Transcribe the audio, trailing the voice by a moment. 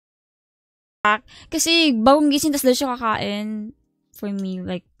Kasi bagong gising tas doon siya kakain. For me,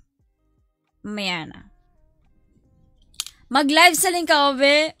 like, maya na. Mag-live selling ka,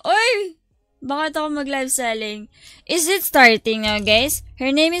 Aubae? Oy! Bakit ako mag-live selling? Is it starting now, guys? Her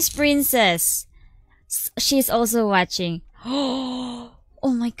name is Princess. She's also watching. Oh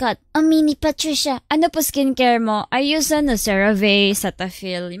my God. Ang mini Patricia. Ano po skincare mo? I use CeraVe,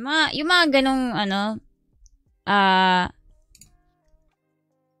 Cetaphil. Yung mga ganong,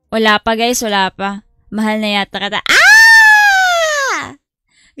 wala pa, guys. Wala pa. Mahal na yata kata.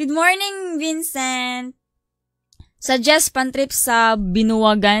 Good morning, Vincent. Suggest pantrip sa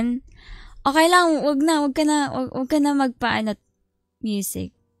Binuwagan. Okay lang, wag ka na magpaanat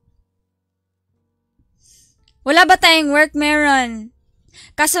music. Wala ba tayong work? Meron.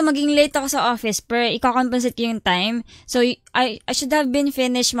 Kaso maging late ako sa office, pero ikakompensate ko yung time. So, I should have been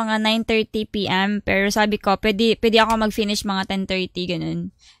finished mga 9:30 p.m. Pero sabi ko, pwede ako mag-finish mga 10:30,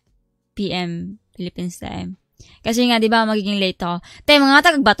 ganun. p.m. Philippines time. Kasi nga, di ba, magiging late ako. Tayo, mga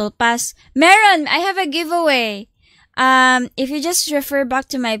tag-battle pass. Meron! I have a giveaway. If you just refer back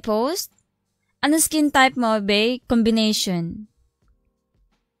to my post, ano skin type mo, Aubae? Combination.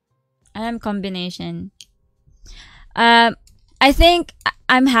 Combination. I think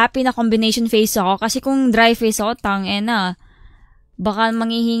I'm happy na combination face ako kasi kung dry face ako, na. Baka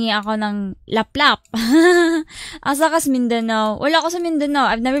manghihingi ako ng laplap. Asa ka sa Mindanao? Wala ako sa Mindanao.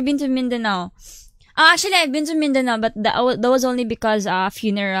 I've never been to Mindanao. Actually, I've been to Mindanao, but that was only because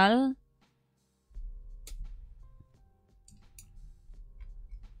funeral.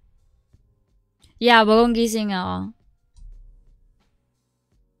 Yeah, bagong gising ako.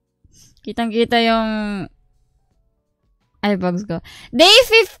 Kitang-kita yung eyebags ko. Day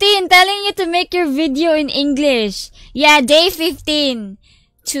 15, telling you to make your video in English. Yeah, day 15.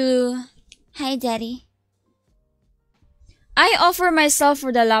 Hi, Daddy. I offer myself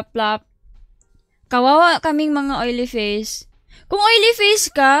for the lap-lap. Kawawa kaming mga oily face. Kung oily face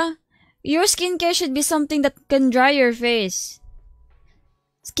ka, your skincare should be something that can dry your face.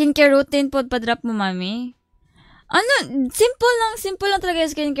 Skincare routine po pa-drop mo, mami. Simple lang talaga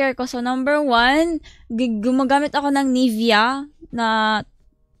yung skincare ko. So, number 1, gumagamit ako ng Nivea na,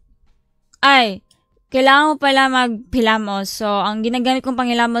 kailangan mo pala maghilamos. So, ang ginagamit kong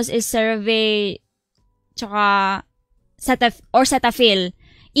panghilamos is CeraVe, tsaka Cetaphil.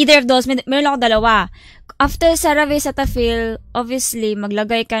 Either of those, meron ako dalawa. After CeraVe, Cetaphil, obviously,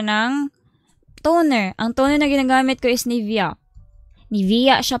 maglagay ka ng toner. Ang toner na ginagamit ko is Nivea.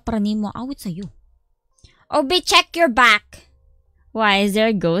 Nivea siya para ni mo awit sa'yo. Aubae, check your back. Why? Is there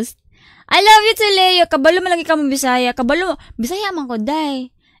a ghost? I love you, Tuleo. Kabalo malagi ka mong Bisaya. Kabalo, Bisaya man ko,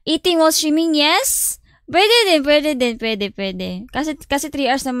 day. Eating while streaming, yes? Pwede. Kasi 3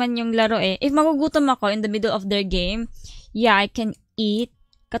 hours naman yung laro eh. If magugutom ako in the middle of their game, yeah, I can eat.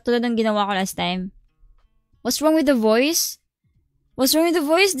 Katulad ng ginawa ko last time. What's wrong with the voice? This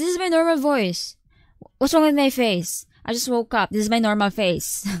is my normal voice. What's wrong with my face? I just woke up. This is my normal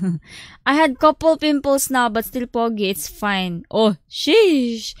face. I had couple pimples now, but still pogi. It's fine. Oh,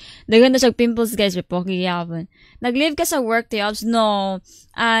 sheesh! Dagan na siya pimples, guys. May pogi yapon. Nag-leave ka sa work, Tiobs? No.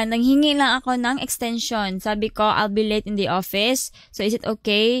 Nanghingi lang ako ng extension. Sabi ko, I'll be late in the office. So, is it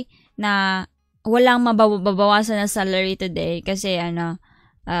okay na walang mabawasan na salary today? Kasi,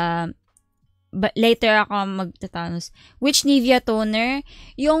 but later ako magtatanos. Which Nivea toner?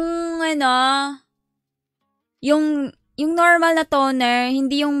 Yung normal na toner,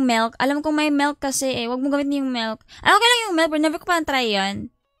 hindi yung milk. Alam kong may milk kasi wag mo gamitin yung milk. Okay lang yung milk, but never ko pa na-try yan.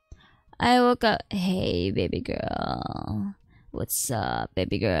 I woke up, hey, baby girl. What's up,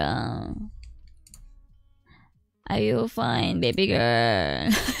 baby girl? Are you fine, baby girl?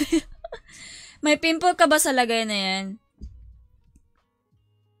 May pimple ka ba sa lagay na yan?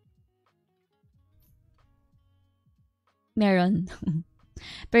 Meron.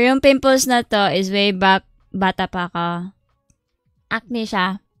 Pero yung pimples na to is way back, bata pa ka. Acne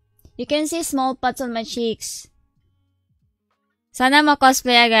siya. You can see small spots on my cheeks. Sana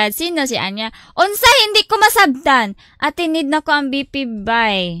ma-cosplay agad. Sino si Anya? Unsa, hindi ko masabtan. At need na ko ang BP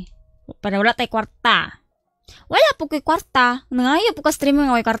buy. Para wala tayo kwarta. Wala po ko'y kwarta. Nangayo po ka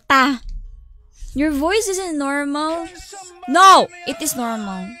streaming ako'y kwarta. Your voice isn't normal. No! It is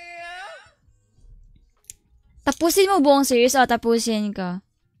normal. Tapusin mo buong series o tapusin ka.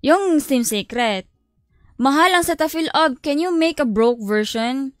 Yung Steam Secret. Mahal ang Cetaphil Ob. Can you make a broke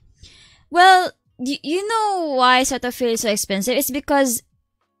version? Well, you know why Cetaphil is so expensive? It's because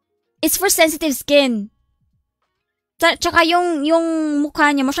it's for sensitive skin. Tsaka yung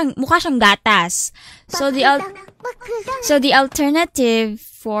mukha niya, mukha siyang gatas. So the alternative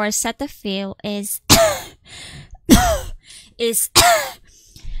for Cetaphil is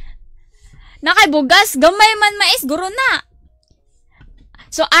Nakaibugas, gamay man mais, guro na.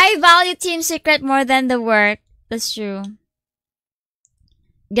 So, I value team secret more than the work. That's true.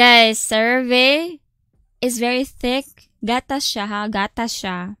 Guys, survey is very thick. Gatas siya, ha? Gatas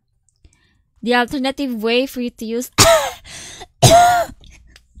siya. The alternative way for you to use...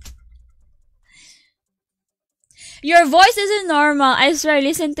 Your voice isn't normal. I swear,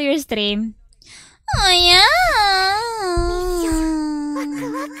 listen to your stream. Oh, yeah.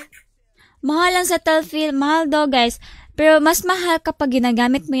 Mahal ang settle feel. Mahal daw, guys. Pero mas mahal kapag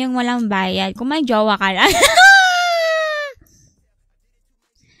ginagamit mo yung walang bayad. Kung may jowa ka lang.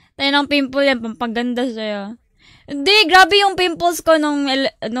 Tayo ng pimple yan. Pampaganda sa'yo. Hindi, grabe yung pimples ko nung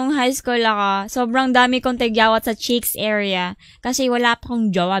high school ako. Sobrang dami kong tigyawat sa cheeks area. Kasi wala pa akong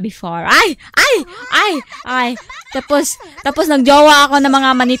jowa before. Ay! Tapos nagjowa ako ng mga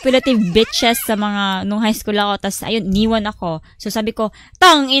manipulative bitches sa mga, nung high school ako. Tapos, ayun, niwan ako. So, sabi ko,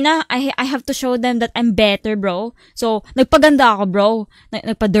 ina, I have to show them that I'm better, bro. So, nagpaganda ako, bro.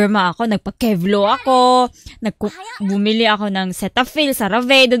 Nagpa-derma ako, nagpa-kevlo ako, bumili ako ng Cetaphil sa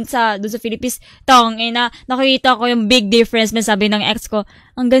Rave, dun sa Philippines. Ina, nakita ko yung big difference. May sabi ng ex ko,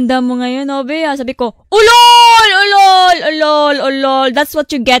 ang ganda mo ngayon, Aubae. Sabi ko, ulol. That's what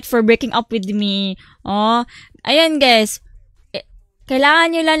you get for breaking up with me. Oh, ayan guys.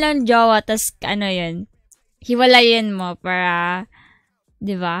 Kailangan nyo lang ng jowa, tas yun, hiwalayin mo para,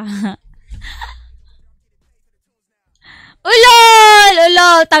 di ba?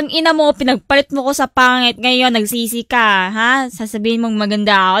 Ulol, tangina mo, pinagpalit mo ko sa pangit. Ngayon, nagsisi ka, ha? Sasabihin mong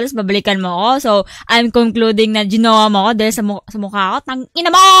maganda ako, tapos babalikan mo ako. So, I'm concluding na ginawa mo ako dahil sa mukha ko.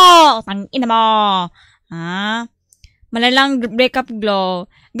 Tangina mo! Ha? Malalang breakup glow.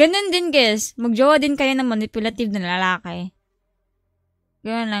 Ganun din, guys. Magjowa din kayo ng manipulative na lalaki.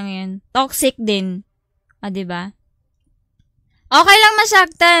 Ganun lang yun. Toxic din. Diba? Okay lang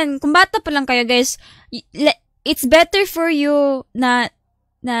masaktan. Kung bata pa lang kayo, guys, it's better for you na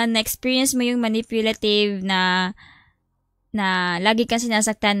experience mo yung manipulative na lagi kang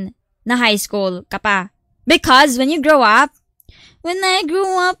sinasaktan na high school ka pa. Because when I grow up,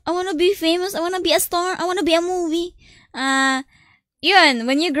 I wanna be famous, I wanna be a star, I wanna be a movie. Yun,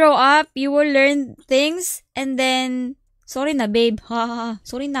 when you grow up, you will learn things, and then, sorry na, babe,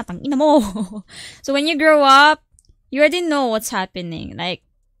 sorry na, tangina mo. So when you grow up, you already know what's happening. Like,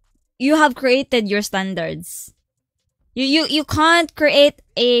 you have created your standards. You can't create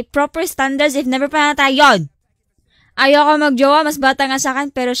a proper standards if never pa na tayo yun. Ayoko magjowa, mas bata nga sa akin,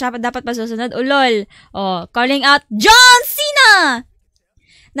 pero siya dapat masusunod. Ulol. Calling out, John Cena!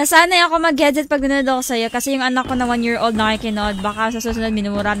 Nasanay ako mag-headset pag nanood ako sa'yo kasi yung anak ko na 1-year-old nakikinood, baka sa susunod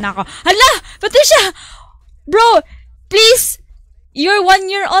minumura na ako. Hala! Patricia! Bro! Please! Your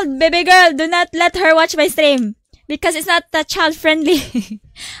 1-year-old baby girl, do not let her watch my stream. Because it's not child-friendly.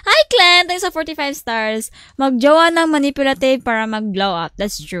 Hi, Clint! Thanks sa 45 stars. Magjowa ng manipulative para mag-blow up.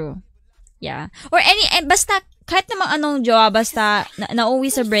 That's true. Yeah. Or basta, kahit namang anong jowa, basta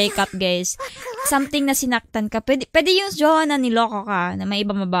nauwi sa breakup, guys. Something na sinaktan ka. Pwede yung jowa na niloko ka, na may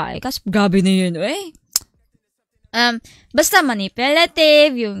ibang babae. Kasi grabe na yun, eh. Basta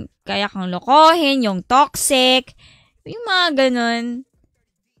manipulative, yung kaya kang lokohin, yung toxic, yung mga ganun.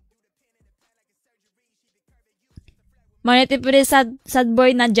 Manipulative sad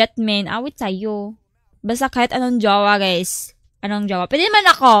boy na jetman, awit sa'yo. Basta kahit anong jowa, guys. Anong jowa? Pwede naman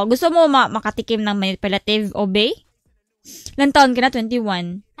ako. Gusto mo makatikim ng manipulative Aubae? Ilang taon ka na?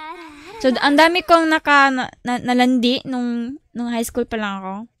 21. So, ang dami kong nalandi nung high school pa lang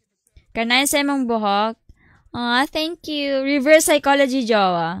ako. Kanain sa imong buhok. Thank you. Reverse psychology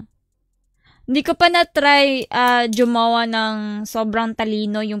jowa. Hindi ko pa na-try jumawa ng sobrang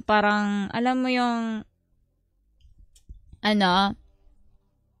talino. Yung parang, alam mo yung,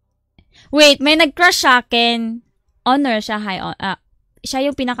 wait, may nag-crush sa akin. Honor siya, siya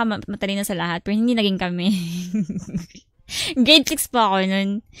yung pinakamatalino sa lahat, pero hindi naging kami. Grade 6 pa ako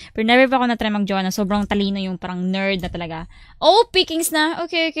nun. Pero never pa ako na-try mag-jowa na sobrang talino, yung parang nerd na talaga. Pickings na.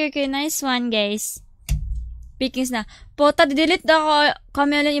 Okay. Nice one, guys. Pickings na. Pota, delete na ako.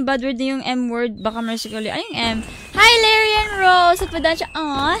 Kami alam yung bad word na yung M word. Baka mercifully. Ay, yung M. Hi, Larry and Rose. Sa Padansya.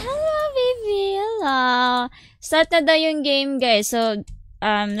 Hello, baby. Hello. Start na daw yung game, guys. So,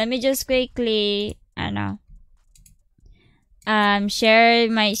 let me just quickly, share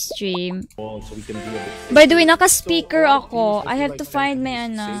my stream. By the way, naka-speaker ako. I have to find my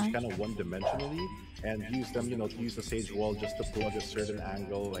and use them, to use the sage wall just to plug a certain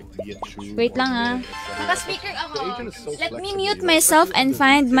angle, like be it true. Wait lang Naka-speaker ako. Let me mute myself and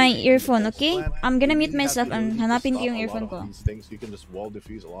find my earphone, okay? I'm gonna mute myself and hanapin ko yung earphone ko. These things you can just wall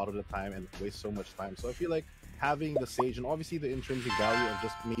diffuse a lot of the time and waste so much time. So I feel like having the Sage and obviously the intrinsic value of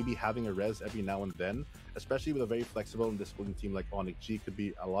just maybe having a res every now and then, especially with a very flexible and disciplined team like Onyx G, could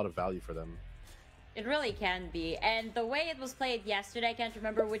be a lot of value for them. It really can be. And the way it was played yesterday, I can't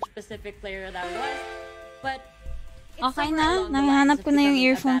remember which specific player that was, but okay na, nahanap ko na yung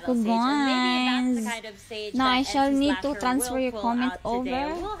earphone ko, guys. Now I shall need to transfer your comment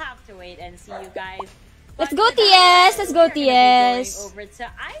over. We'll have to wait and see you guys. Let's go TS! Let's go TS! Over to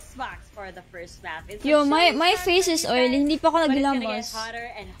Icebox for the first map. Yo, my face is oily. Hindi pa ako naglilambas.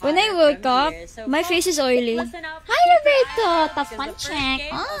 When I woke up, my face is oily. Hi, Roberto! Top 1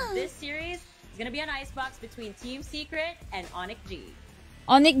 check! This series is gonna be an Icebox between Team Secret and Onyx G.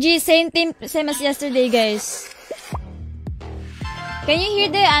 Onyx G, same team, same as yesterday, guys. Can you hear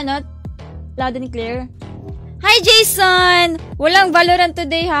the, loud and clear? Hi, Jason! Walang Valorant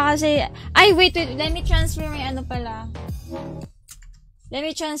today, ha, kasi... Ay, wait, let me transfer my pala. Let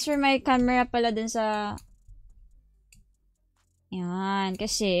me transfer my camera pala dun sa... Yan,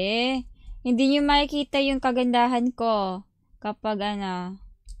 kasi... Hindi nyo makikita yung kagandahan ko. Kapag,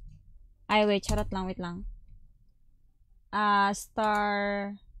 Ay, wait, charot lang, wait lang.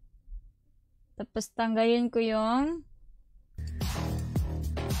 Star... Tapos, tanggalin ko yung...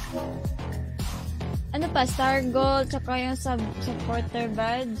 Ano pa? Star Gold, tsaka yung supporter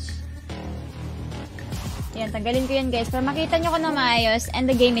badge. Yan, tanggalin ko yan, guys. Para makita nyo ko na maayos.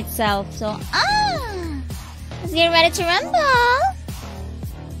 And the game itself. So, let's get ready to rumble!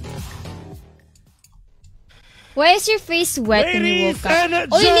 Why is your face wet when you woke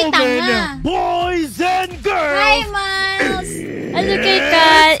up? Uy, tanga! Boys and girls! Hi, Miles! Ano kay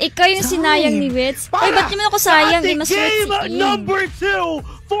Kat? Ikaw yung sinayang ni Wits. Uy, ba't naman ako sayang? Di mas worth si number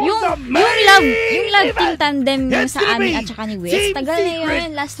 2! Yung love team tandem yung sa amin at saka ni Wits. Tagal na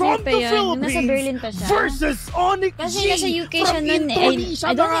yun. Last year pa yun. Nasa Berlin pa siya. Kasi nasa UK siya nun eh.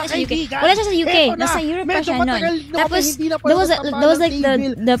 I don't think nasa UK. Wala siya sa UK. Nasa Europe pa siya nun. Tapos, that was like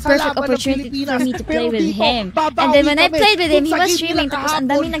the perfect opportunity for me to play with him. And then when I played with him, he was streaming. Tapos, ang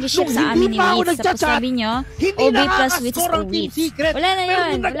dami nag-ship sa amin ni Wits. Tapos sabi nyo, Aubae plus Wits is Wits. Wala na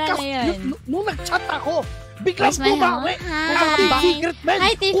yun. Wala na yun. Nung nag-chat ako, biglang bumawi.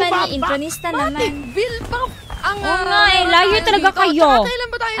 Hi, Tiffany. Intronista naman. Oo nga eh. Layo talaga kayo.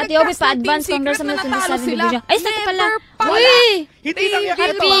 Ate Aubae pa advance. Congrats sa mga 27 division. Ay, sakit pala. Uy!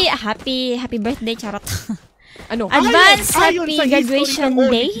 Happy birthday, charot. Advance happy graduation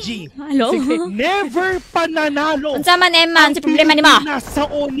day. Hello? Never pananalo. Unsa man Emma, sa problema ni mo? Nasa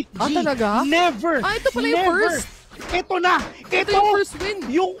Onyx G. Talaga? Never. Ito pala yung first. Ito na! Ito yung first win.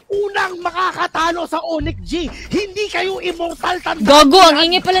 Yung unang makakatalo sa Onyx G. Hindi kayo immortal, tanda. Gogo, ang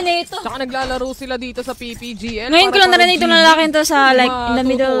ingay pala na ito. Saka naglalaro sila dito sa PPGL. Ngayon ko lang narinig itong lalaki to sa like in the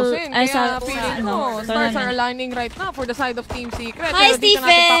middle. Ay, sa stars are aligning right now for the side of Team Secret. Hi, pero dito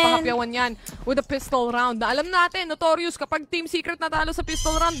natin Stephen! papakapyawan yan with a pistol round. Na alam natin, notorious, kapag Team Secret natalo sa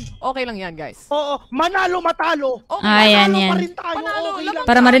pistol round, okay lang yan, guys. Oo, manalo, matalo. Yan. Panalo, okay lang.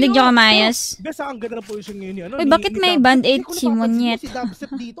 Para marinig nyo kamayas. Besa, ang ganda ng position ngayon yan. Uy, bakit may band-aid si Monyet? Si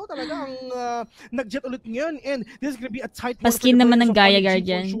Dubstep dito talaga ang nag-jet ulit ngayon. And this is gonna be a tight one. Paskin naman ng Gaia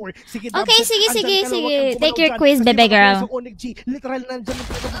Guardian. Okay, sige. Take your quiz, bebe girl. Literal nandyan ang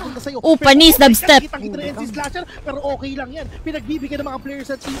pinapunta sa'yo. Panis, Dubstep. Pero okay lang yan. Pinagbibigyan ng mga players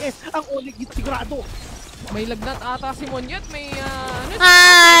sa TS ang Onyx G sigurado. May lagnat ata si Monyet. May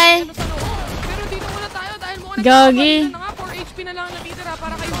Hi! Pero dito muna tayo dahil muna Gogi. 4 HP na lang natitira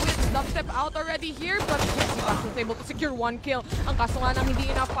para kay Wits. Dubstep out already here, but yes, si Bax was able to secure 1 kill. Ang kaso nga nang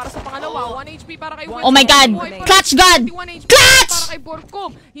hindi enough para sa pangalawa. 1 HP para kay Wits. Oh my God! Clutch God! 1 HP Clutch! para kay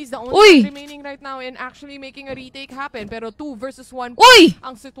Borkom. He's the only Uy! one remaining right now and actually making a retake happen. Pero 2 versus 1 Uy!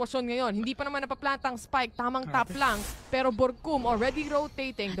 ang sitwasyon ngayon. Hindi pa naman napaplantang spike, tamang top lang. Pero Borkom already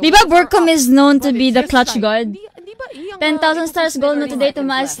rotating. Di ba Borkom is known to be the clutch god? Di ba 10,000 stars gold mo today,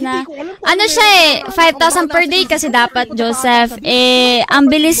 tumaas na. Ano siya eh, 5,000 per day kasi dapat, Joseph. Ang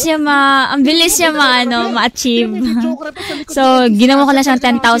bilis niya ma-achieve. So, ginawa ko na siyang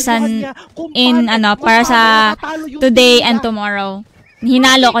 10,000 in, para sa today and tomorrow.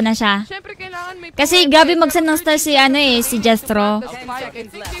 Hinalo ko na siya. Kasi grabe mag-send ng stars si Jestro.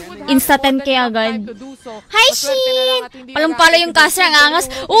 Insta 10k agad. Hi, Shin! Palong-palo yung caster, ang angas.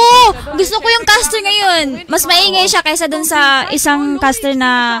 Gusto ko yung caster ngayon. Mas maingay siya kaysa dun sa isang caster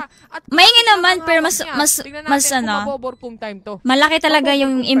na maingay naman, pero mas malaki talaga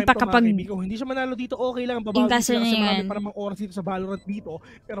yung impact kapag hindi siya manalo dito, okay lang. yung caster niya yun. Para mga oras dito sa Valorant dito.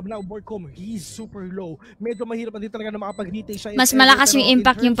 Pero now, Borkom, he's super low. Medyo mahirap na dito talaga na makapag-retake siya. Mas malakas yung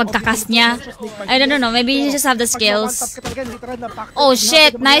impact yung pagkakast niya. I don't know, maybe he just have the skills. Oh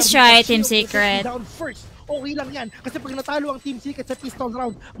shit, nice try, Team Secret. okay lang yan. Kasi pag natalo ang Team Secret sa pistol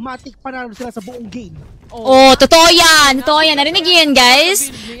round, matik panalo sila sa buong game. Oh, totoo yan. Totoo yan. Narinig yun,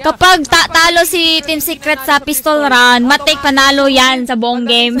 guys. Kapag talo si Team Secret sa pistol round, matik panalo yan sa buong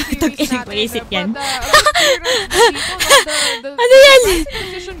game. Tag-inig ko isip yan. Ano yan?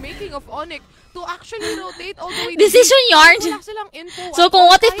 Decision making of Onyx to actually rotate all the way. Decision yarn. So kung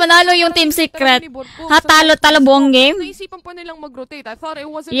what if panalo yung Team Secret, talo buong game? Naisipan pa nilang mag-rotate. I thought it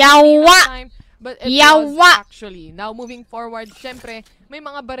wasn't Yawa! time, but it was actually. Now moving forward, syempre, may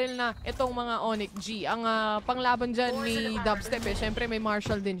mga baril na itong mga Onyx G. Ang panglaban dyan ni Dubstep syempre may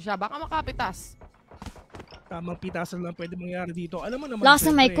Marshall din siya. Baka makapitas. Tamang pitasan lang pwede mangyari dito. Alam mo naman, Lost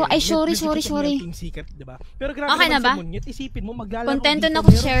ang mic ko. Ay, sorry. Team Secret, diba? Pero grabe okay na ba? Ngunit, isipin mo, maglalaro Kontento dito, na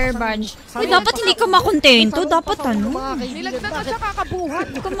ako share badge. Uy, dapat hindi ka makontento. Dapat ano? Nilagdag at siya kakabuhat.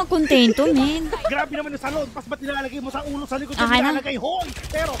 Hindi ka makontento, men. Grabe naman yung salon. Pas ba't nilalagay mo sa ulo sa likod? Okay na. Nilalagay, hoy!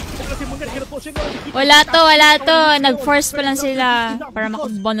 Pero, kasi mo nga, kinapusin mo. Wala to. Nag-force pa lang sila para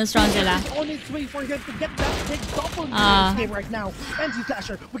maka-bonus round sila.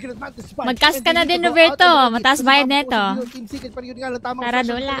 Mag-cast ka na din, Roberto. Mataas bayad neto. Tara,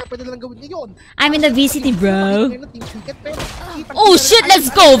 dola. I'm in the VCT, bro. Oh, shit!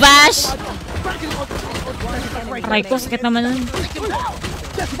 Let's go, Bash! Aray ko, sakit naman nun.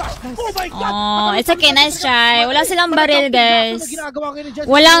 Oh, it's okay. Nice try. Wala silang baril, guys.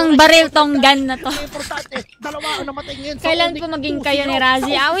 Walang baril tong gun na to. Kailan po maging kayo ni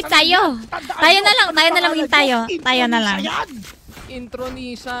Razi? Awit tayo. Tayo na lang maging tayo. Tayo na lang. Intro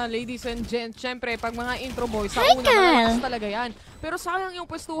ni siya, ladies and gents. Siyempre, pag mga intro boys, sa una, malakas talaga yan. Pero sayang yung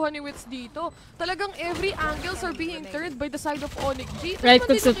pwestuhan ni Wits dito. Talagang every angles are being turned by the side of Onyx G. Right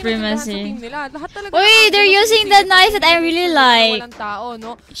click supremacy. Uy, they're using that knife that I really like. Walang tao,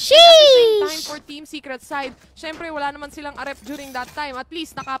 no? Sheesh! Time for Team Secret side. Siyempre, wala naman silang arep during that time. At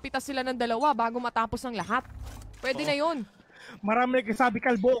least, nakapitas sila ng dalawa bago matapos ang lahat. Pwede na yun. Marami nagsasabi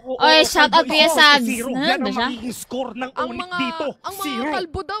kalbo ko. Oy, shout out Kuya Sags. Yan ang magiging score ng Onyx dito. Ang mga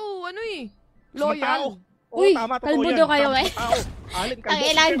kalbo daw, loyal. Uy, kalbo daw kayo Ang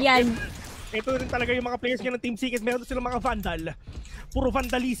ilag yan. Ito rin talaga yung mga players ng Team Secret. Meron silang mga vandal. Puro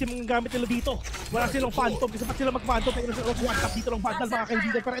vandalism ang gamit nila dito. Wala silang phantom. Kasi ba't sila mag-phantom? Meron silang one-tap dito ng vandal, mga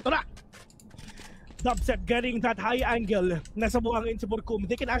kaibigan. Pero ito na. Dubstep getting that high angle. Nasa buhang in si Borkum.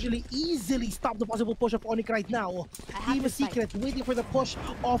 They can actually easily stop the possible push of Onyx right now. Team Secret waiting for the push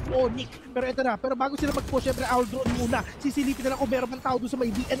of Onyx. Pero ito na. Pero bago sila mag-push, syempre Aldron muna. Sisilipin na lang kung meron pang tao doon sa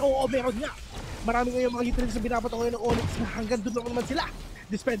may BN. Oo, meron nga. Marami ngayon mga hitlings na binabato ngayon ng Onyx. Hanggang doon lang naman sila.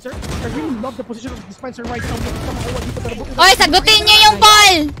 Dispenser. I really love the position of Dispenser right now. Oy, sagutin niyo yung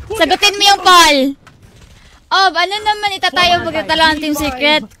ball! Sagutin mo yung ball! Oh, ano naman itatayo pagkatalo ang Team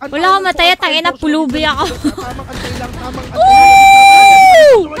Secret? Wala akong mataya, tangin na pulubi ako.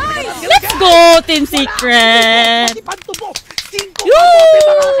 Woo! Let's go, Team Secret!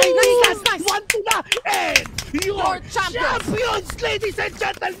 Your champions, ladies and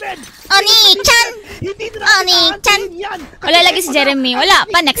gentlemen! Oni-chan! Oni-chan! Wala lagi si Jeremy. Wala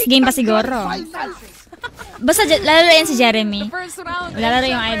pa, next game pa siguro. Basta lalaro yan si Jeremy. Lalaro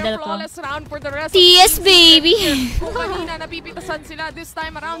yung idol ko. TS baby! Kung kanina napipitasan sila, this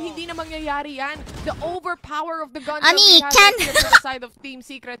time around, hindi na mangyayari yan. The overpower of the guns that we have here to the side of Team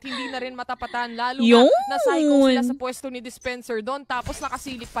Secret, hindi na rin matapatan. Lalo na na-psycho sila sa pwesto ni Dispenser doon. Tapos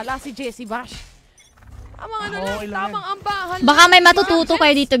nakasilip pala si Jessie Bash. Tamang ambahan. Baka may matututo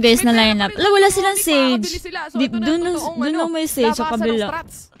kayo dito guys na lineup. Wala silang Sage. Doon lang may Sage sa kabila.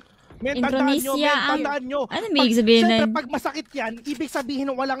 Indonesia tandaan nyo. Ano ibig sabihin na? Siyempre, pag masakit yan, ibig sabihin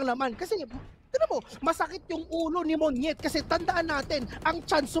ng walang laman. Kasi, tignan mo, masakit yung ulo ni Monyet. Kasi tandaan natin, ang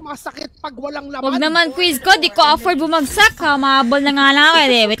chance sumasakit pag walang laman. Huwag naman quiz ko, di ko afford bumagsak. Mahabol na nga lang ako.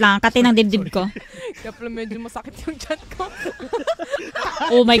 Wait lang, katin ang dibdib ko. Kaya pala medyo masakit yung chan ko.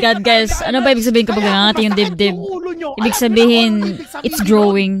 Oh my god guys, ano ba ibig sabihin kapag nangangati yung dibdib? Ibig sabihin, it's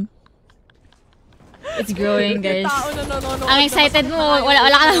growing. It's growing, guys. Ang excited mo, wala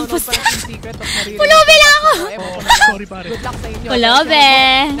ka lang post. Pulubi lang ako! Sorry pare. Good luck sa inyo. Pulubi!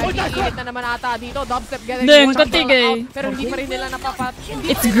 Nag-iinit na naman ata dito. Dubstep getting Deng, katigay. Pero hindi pa rin nila napapat.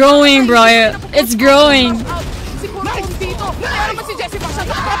 It's growing, bro. It's growing. Si Borkom dito. Kaya naman si Jessie Bash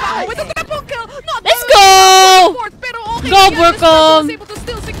nagpapaw with a triple kill. Let's go! Pero okay. Go, Borkom! Able to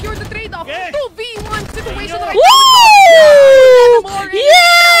still secure the trade-off. 2v1 situation. Woo!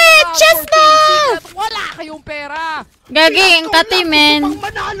 Yeah! Chestnut! Wala kayong pera. Gaging, kati, man.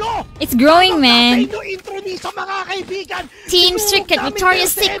 It's growing, man. Team Secret,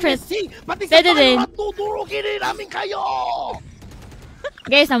 Victoria's Secret. Dede.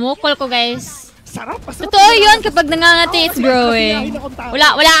 Guys, namukol ko, guys. Sarap, masarap. Totoo yun, kapag nangangati, it's growing.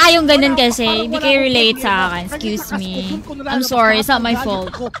 Wala kayong ganun kasi. Hindi kayo relate sa akin. Excuse me. I'm sorry, it's not my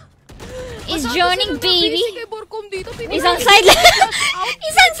fault. Is joining, baby. Isang side lang.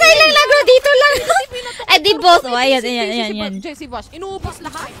 Isang side lang lagro dito lang. Eh, di both. Oh, ayan. Jesse Bash, inuubos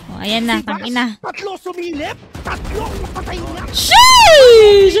lahat. Oh, ayan na, tangina. Tatlo sumilip, tatlo napatay niya.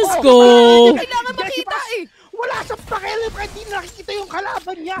 Sheesh! Just go! Kailangan makita eh. Wala sa pakialam kahit di nakikita yung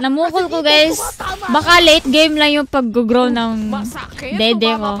kalaban niya. Namukol ko, guys. Baka late game lang yung pag-grow ng Masakit.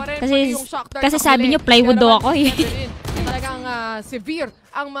 dede ko. Kasi sabi niyo plywood daw ako eh. Talagang severe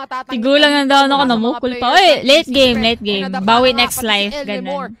ang matatanggi. Tigulang daw ako, namukol pa. Oy, late game. Bawi next life.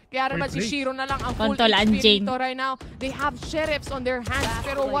 Ganun. Kaya naman si Shiro na lang ang full Kontol, HP Jane. dito right now. They have sheriffs on their hands.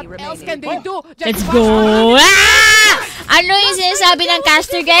 Pero what else can they do? Let's go! Ah! Ano yung sinasabi ng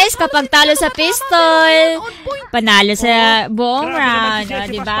caster, guys? Kapag talo sa pistol, panalo sa buong round. O,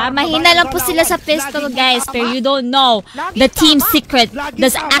 diba? Mahina lang po sila sa pistol, guys. Pero you don't know. The team secret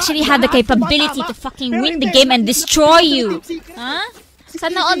does actually have the capability to fucking win the game and destroy you. Huh?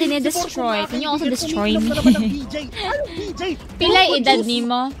 Sana all dinidestroy. Can you also destroy me? Pilay edad ni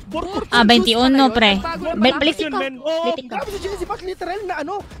mo? 21, pre. Balik ko. Grabe si Jesse Bash, literal na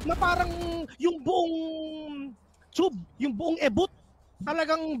na parang yung buong tube, yung buong ebot,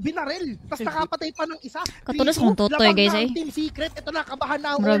 talagang binarel. Tapos nakapatay pa ng isa. Katulos kong totoy, guys, eh. Team secret, ito na, kabahan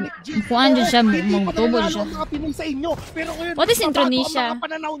na ako. Bro, kuhaan dyan siya, magtubo siya. What is Indonesia?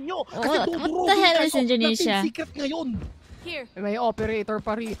 What the hell is Indonesia? Team secret ngayon. Here. May operator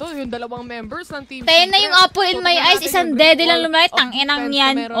pa rito. Yung dalawang members ng team. Tayo na yung apple in my eyes. Isang dede lang lumay. Tanginang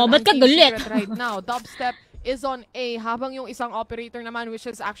yan. O, ba't ka galit? Right now, dubstep is on A, habang yung isang operator naman, which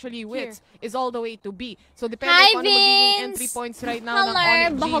is actually Wits, is all the way to B. So, depende kung ano magiging entry points right now ng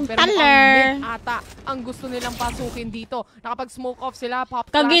Onyx G. Pero mid ata ang gusto nilang pasukin dito. Nakapag-smoke off sila, pop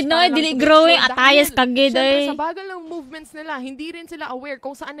flash. Kagid no, dili growing, atayas kagid eh. eh. Sa bagal ng movements nila, hindi rin sila aware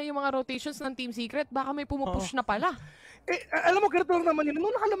kung saan na yung mga rotations ng Team Secret. Baka may pumupush na pala. Alam mo, ganito lang naman yun.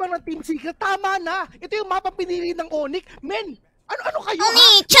 Nung nakalaman ng Team Secret, tama na. Ito yung mapa pinili ng Onyx. Men, ano kayo?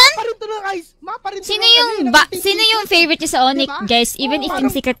 Onyx-chan? Mapa rin to ng guys. Mapa rin to Sino yung favorite niyo sa Onyx, guys? Even if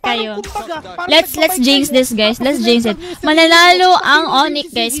Team Secret kayo. Let's jinx this, guys. Let's jinx it. Mananalo ang Onyx,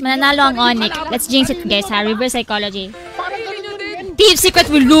 guys. Mananalo ang Onyx. Let's jinx it, guys, ha? Reverse psychology. Team Secret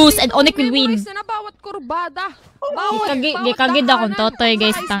will lose and Onyx will win. Na bawat kurbada. Gikagid akong totoy,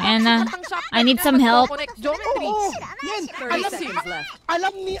 guys. Tangena. I need some help.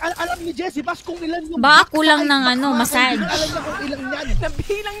 Alam ni Jesse Bash kung ilan yung... Baka kulang ng massage. Alam niya kung ilan yan.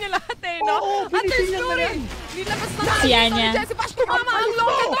 Nabilang niya lahat eh, no? Understood! Nilabas na Si Anya. Jesse Bash, tumama ang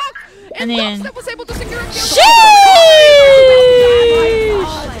long attack! Ano yan? Was able to secure the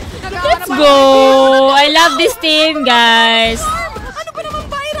Let's go! I love this team, guys. Ano ba naman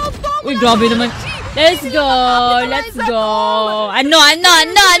viral bomb? Uy, grabe naman. Let's go! Let's go! Ano?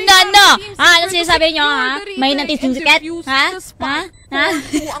 Ano sinasabi nyo, ha? May natin sikat? Ha?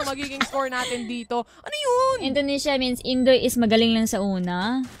 Ang magiging score natin dito. Ano yun? Indonesia means Indoy is magaling lang sa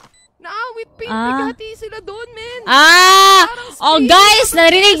una. Naawit bigati sila doon, men. Oh guys,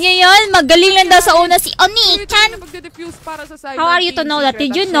 narinig nyo yun? Magaling lang daw sa una si Onyx-chan. How are you to know that?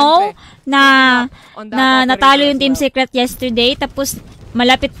 Did you know na natalo yung Team Secret yesterday? Tapos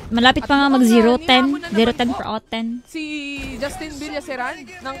malapit pa nga mag 0-10 for O10. Si Justin Villaseran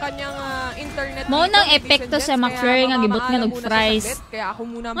ng kanyang internet. Mo nang epekto sa McFlurry nga gibot nga nag-fries. Kaya ako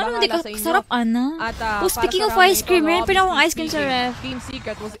muna ano, bahala sa inyo. Sarap, Ana. Speaking of ice cream, meron pa akong ice cream sa ref. Team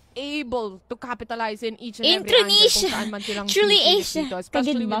Secret was able to capitalize in each and every angle kung saan man silang truly Asia.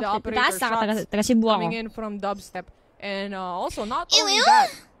 Especially with the operator shots coming in from dubstep. And also, not only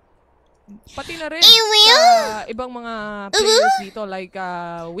that, pati na rin sa ibang mga players dito like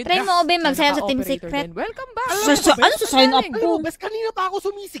with try mo, Aubae, mag-sign up sa Team Secret. Welcome back. Ano sa sign up ko? Bes, kanina pa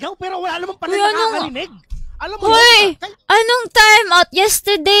ako sumisigaw pero wala naman pala nakakarinig. Alam mo, hoy! Anong time out?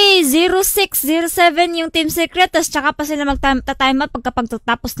 Yesterday, 06:07 yung Team Secret, tapos tsaka pa sila mag-time out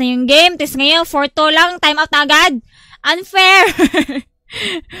pagkapagtatapos na yung game. Tapos ngayon, 4-2 lang, time out na agad. Unfair!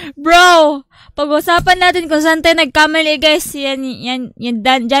 Bro, pag-usapan natin kung saan tayo nagkamali, guys.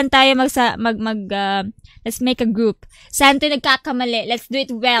 Dyan tayo let's make a group. Saan tayo nagkakamali? Let's do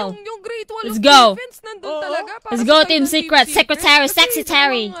it well. Yung Great Wall Let's of go. Defense nandun talaga. Let's go, Team Secret. Secretary,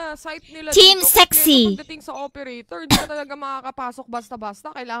 Sexy-tary. Team Sexy. Pagdating sa operator, hindi ka talaga makakapasok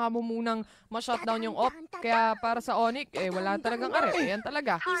basta-basta. Kailangan mo munang ma-shutdown yung op. Kaya para sa Onyx, wala talagang arep. Ayan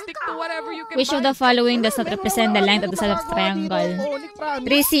talaga. Stick to whatever you can Which of the following does not represent the length of the set of triangle?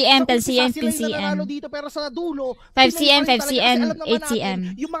 3cm, 10cm, 15cm. 5cm, 5cm, 8cm.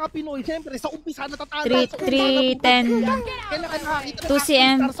 Yung mga Pinoy, siyempre, sa umpisa natatanda. 3, 10,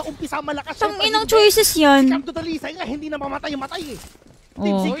 2cm, isa malakas. Inang choices yan. Come to the Lisa nga, hindi na mamatay-matay eh.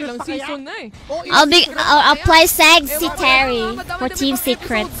 Oh. Ilang season na eh. I'll apply sexy Terry for Team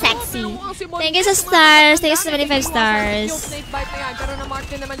Secret. Sexy. Thank you sa stars. Thank you sa 25 stars. Pero na-mark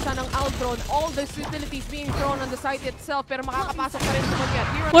din naman siya ng Aldron. All the utilities being thrown on the site itself. Pero makakapasok pa rin sa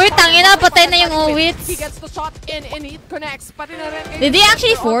Munyat. Uy, tangina, patay na yung Owits. He gets the shot in and it connects. Pati na rin. Did they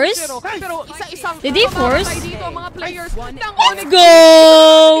actually force? Pero isa-isang Did they force? dito mga players. Let's go!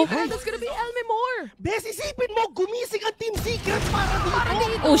 That's gonna be Elme Moore. Bes, isipin mo, gumising ang Team Secret para dito.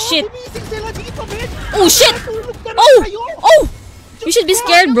 Oh shit. Gumising sila dito, Ben. Oh shit! Oh! Oh! You should be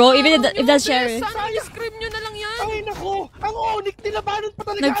scared, bro, even if that's Sherry. Sana i-scream nyo na lang yan. Ay, nako. Ang Onyx nila, banon pa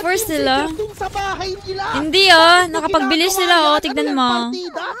talaga. Nag-force sila. Dun sa bahay nila. Hindi nakapagbilis sila tignan mo.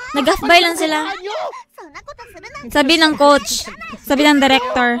 Nag-half-buy lang sila. Sabi ng coach. Sabi ng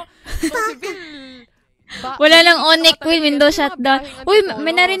director. Wala lang Onyx win, window shutdown. Uy,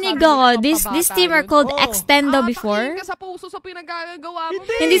 may narinig ako. This team are called Extendo before. Sa puso sa pinagagawa mo.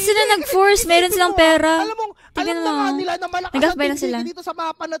 Hindi sila nag-force, meron silang pera. Alam Tignan na mo. nga nila na malakas Nag-half-buy ang lang sila. dito sa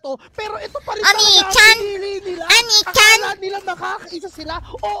mapa na to. Pero ito pa rin Ani-chan! nila. Ani-chan! Akala nila makakaisa sila.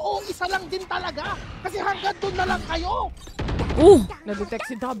 Oo, isa lang din talaga. Kasi hanggang doon na lang kayo. Na-detect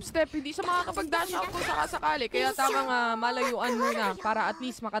si Dubstep. Hindi siya makakapag-dash out kung sakasakali. Kaya tamang malayuan muna para at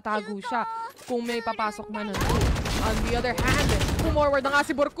least makatago siya kung may papasok man. On the other hand, forward na nga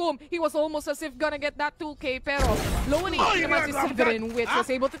si Borkum. He was almost as if gonna get that 2K. Pero low and easy naman si Severin, which was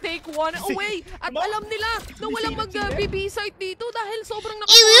able to take one away. At alam nila na walang mag-BB site dito dahil sobrang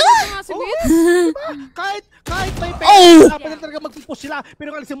nakakawin nga si Witz. Kahit may pera, dapat na talaga mag-push sila.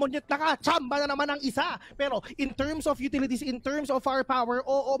 Pero kasi si Monyet nakachamba na naman ang isa. Pero in terms of utilities, in terms of firepower,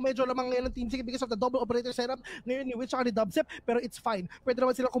 oo, medyo lamang ngayon ng Team Secret because of the double operator setup ngayon ni Witch at ni Dubstep. Pero it's fine. Pwede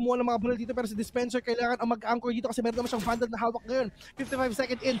naman sila kumuha ng mga bullet dito. Pero si Dispenser kailangan ang mag-anchor dito kasi meron naman siyang Vandal na hawak ngayon. 55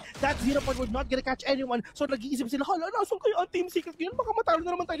 seconds in, that 0 point would not gonna catch anyone. So nag-iisip sila, hala, nasun kayo ang Team Secret ngayon? Baka matalo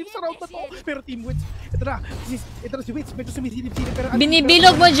na naman tayo dito sa round na to. Pero Team Witch, ito na si Witch, medyo sumisilip-silip.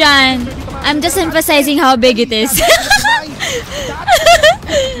 Binibilog mo dyan. I'm just emphasizing how big it is.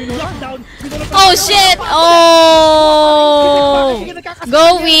 Oh shit! Oh!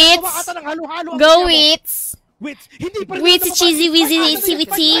 Go Wits! Go Wits! Wits, cheesy, wheezy,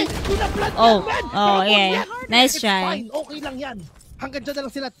 witty. Oh, yeah. Nice try. Okay lang yan. Hanggang dyan na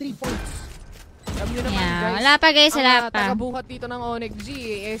lang sila 3 points. Yeah, wala pa guys, wala pa. Tagabuhat dito ng Onyx G.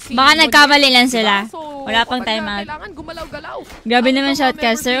 Baka nagkamali lang sila. Wala pang timeout. Kailangan gumalaw-galaw. Grabe naman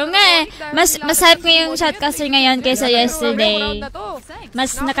shotcaster. Nga mas hype ko yung shotcaster ngayon kaysa yesterday.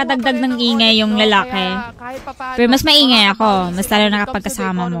 Mas nakadagdag ng ingay yung lalaki. Pero mas maingay ako. Mas lalo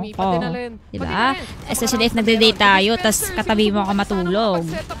nakapagkasama mo ko. Diba? Especially if nagde-date tayo, tas katabi mo ako matulog.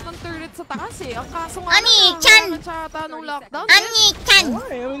 Sa taas eh. Ang kaso nga Ani-chan! nung lockdown. Ani-chan!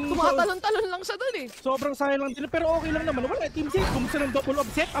 Tumatalon-talon lang siya dun eh. Sobrang sayang lang din. Pero okay lang naman. Wala, Team Secret. Kumusta ng double of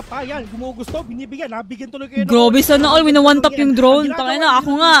setup. Ayan, gumugusto, binibigyan. Nabigyan tuloy kayo. Grabe sana all. Wina-one-tap yung drone. Tangina,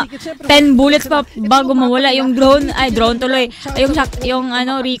 ako nga. 10 bullets pa bago mawala yung drone. Ay, drone tuloy. Yung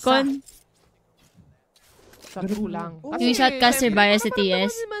recon. Yung shotcaster bias sa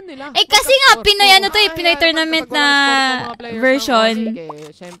TS. Eh kasi nga, Pinoy Pinoy tournament na version.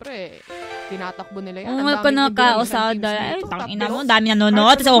 Siyempre, tinatakbo nila yan. Ungal ko na kausada. Ay, tangina mo, dami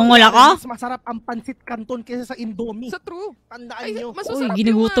nanonood. Tapos ungol ako. Mas masarap ang pansit canton kaysa sa Indomie. Sa true. Tandaan nyo. Uy,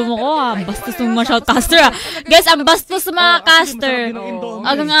 ginugutom mo ko ha. Bastos ng mga shotcaster ha. Guys, ang bastos ng mga caster.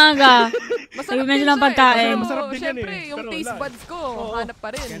 Agang-aga. Sabi medyo lang pagkain. Siyempre, yung taste buds ko, hanap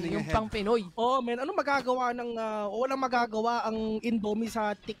pa rin. Yung pang Pinoy. Oh, man, anong magagawa walang magagawa ang Indomie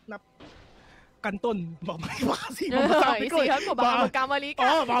sa tiknap kanton. Kasi masasabi ko. Isihan mo, baka magkamali ka.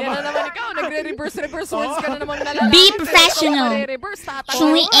 Yan na naman ikaw, nagre-reverse swords ka na naman nalalaki. Be professional.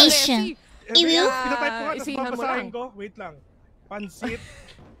 Truly Asian. Pinatype ko nga, tapos Isihan mo babasahin lang. ko. Wait lang. Pansit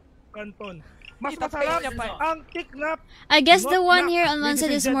kanton. Mas masarap ang tiknap. I guess the one here on one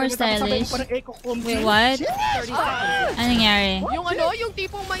side is more stylish. Wait, what? Ano nangyari? Yung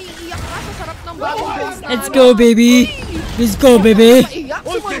tipong maiiyak ka sa sarap ng bagong base na. Let's go, baby! Let's go, baby!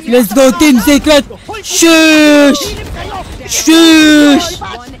 Let's go, Team Secret! Shush! Shush!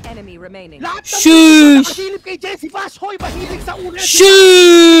 Shush! Shush!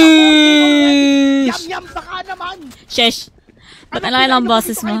 Yam baka naman. Shush! Ba't ang laki ng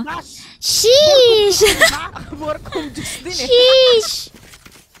boses mo? Sheesh! Naka-Borcom juice din eh. Sheesh!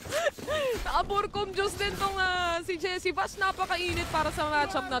 Naka-Borcom juice din tong si Jessie Bash. Napakainit para sa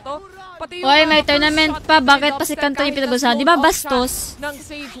matchup na to. Pati Oy, may tournament pa. Bakit pa si Kanto yung pinag-usahan? Di ba bastos?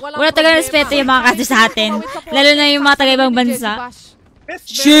 Wala talagang respeto yung mga kasi sa atin. Lalo na yung mga taga-ibang bansa.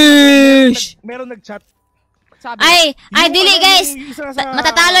 Sheesh! Meron nag-chat. Sabi. Ay, dili guys.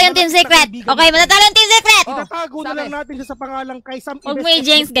 Matatalo yung Team Secret. Okay, matatalo yung Team Secret. Itatago na lang natin siya sa pangalang kay Sam. Huwag mo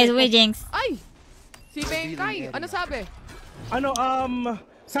i-jinx guys, huwag mo i-jinx. Ay! Si Bengkay, ano sabi?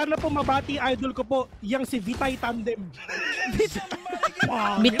 Sana po mabati idol ko po, yang si Vitay Tandem.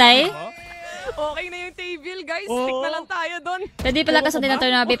 Bitay? Okay na yung table, guys. Stick na lang tayo doon. Pwede pala kasi din na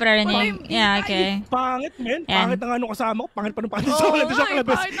turn up para rin. Yeah, okay. Pangit, men. Yan. Pangit na nga nung kasama ko. Pangit pa nung pangit. Oo nga eh,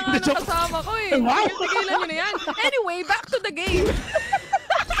 bakit na nga nakasama ko eh. Wow. Tigilan nyo na yan. Anyway, back to the game.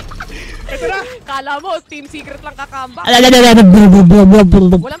 Ito na. Kala mo, Team Secret lang kakambak. Walang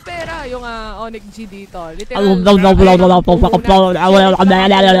pera yung Onyx G dito.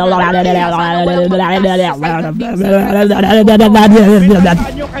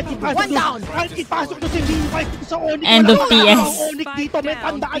 One down. Ipasok nyo si V-Wife sa Onyx. End of TS. Onyx dito, may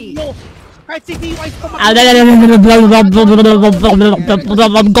tandaan nyo. Kahit si V-Wife pa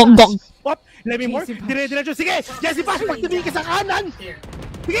Let me more. Dire-diretso. Sige, Jesse Bash, pag tumingin ka sa kanan.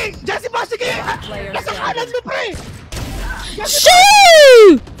 Sige, Jesse Bash, sige. Nasa kanan mo, pre.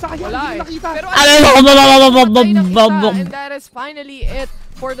 Shoo! Sayang, Wala hindi eh. nakita. Pero and that is finally it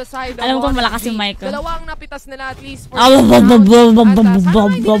for the side of Alam ko Onyx malakas G. yung mic ko. Dalawang napitas nila at least for sana hindi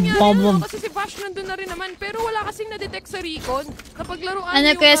nangyari kasi si Bash nandun na rin naman pero wala kasing na-detect sa recon. Napaglaruan Ano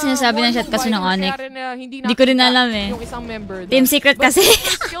yung, kaya sinasabi ng chat kasi ng Onyx? Di ko rin alam eh. Yung isang member Team Secret kasi.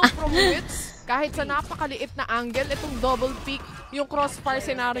 Skill from Wits, kahit sa napakaliit na angle, itong double peak, yung crossfire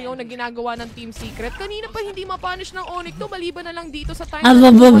scenario na ginagawa ng Team Secret, kanina pa hindi mapunish ng Onyx to, maliban na lang dito sa time.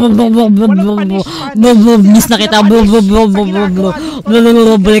 Miss na kita.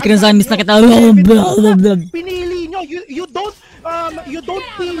 Balik rin sa miss na kita. Pinili nyo. You don't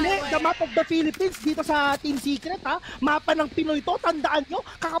pili the map of the Philippines dito sa Team Secret, ha? Mapa ng Pinoy to, tandaan nyo.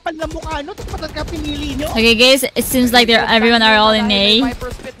 Kakapal na mukha nyo, tapos ka pinili nyo. Okay guys, it seems like everyone are all in A.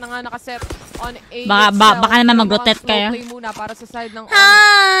 Baka naman mag-rotate kayo.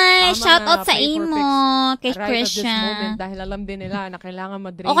 Hi! Shoutout sa imo kay Christian. Dahil alam din nila na kailangan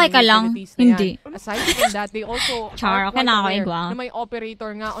ma-drain Okay ka lang? Hindi. Aside from that, they also Char, okay na ako igwa. na may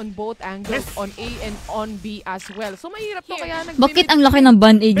operator nga on both angles, on A and on B as well. So mahirap to kaya Bakit ang laki ng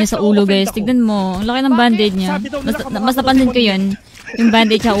band-aid niya sa ulo guys? Tignan mo. Ang laki ng band-aid niya. Mas napansin ko yun. Yung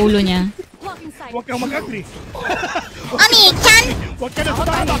band-aid sa ulo niya. Huwag kang mag-agree. Ami-chan! Huwag ka na sa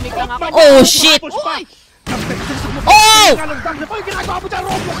Oh shit! Oh! Ginagawa mo dyan,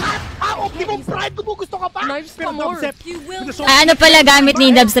 RoboCat! Optimum Prime kung gusto ka pa! Knives pa more. Ano pala gamit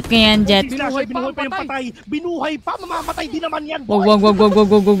ni Dubstep ngayon, Jet? Binuhay pa yung patay. Binuhay pa, mamamatay din naman yan, boy! Wag.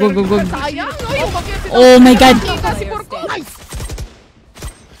 Sayang! Oh my God! Nice!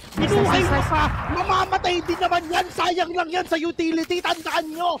 Binuhay pa, mamamatay din naman yan! Sayang lang yan sa utility, tandaan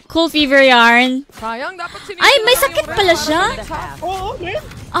nyo! Cool fever yarn. Sayang, dapat sinigil Ay, may na sakit yung pala red siya? Oo, men!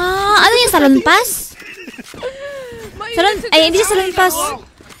 Ano yung salonpas? Hindi siya salonpas.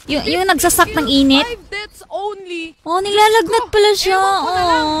 Yung nagsasak ng init. 5 deaths only. Oh, nilalagnat pala siya. Ewan ko na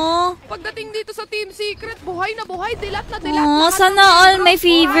lang. Oh. Pagdating dito sa Team Secret, buhay na buhay, dilat na dilat. Oh, Lahat sana ng all membro. may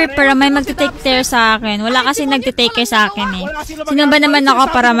fever para may magte-take care sa akin. Wala kasi nagte-take care sa akin eh. Sino ba naman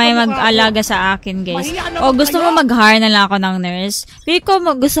ako para may mag-alaga sa akin, guys? O gusto mo mag-hire na lang ako ng nurse? Feel ko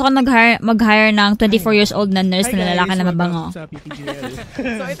gusto ko mag-hire ng 24 years old na nurse na lalaki na mabango. Sa PTGL.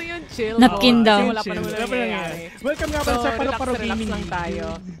 So ito yung chill. Napkin daw. Wala pa naman nangyayari. Welcome nga pala So, sa relax Paro-Gaming lang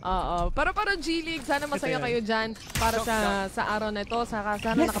tayo. Oo. Para G-League, sana masaya kayo dyan para sa araw na ito. Sana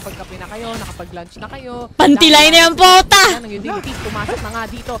nakapagkape na kayo, nakapag-lunch na kayo. Pantilay na yung pota! Ang utility, pumasok na nga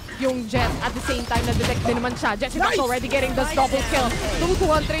dito yung Jet. At the same time, na-detect din naman siya. Jet is already getting this double kill.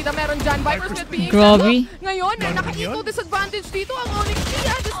 2-1 trade na meron dyan. Viper's Pit being Grabe. Ngayon, naka-equal disadvantage dito ang Onyx G.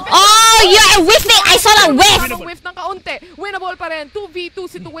 Oh, yeah! Whiff it! I saw that whiff! Whiff ng kaunti. Winnable pa rin. 2v2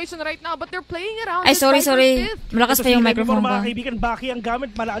 situation right now, but they're playing around. Ay, sorry. Malakas pa yung microphone mga ko. kaibigan, Baki ang gamit,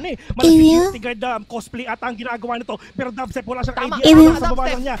 malaan eh. Security guard cosplay at ang ginagawa nito. Pero Dubstep wala siyang Tama. idea. Nasa baba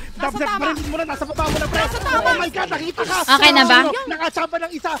Dubstep. lang niya. Dubstep, tama. marinig mo na, nasa baba mo na, pre. Oh my God, nakita ka. Okay na ba? Nakachamba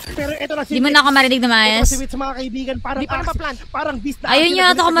ng isa. Pero ito na si Di mo na ako marinig na maayos. Ito si Wits, mga kaibigan, parang Di pa napaplant. Parang beast na. Ayun nyo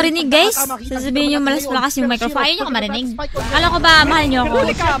ata ako marinig, guys. Sasabihin nyo malakas yung microphone. Ayun nyo ako marinig. Kala ko ba mahal nyo ako?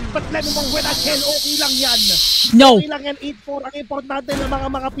 But let me win again. Okay lang yan. No! Okay lang yan, 8-4. Ang importante ng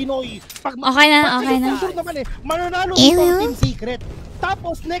mga Pinoy. Okay na. Pag naman eh, mananalo ito ang Team Secret.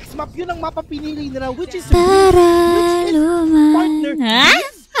 Tapos next map, yun ang mapapinili nila, which is partner Ha?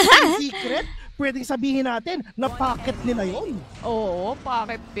 Team Secret pwedeng sabihin natin na pocket nila yon. Oo,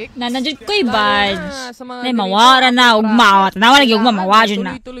 pocket pick. Nandiyan ko yung badge. Sa mga Ay, mawara na. Ugmawa. Tanawa na yung mawara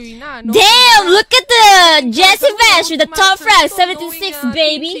na. Tuloy-tuloy na. No? Damn! Look at the GCA H with the top frag. 76,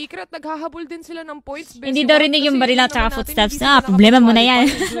 baby. Secret, naghahabol din sila ng points. Hindi daw rinig yung baril at saka footsteps. Problema mo na yan.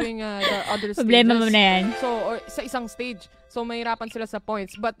 Problema mo na yan. So, or sa isang stage. So, mahirapan sila sa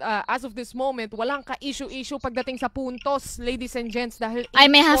points. But as of this moment, walang ka-issue-issue pagdating sa puntos, ladies and gents. Dahil ay,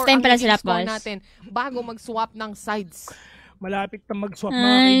 may halftime pala sila, boss. Natin bago mag-swap ng sides. Malapit na mag-swap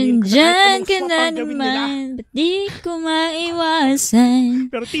mga kaibigan. Andyan ka na naman, ba't di ko maiwasan?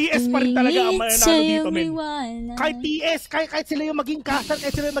 Pero TS pa rin talaga ang mananalo dito, men. Kahit TS, kahit sila yung maging caster,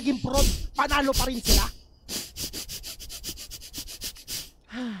 kahit sila yung maging pro, panalo pa rin sila.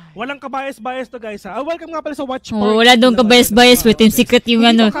 Walang kabayas-bayas to, guys, ha? Welcome nga pala sa Watch Party. Wala doon kabayas-bayas with Team Secret yung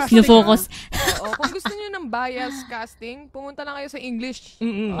focus. Kung gusto niyo ng bias casting, pumunta lang kayo sa English.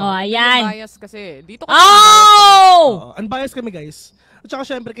 Ayan. Bias kasi. Dito kasi unbiased kami, guys. At saka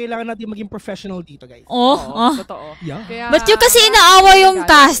syempre, kailangan natin maging professional dito, guys. Totoo. Yeah. Kaya, Ba't yung kasi inaawa yung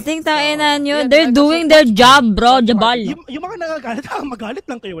casting, tayo nyo? They're doing their job, bro, jabal. Yung mga nagagalit, magalit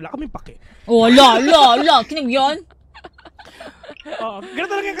lang kayo. Wala kaming pake. Wala. Kinig yun?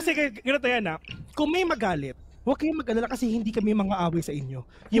 Ganito lang yan kasi, ganito yan, ha. Kung may magalit, huwag kayong mag-alala kasi hindi kami mga away sa inyo.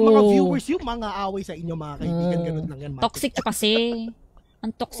 Yung mga viewers, yung mga away sa inyo, mga kaibigan, ganun lang yan. Toxic ka kasi.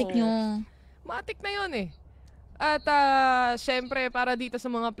 Ang toxic nyo. matik na yun eh. At syempre, para dito sa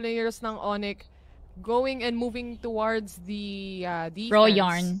mga players ng Onyx, going and moving towards the defense, Pro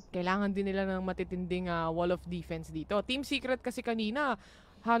yarn. kailangan din nila ng matitinding wall of defense dito. Team Secret kasi kanina,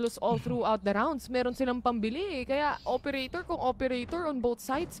 halos all throughout the rounds, meron silang pambili. Kaya kung operator on both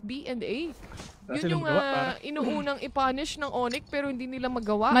sides, B and A. Yun yung inuunang i-punish ng Onyx pero hindi nila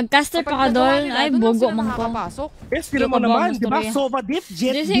magawa. Mag-caster pa ka doon. Ay, bogo man ko. Yes, sila mo naman, di ba? Sova diff,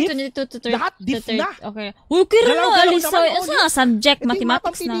 jet diff, lahat diff na. Okay. Okay rin mo, Alisa. Asa nga subject,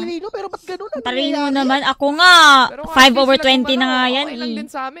 mathematics na. Pero ba't ganun? Talino naman. Ako nga, 5/20 na nga yan. Okay lang din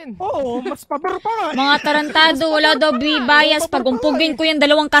sa amin. Oo, mas pabar pa. Mga tarantado, wala daw bias. Pag umpugin ko yung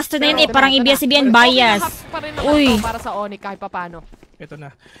dalawang caster na yun, parang ABS-CBN bias. Uy. Para sa Onyx kahit papano. Ito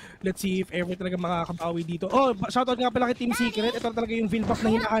na. Let's see if ever talaga makakabawi dito. Oh, shoutout nga pala kay Team Secret. Ito talaga yung build up na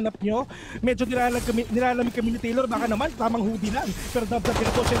hinahanap nyo. Medyo nilalamig kami ni Taylor. Baka naman, tamang hoodie lang. Pero dab-dab din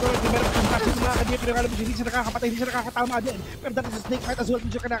ito. Siyempre, meron kong touches mga kadip. Nilalamig hindi siya nakakapatay, hindi siya nakakatama din. Pero dahil sa snake fight as well, hindi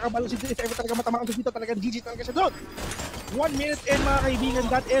siya kinakabalo. If ever talaga matamaan dito, talaga GG talaga siya doon. 1 minute in mga kaibigan.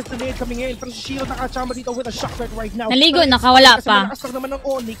 That is the nade coming in. Pero si Shield nakachamba dito with a shock right now. Naligo, nakawala pa.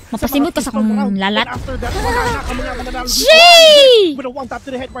 Mapasimot ka sa kong lalat. After that, wala na with a one tap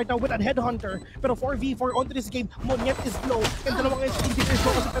to the head right now with a headhunter. Pero 4v4 onto this game, Monyet is low. And dalawang indicators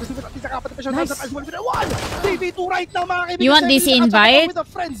low kasi pero si Kapat pa siya as well with a 1. 3v2 right now mga kaibigan. You want DC invite?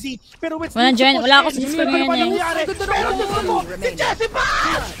 Wala dyan, wala ako sa Discord ngayon eh. Pero gusto mo, si Jessie pa!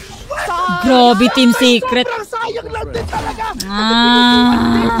 Grabe, Team Secret. Sobrang sayang lang din talaga.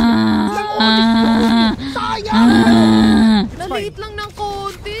 Nalate lang ng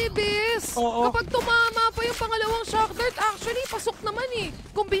konti, bis. Kapag tumama pa yung pangalawang shock dart, actually, pasok naman eh.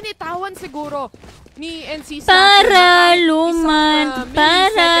 Kung binitawan siguro ni NC para luman.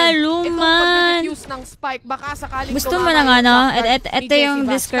 Itong pag-defuse ng spike, baka sakaling gusto mo na nga, no? Ito yung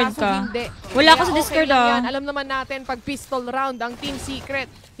Discord ko. Wala ako sa Discord, Alam naman natin, pag pistol round, ang Team Secret,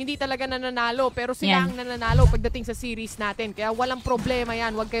 hindi talaga nananalo. Pero sila ang nananalo pagdating sa series natin. Kaya walang problema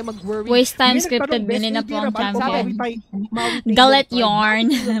yan. Huwag kayo mag-worry. Waste time scripted din na po ang champion. Galit yarn.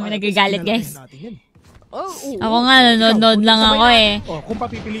 Nagagalit, guys. Ako nga, nanonood lang ako eh. Kung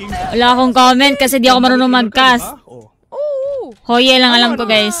papipiliin wala akong comment kasi di ako marunong mag-cast. Hoye lang alam ko,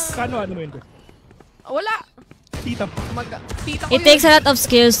 guys. Ano mo yun? Wala. Tita. It takes a lot of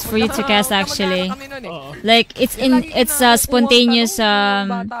skills for you to cast actually. Like it's spontaneous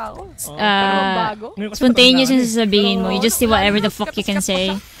spontaneous yung sasabihin mo. You just see whatever the fuck you can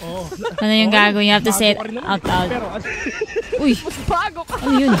say. Ano yung gagawin? You have to say it out loud. Uy!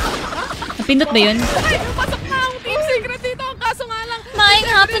 Ano yun? Napindot ba yun? Pasok na ang Team Secret dito. Kaso nga lang, maing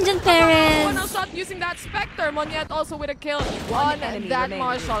happen dyan, Perez. One shot using that Spectre. Monyet also with a kill on that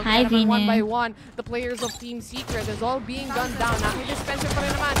Marshall. Hi, Venus. One by one, the players of Team Secret is all being gunned down. Nakidispenser pa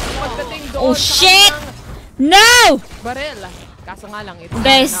rin naman. Pagdating doon. Oh, shit! No! Baril. Kaso nga lang, ito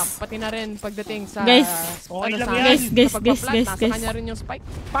guys, pati na rin pagdating sa guys, guys, nasa kanya rin yung spike.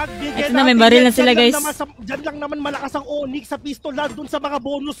 Ito na, may baril na sila, guys. Diyan lang naman malakas ang Onyx sa pistol lalo dun sa mga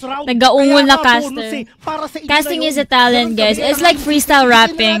bonus round. Nag-aungol na caster. Casting is a talent, guys. It's like freestyle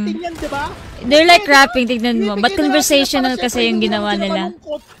rapping. They're like rapping, tignan mo. But conversational kasi yung ginawa nila.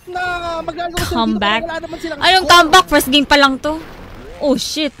 Comeback? Anong comeback? First game pa lang to. Oh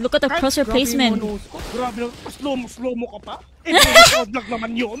shit, look at the crosshair placement. Grabe, slow mo ka pa? Eh, crowd lang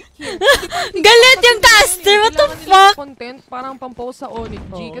naman yun. Galit yung caster, what the fuck? Content parang pampost sa Onyx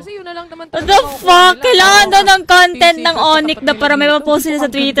G. Kasi yun na lang naman. What the fuck? Kailangan daw ng content ng Onyx na para may mapost nila sa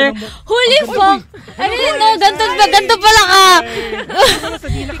Twitter. Holy fuck! I didn't know, ganito pala ka!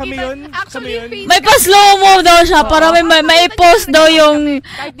 Sabihin na kami yun. May pa-slow mo daw siya para may post daw yung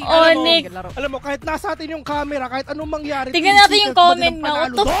Onyx. Alam mo, kahit nasa atin yung camera, kahit anong mangyari. Tingnan natin yung comment na,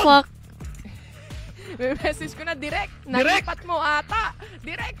 what the fuck? May message ko na direct. Nalipat mo ata.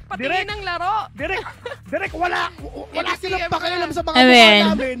 Direct, patingin ng laro. Direct, wala silang pakialam sa mga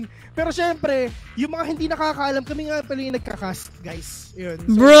mukha namin. Pero syempre, yung mga hindi nakakaalam, kami nga pala yung nagkakast, guys. Yun.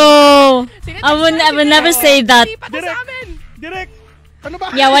 So, bro, I would never say that. Direct. Ano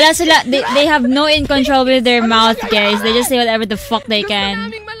ba? Yeah, wala sila. They have no in control with their mouth, guys. They just say whatever the fuck they can.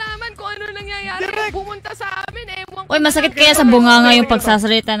 Gusto naming malaman kung ano nangyayari. Pumunta sa amin, ewan ko. Uy, masakit kaya sa bunganga yung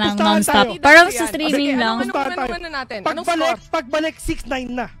pagsasalita ng non-stop. Parang sa streaming lang. Ano natin? Pagbalik, 6-9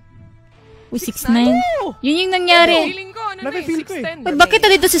 na. Uy, 6-9? Yun yung nangyari. Feeling ko, ano na eh, 6-10. Uy, bakit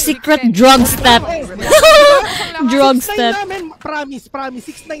dito si secret drug step? Drug step. Promise,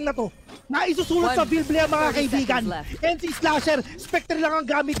 6-9 na to. Naisusulot sa Biblia mga kaibigan. NC Slasher, Spectre lang ang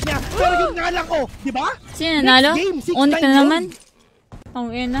gamit niya. Pero yun nga lang, di ba? Sino nanalo? Unik na naman. Ang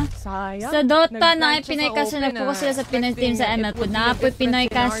ina. Sayang. Sa Dota na ay Pinoy caster, nag-focus sila sa Pinoy team sa ML po. Naapoy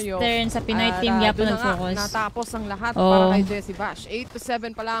Pinoy caster sa Pinoy team, di po nag-focus. Natapos ang lahat para kay Jessie Bash.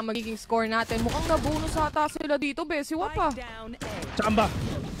 8-7 pala ang magiging score natin. Mukhang nabonus ata sila dito, Bessie. Wapa. Chamba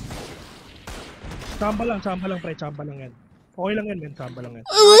lang, pre. Chamba lang yan. Okay lang yan, men. Chamba lang yan.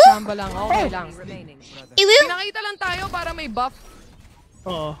 Chamba lang, okay lang. Pinakita lang tayo para may buff.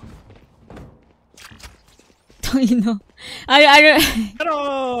 Oo. Tangino. Pero,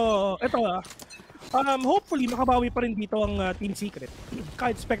 ito hopefully, makabawi pa rin dito ang Team Secret.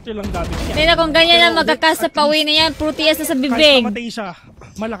 Kahit Spectre lang gamit niya. Tingnan kung ganyan lang magkakast sa pauwi na yan, Proteas na sa bibig. Kahit mamatay siya,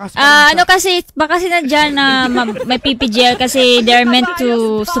 malakas pa rin siya. Ano kasi, baka sinadyan na may PPGL kasi they're meant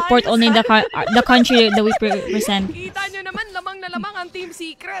to support only the country that we represent. Kita nyo naman, lamang na lamang ang Team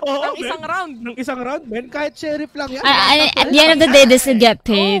Secret ng isang round. Ng isang round, men. Kahit sheriff lang yan. At the end of the day, they still get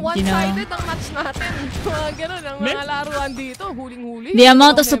paid, you know. One-sided ang match natin. Ganun, ang mga laruan dito, huling-huli. The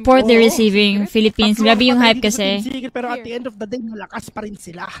amount of support they're receiving, Philippines, grabe yung hype kasi. Pero at the end of the day, malakas pa rin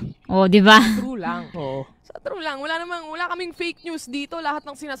sila. Oh, di ba? True lang. Sa true lang, wala kaming fake news dito. Lahat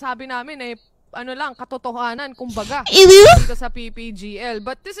ng sinasabi namin katotohanan, kumbaga. Dito sa PPGL.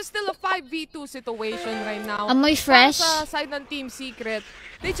 But this is still a 5v2 situation right now. Amoy fresh. Sa side ng Team Secret,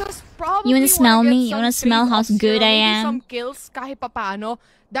 they just probably You wanna smell me? You wanna some smell how good I maybe am? some kills kahit papaano.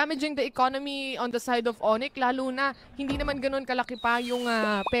 Damaging the economy on the side of Onyx, lalo na hindi naman ganun kalaki pa yung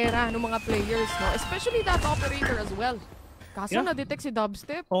pera ng mga players, no? Especially that operator as well. Kaso na-detect si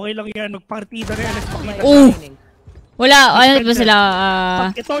Dubstep. Okay lang yan, magpartida na yan. Wala, ano ba sila?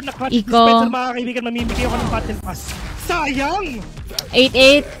 Ito, na-clutch Eco. dispenser mga kaibigan, mamimigay ako ng battle pass. Sayang!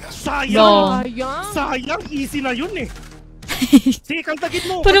 8-8? Sayang, easy na yun eh. Sige,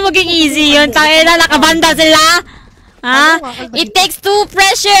 kaldagin mo. Paano maging easy yun? Tayo na, nakabanda sila? Ha? It takes two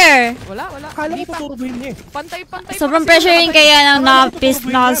pressure! Wala. Kala mo tuturbuhin niya eh. Pantay-pantay. Sobrang pressuring kaya ng na-pissed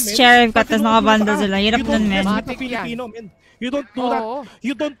na sheriff ka tapos nakabanda sila. Hirap nun, men. You don't do that.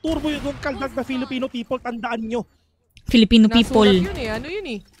 You don't turbo, you don't kaldag na Filipino people. Tandaan nyo. Filipino people. Nasulat yun eh. Ano yun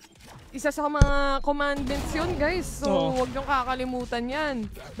eh? Isa sa mga commandments yun, guys. So, huwag niyong kakalimutan yan.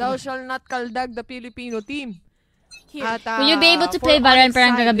 Thou shall not kaldag the Filipino team. At, will you be able to play Valorant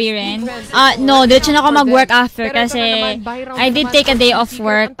parang kagabi rin? No, diretso na ako mag-work after kasi I did take a day off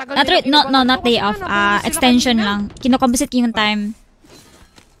work. Not day off. Extension lang. Kino-compensate yung time.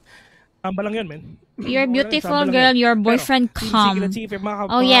 Tamba lang yun, men. You're beautiful, girl. Your boyfriend come.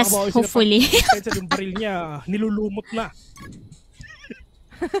 Oh yes, hopefully. Yung baril niya, nilulumot na.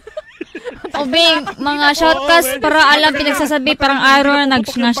 Aubae, mga shoutcast para alam pinagsasabi parang Iron na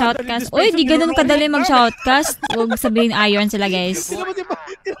shoutcast. Uy, di ganun kadali mag-shoutcast. Huwag sabihin Iron sila, guys.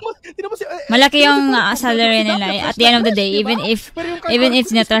 Malaki yung salary nila. At the end of the day, even if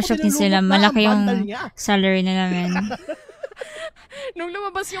sinatrash talk sila, malaki yung salary nila, men. Nung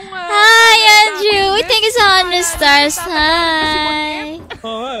lumabas yung... Hi, Andrew! We thank you sa 100 stars. Hi!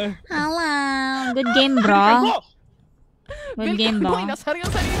 Hello! Good game, bro. Good game ba? Nasar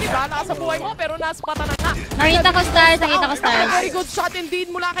yung sarili, bahala sa buhay mo, pero naspatan na nga. Nakita ko stars. Very good shot indeed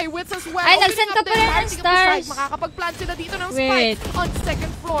mula kay Wits as well. Ay, nag-send ka pa rin ng stars. Makakapag-plant sila dito ng Wait. spike on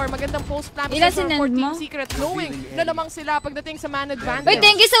second floor. Magandang post-plant Ilan for sinend Team mo? Secret, knowing na lamang sila pagdating sa man advantage. Wait,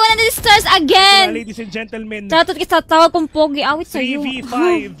 thank you sa 100 stars again! Ladies and gentlemen, Tatot kita, tawag kong pogi. Awit sa'yo. 3v5.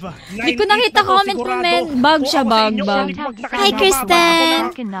 Di ko nakita comment mo, men. Bug siya, bug. Hi,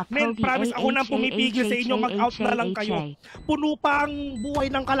 Kristen! Men, promise ako nang pumipigil sa inyo, mag-out na lang kayo. Puno pa ang buhay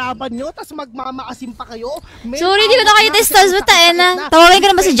ng kalaban nyo, tas magmamaasim pa kayo. Sorry, di ko na kayo stars. Bata, na. Tawagin ko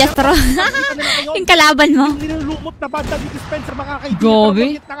naman si Jethro. Yung kalaban mo. Yung nilulumot na banda ni Dispenser, mga kaibigan. Grabe.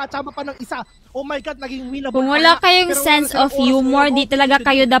 Pero nakachama pa ng isa. Oh my God, naging winnable. Kung wala kayong sense of humor, di talaga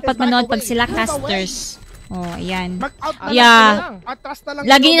kayo dapat manood pag sila casters. Oh, ayan. Mag-out na Yeah. lang. Atras na lang.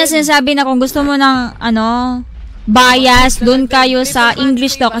 Lagi na sinasabi na kung gusto mo ng, bias, doon kayo sa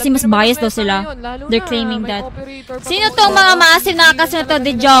English daw kasi mas bias daw sila. They're claiming that. Sino tong mga maasim na kasunod to?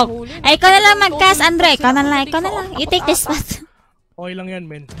 The joke. Ay, ikaw na lang mag-cast, Andre. Ikaw na lang. You take this spot. Okay lang yan,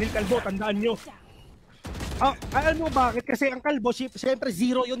 men. Bill Calvo, tandaan nyo. Alam mo bakit? Kasi ang Calvo, siyempre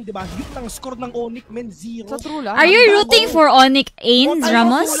 0 yun, di ba? Yun ang score ng Onyx, men. 0. Sa true lang. Are you rooting for Onyx Ains,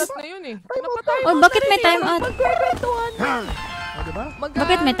 Ramos? Ulat na yun eh. Napatay. Oh, bakit may time out? Diba?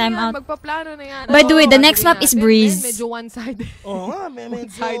 Bakit may time out? Magpaplano na yan. By the way, the next map is Breeze. Medyo one-sided. Oo nga,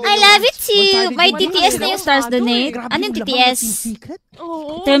 medyo. I love it too! May TTS na yung stars donate. Ano yung TTS?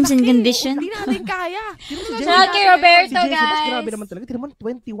 Oo. Terms and conditions? Hindi natin kaya. Shout kay Roberto, Si Jesse, guys! grabe naman talaga. Tignan mo,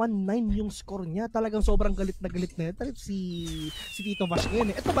 21-9 yung score niya. Talagang sobrang galit na yan. Talagang si Tito Vash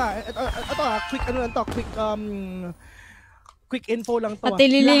ngayon eh. Ito ba? Quick info lang to. Ate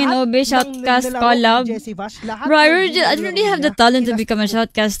Lily and Aubae shoutcast collab. Bro, I don't really have the talent to become a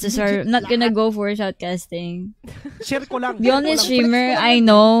shoutcaster, so I'm not gonna go for shoutcasting. Share ko lang. The only streamer I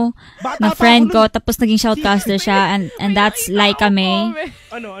know na friend ko, tapos naging shoutcaster siya, and that's Laika May.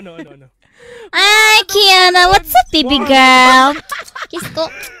 Ano? Ay, Kiana, what's up, baby girl? Kiss ko.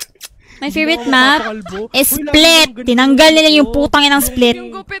 My favorite map is Split. Tinanggal nila yung putang inang Split.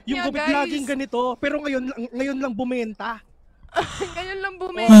 Yung gupit Yung niya, gupit guys. laging ganito, pero ngayon lang bumenta. Ngayon lang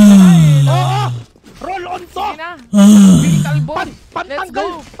bumenta. Oo! Roll on to! Sige na. Vital bomb. Let's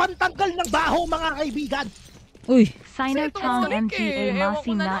go. Pantanggal ng baho, mga kaibigan. Uy. Sinotong MGA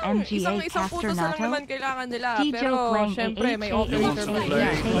Masina MGA Isang putos na lang Castronato. naman kailangan nila. Tijo Pero playing syempre may operator pa rin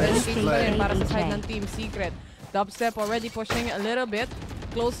yan. May pa rin para sa side ng Team Secret. Dubstep already pushing a little bit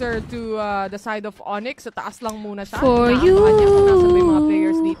closer to the side of Onyx. Sa taas lang muna siya. For you. Kung nasa may mga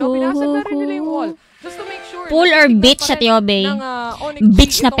players dito. Binasag na rin nila yung wall. Just to make sure. Pull or bitch at Aubae.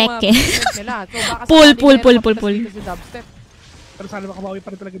 Bitch na peke. Pull. Pero sana makabawi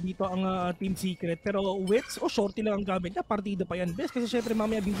pa rin talaga dito ang Team Secret. Pero Wits o shorty lang ang gamit niya. Partida pa yan. Best kasi syempre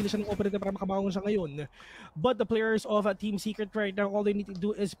mamaya bibili siya ng operator para makabawi siya ngayon. But the players of Team Secret right now, all they need to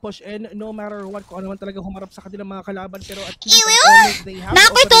do is push in no matter what. Kung ano man talaga humarap sa kanilang mga kalaban. Pero at least they have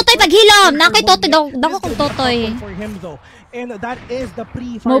Nakoy totoy taghilom. Nakoy totoy daw ko totoy. for him though. And that is the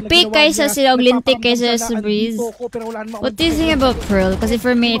pre-fire Mo pick kaysa sila og lintik kaysa sa Breeze. What do you think about Pearl? Kasi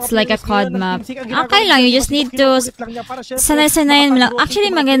for me, it's like a COD map. Okay lang, you just need to sanay-sanayin mo lang.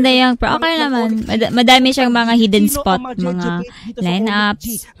 Actually, maganda yung Pearl. Okay naman. Madami siyang mga hidden spot, mga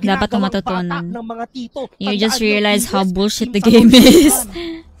lineups. Dapat kong matutunan. You just realize how bullshit the game is.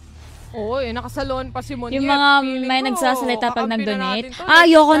 Oo, nakasalon pa si Monier. Yung mga may nagsasalita pag nag-donate.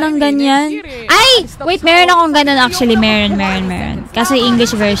 Ayoko ng ganyan. Ay! Wait, meron akong ganun actually. Meron. Kasi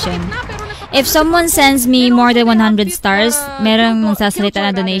English version. If someone sends me more than 100 stars, merong nagsasalita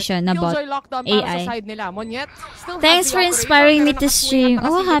na donation na bot. AI. Thanks for inspiring me to stream.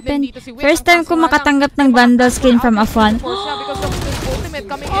 Oh, what happened? First time ko makatanggap ng bundle skin from a fan.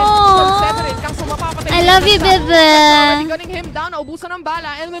 Oh, I love you, bebe. Gunning him down, naubusan ng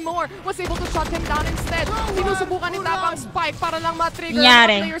bala. Elmer Moore was able to shot him down instead. Sinusubukan ni Tapang Spike para lang matrigger ang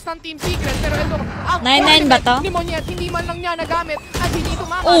players ng Team Secret. Pero ito, ang 9-9 ba to? ni Moniet, hindi man lang niya nagamit at hindi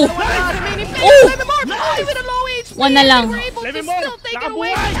tumama. Oh! Remaining players, Elmer Moore, only with a low HP. One na lang. They were able to still take it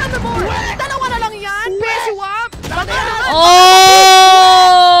away. Elmer Moore, dalawa na lang yan. Pesy Wap.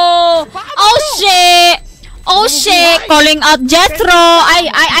 Oh! Oh, shit! Oh shit! Calling out Jethro! Ay!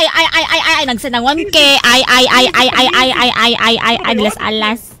 Nagsend ng 1K! Ay!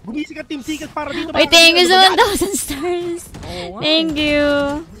 Alas! Gumising ang Team Secret para dito. Oy, thank you sa 1,000 stars! Thank you!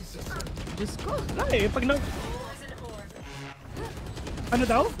 Diyos ko, pag na... Ano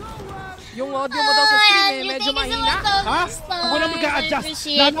daw? Yung audio mo daw sa stream eh, medyo mahina. Ha? Ako na mag-a-adjust.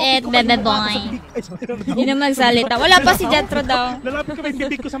 Appreciate it, bebe boy. Hindi na magsalita. Wala pa si Jetro daw. Lalapit ko ba yung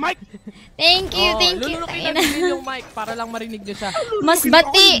bibig ko sa mic? Thank you, thank you. Lulunukin natin yung mic para lang marinig nyo siya. Mas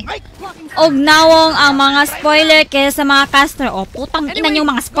bati og nawong ang mga spoiler kaysa sa mga caster. O, putang ina yung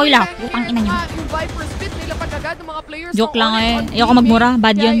mga spoiler. Putang ina nyo. Yung Viper spit nila pagagad ng mga players. Joke lang eh. Ayoko magmura.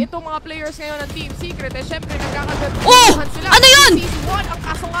 Bad yun. Kaya itong mga players ngayon ng Team Secret eh, syempre nagkakagad. Oh! Ano yun? Ang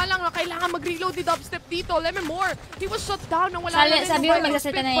kaso nga lang na kailangan mag-reload ni Dubstep dito. Lemon more. He was shut down nang wala na rin sabi yung mo Viper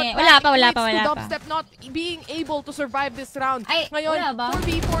magsasalita spit, na but eh. Wala pa. Dubstep not being able to survive this round. Ay, ngayon, wala ba?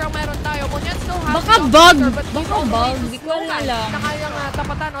 4v4 ang meron tayo. Monyan still has Baka the bug. operator, but Baka Dito, bug. it's Di ko Snowman alam. na kayang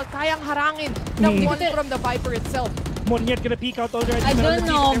tapatan o kayang harangin ng one from the Viper itself. Monyet gonna peek out already. I don't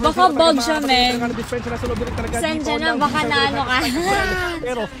know. Baka bug siya, men. Sensya na, baka na ano ka.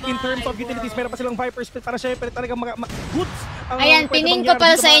 Pero in terms of utilities, meron pa silang Viper Spit para syempre talagang goods. Ayan, pinin ko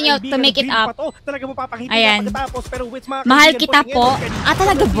pala sa inyo to make it up. Talaga mo papakita Ayan. pagkatapos, pero with mga Mahal kita po. Ah,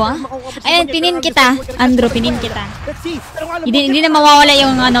 talaga ba? Ayan, pinin kita. Andrew, pinin kita. Let's see. Hindi na mawawala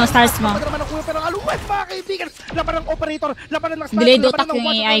yung stars mo. Pero aluwet mga kaibigan. Laban ng operator, laban ng sniper, Delayed laban utak ng yung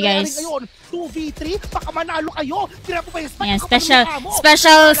watch AI, na guys. ngayon. 2v3, baka manalo kayo. Tira po ba yung spike? Ayan,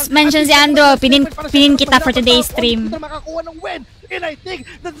 special mention si Andrew. Pinin kita for today's stream. Makakuha ng win. And I think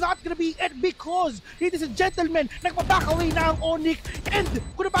that's not gonna be it because it is a gentleman. Nagpa-back away na ang Onyx. And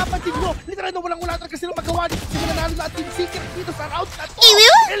kung napapansin nyo, literal na walang-wala talaga sila magawa dito. Sila nanalo na Team Secret dito sa round na to.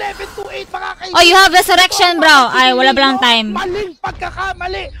 11-8 mga kaibigan. Oh, you have resurrection, bro. Ay, wala ba lang time? Maling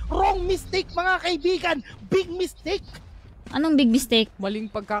pagkakamali. Wrong mistake mga kaibigan. Big mistake. Anong big mistake? Maling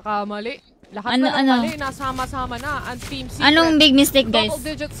pagkakamali. Lahat Ano, na ng ano? mali, nasama-sama na ang Team Secret. Anong big mistake, guys?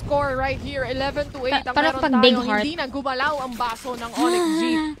 Double-digit score right here, 11-8 ang Parang meron pag tayo. big heart. Hindi na gumalaw ang baso ng Onyx G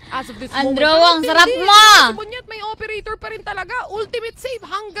as of this Andrew, moment. ang sarap mo! Si Bunyat may operator pa rin talaga. Ultimate save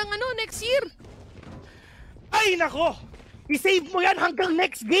hanggang next year. Ay nako! I-save mo yan hanggang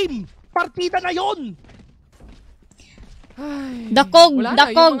next game! Partida na yon! Dakog,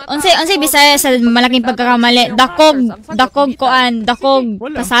 unsay Bisaya sa malaking pagkakamali. Dakog koan, dakog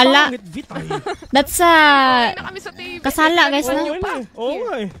kasala. That's kasala, guys. Oo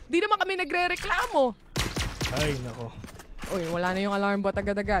nga eh. Di naman kami nagre-reklamo. Ay nako. Uy, wala na yung alarm bot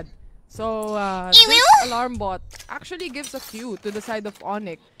agad-agad. So, this alarm bot actually gives a cue to the side of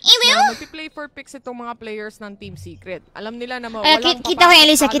Onyx na magpi-play for picks itong mga players ng Team Secret. Alam nila na walang kita ko yung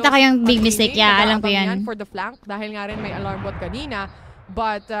Elisa, kita ko yung big mistake. Yeah, alam ko yan. For the flank, dahil nga rin may alarm bot kanina.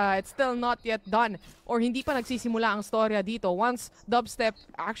 But it's still not yet done. Or hindi pa nagsisimula ang storya dito. Once Dubstep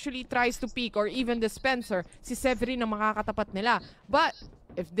actually tries to peek or even dispenser, si Severin ang makakatapat nila. But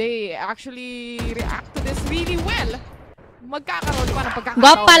if they actually react to this really well, magkakaroon pa ng pagkakataon.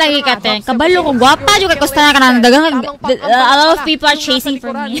 Guwapa lagi ka, te. Kabalo ko. Guwapa juga gusto na ka ng dagang. A lot of people are chasing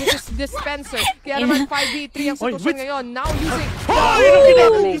for me. Dispenser. Kaya naman 5v3 ang sitwasyon ngayon. Now using...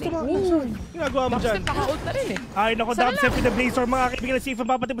 Ginagawa mo dyan. Naka-ult na rin eh. Ay nako, Dubstep with the Blazer. Mga kaibigan na safe ang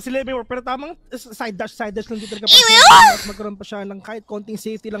papatid mo si Lemur. Pero tamang side dash lang dito talaga. Magkaroon pa siya ng kahit konting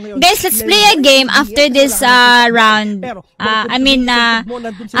safety lang ngayon. Guys, let's play a game after this round. I mean,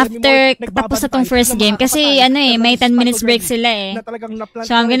 after tapos na tong first game. Kasi may 10 minutes break sila eh.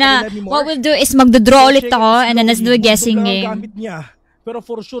 So I'm what we'll do is magdodraw ulit ako and then let's do a guessing game. Pero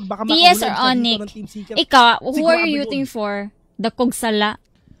for sure, baka TS or Onyx? Ikaw, who are you rooting for? Dakog sala?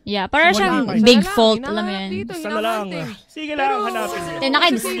 Yeah, para siyang big fault, alam mo yan. Sana lang. Sige lang, hanapin niyo.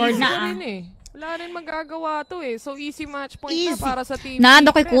 Naka-discord na Wala rin magagawa to eh. So easy match point na para sa Team Naado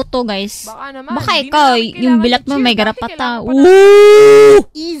kay Secret. Kuto, guys. Baka naman. Baka ikaw, yung bilat mo may garapata.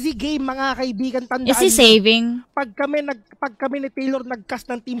 Easy game mga kaibigan, tandaan. Is he saving? Pag kami ni Taylor nag-cast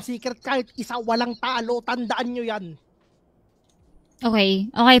ng Team Secret, kahit isa walang talo, tandaan nyo yan. Okay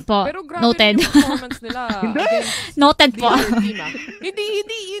po. Pero grabe Noted. yung performance nila. Noted po.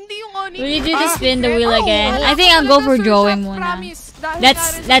 Hindi yung Onyx. Will you do the spin the wheel again? I think I'll go for drawing muna.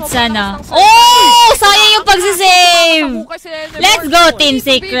 Let's sayang yung pagsisave! Let's go, Team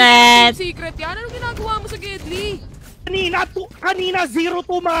Secret! Team Secret yan. Anong ginagawa mo sa Gedli? Kanina 0-2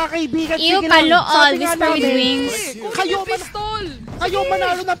 mga kaibigan. Iyo, kalool. Whisper with wings. Kayo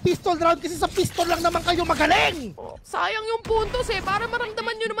manalo ng pistol round kasi sa pistol lang naman kayo magaling. Sayang yung puntos eh. Para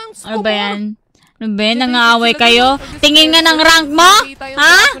maramdaman nyo namang score. Ano ba yan? Nangaaway kayo? Tingin nga ng rank mo?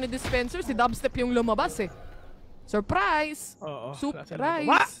 Ha? Si Dubstep yung lumabas eh. Surprise!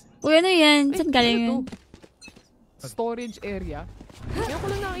 Surprise! Uy, ano yan? Saan galing yun? Storage area. Ngayon ko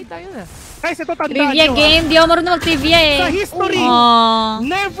lang nakita yun ah. Guys, ito tandaan Trivia nyo, game. Di ako marunong mag-trivia eh. Sa history,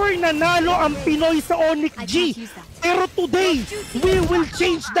 never nanalo ang Pinoy sa Onyx G. Pero today, we will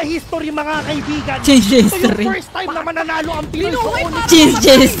change the history, mga kaibigan. Change the Ito history. yung first time na mananalo ang Pinoy sa Onyx G. Change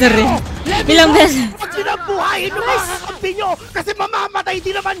the history. Ilang beses. Pag sinabuhayin yung mga kakampi nyo, kasi mamamatay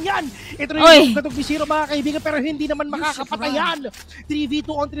din naman yan. Ito rin Oy. yung Gatog Bishiro, mga kaibigan, pero hindi naman makakapatayan. 3v2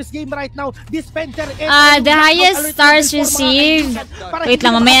 on this game right now. Dispenser. The highest stars received. Wait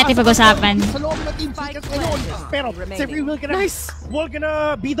lang, mamaya natin pag-usapan. Sa loob ng team Seekers ngayon. Pero si Free will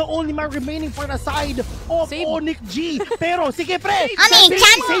gonna be the only man remaining for the side of Onyx G. Pero sige pre,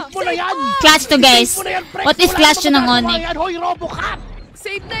 save mo na yan. Clutch to guys. Save mo na yan, pre. What is Wala clutch namang ng magagawa Onyx? yan. Hoy, RoboCop!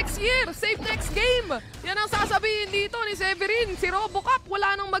 Save next year! Save next game! Yan ang sasabihin dito ni Severin. Si RoboCop,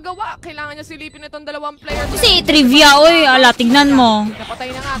 wala nang magawa. Kailangan niya silipin itong dalawang player. Kasi trivia, oy. Ala, tignan mo. Napatay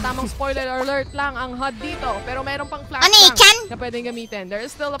na nga. Tamang spoiler alert lang ang HUD dito. Pero meron pang flash na pwedeng gamitin. There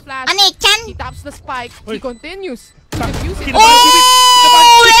is still a flash. He taps the spike. He continues.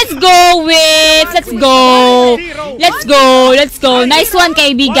 Oh! Let's go, Wits! Let's go! Let's go! Let's go! Nice one,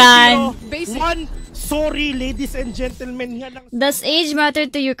 kaibigan! One, sorry, ladies and gentlemen. Yan ang... Does age matter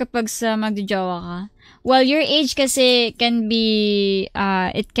to you kapag sa magjojowa ka? Well, your age kasi can be,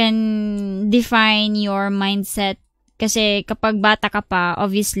 it can define your mindset. Kasi kapag bata ka pa,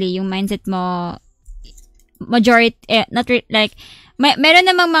 obviously, yung mindset mo, majority, meron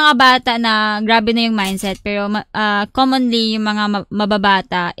namang mga bata na grabe na yung mindset, pero commonly, yung mga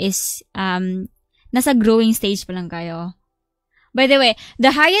mababata is, nasa growing stage pa lang kayo. By the way,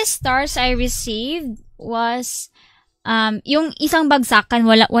 the highest stars I received was, yung isang bagsakan,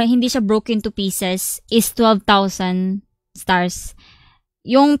 hindi siya broken to pieces, is 12,000 stars.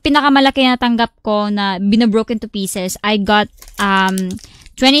 Yung pinakamalaki na tanggap ko na binabroken to pieces, I got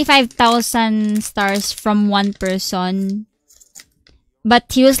 25,000 stars from one person.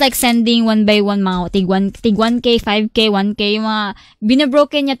 But he was like sending one by one mga tig 1K, 5K, 1K, yung mga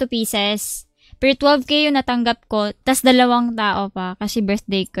binabroken niya to pieces. Pero 12K yung natanggap ko, tas 2 tao pa kasi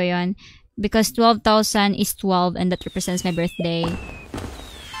birthday ko yon. Because 12,000 is 12 and that represents my birthday.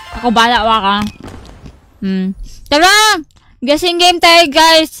 Ako bala ka. Tara! Guessing game tayo,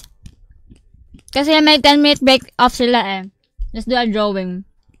 guys! Kasi may 10-minute break off sila eh. Let's do a drawing.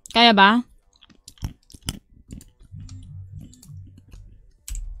 Kaya ba?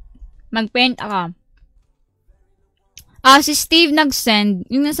 Mag-paint ako. Si Steve nag-send.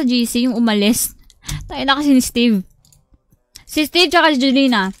 Yung nasa GC, yung umalis. Tayo na kasi ni Steve. Si Steve tsaka si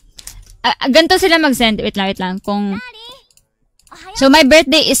Julina. Ganito sila mag-send. Wait lang. So, my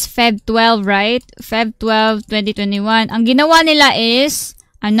birthday is Feb 12, right? Feb 12, 2021. Ang ginawa nila is,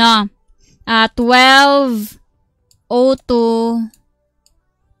 12, 02,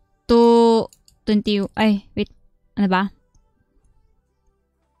 to 20, wait. Ano ba?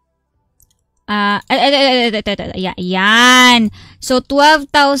 Yan. So,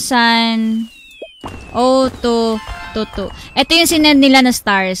 12,000 to 2. Ito yung sinend nila na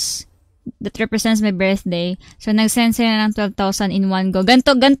stars that represents my birthday. So, nag-send sila ng 12,000 in one go.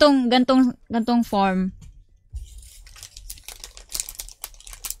 Gantong form.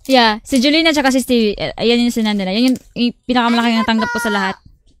 Yeah. Si Julina tsaka si Stevie, ayan yung sinend nila. Yan yung pinakamalaki na tanggap ko sa lahat.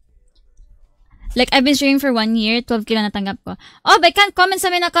 Like, I've been streaming for 1 year, 12K lang natanggap ko. Oh, but I can't comment sa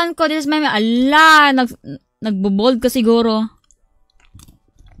main account ko. This is my... Ala! Nagbo-bold ka siguro.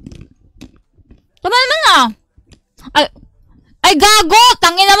 Tama naman na! Ay, gago!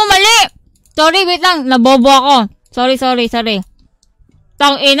 Tangina mo, mali! Sorry, wait lang. Nabobo ako. Sorry.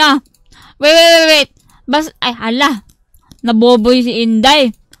 Tangina. Wait. Hala. Nabobo si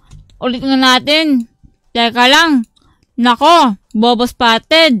Inday. Ulit nga natin. Teka lang. Nako. Bobo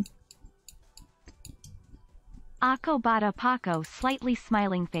spotted. Ako bata Paco, slightly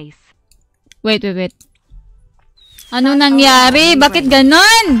smiling face. Wait. Ano nangyari? Bakit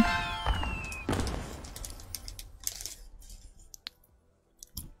ganon?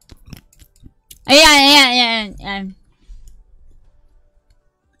 Ayan.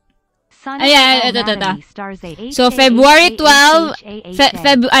 Ayan, ito. So, February 12,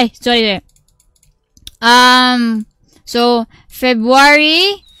 so,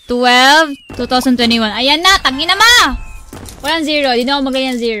 February 12, 2021. Ayan na, tangina ma! Walang 0. Di na ako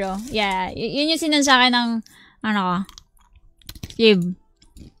magayan 0. Yeah, yun yung sinan sa akin ng, Steve.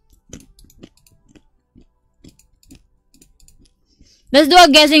 Let's do a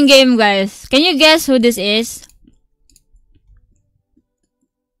guessing game, guys. Can you guess who this is?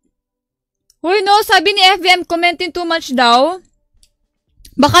 Uy, no, sabi ni FBM, commenting too much daw.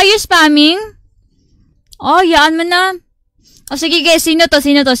 Baka you spamming? Oh, yaan mo na. O sige guys, sino to?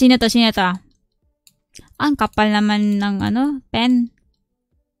 Ang kapal naman ng pen.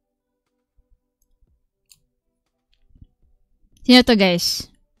 Sino to, guys?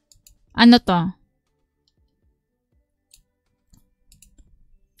 Ano to?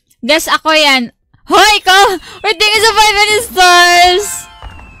 Guess ako yan. Hoy, ko! We're thinking sa 5 minute stars!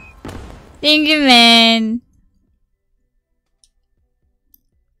 Thank you, man.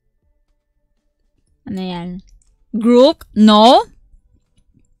 Ano yan? Group? No?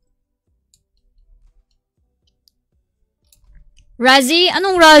 Razzie?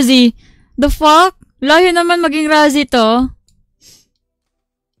 Anong Razzie? The fuck? Layo naman maging Razzie to.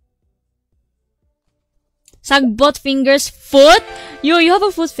 Sagbot, fingers, foot? Yo, you have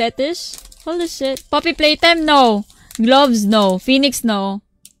a foot fetish? Holy shit. Puppy playtime? No. Gloves? No. Phoenix? No.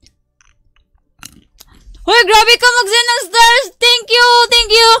 Hoy, grabe ka mag-send ng stars! Thank you! Thank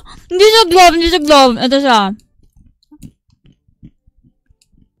you! Hindi siya glove, hindi siya glove. Ito siya.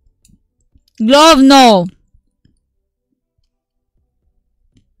 Glove, no.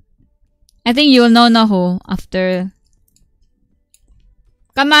 I think you'll know na who after.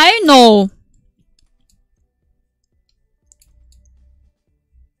 Kamay? No.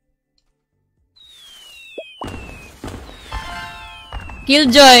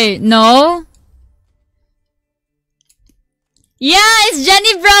 Killjoy? No. Yeah, it's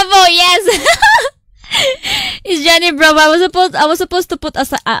Jenny Bravo. Yes. It's Jenny Bravo. I was supposed to put a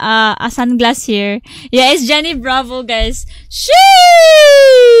sunglass here. Yeah, it's Jenny Bravo, guys. Sheesh!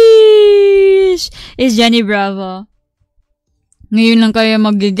 It's Jenny Bravo. Ngayon lang kayo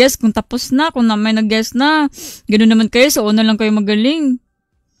mag-guess kung tapos na, kung may nag-guess na. Ganun naman kayo, so una lang kayo magaling.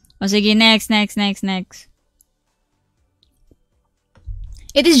 O sige, next.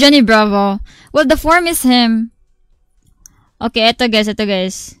 It is Jenny Bravo. Well, the form is him. Okay, ito guys. Ito,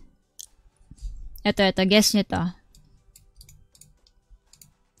 guess nyo to.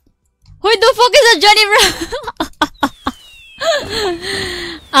 Who the fuck is a Johnny Bravo?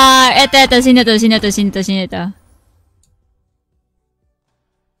 Ito, sino to?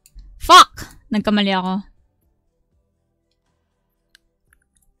 Fuck! Nagkamali ako.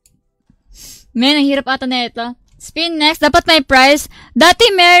 Man, ang hirap ata na ito. Spin next. Dapat may prize. Dati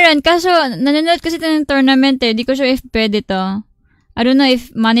meron. Kaso, nanonood kasi ito ng tournament eh. Di ko sure if pwede to. I don't know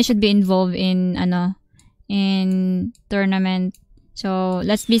if money should be involved in, in tournament. So,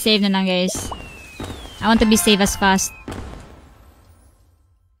 let's be safe na lang, guys. I want to be safe as fast.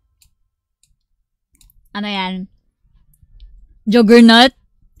 Ano yan? Juggernaut?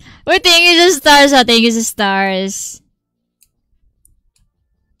 Uy, thank you sa stars, ha? Thank you sa stars.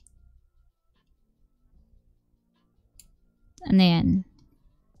 Ano yan?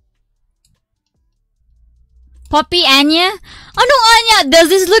 Poppy Anya? Anong Anya? Does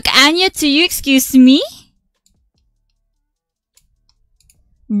this look Anya to you? Excuse me?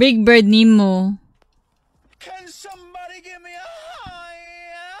 Big Bird Nemo. Can somebody give me a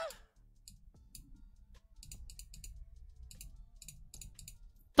high?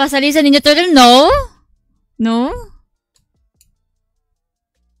 Pasalisa Ninja Turtle? No? No?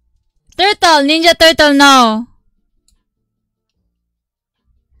 Turtle! Ninja Turtle, no.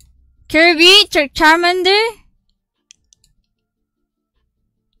 Kirby? Charmander?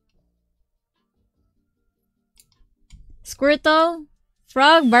 Squirtle?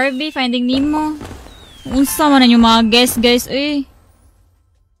 Frog? Barbie? Finding Nemo? Unsa man yung mga guys, eh.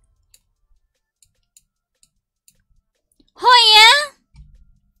 Oh, yeah?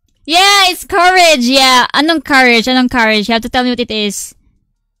 Yeah, it's courage, yeah. Anong courage? You have to tell me what it is.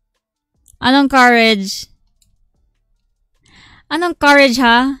 Anong courage?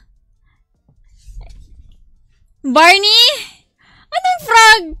 Ha? Barney? Anong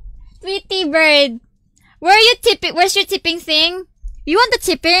frog? Tweety bird. Where are you tipping? Where's your tipping thing? You want the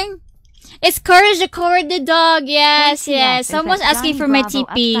tipping? It's Courage the Cowardly Dog. Yes. Someone's asking for my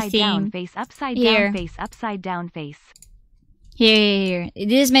TP thing. Here. Upside down face. Here.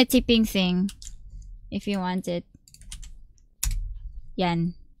 This is my tipping thing. If you want it.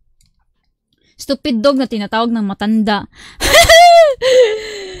 Yan. Stupid dog na tinatawag ng matanda.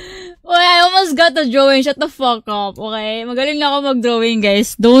 Well, I almost got the drawing. Shut the fuck up, okay? Magaling na ako mag-drawing,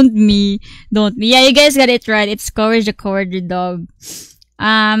 guys. Don't me. Yeah, you guys got it right. It's Courage the Cowardly Dog.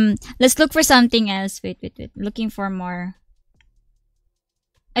 Let's look for something else. Wait. Looking for more.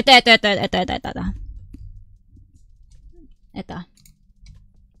 Ito.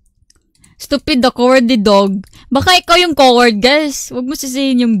 Stupid the Cowardly Dog. Baka ikaw yung coward, guys. Huwag mo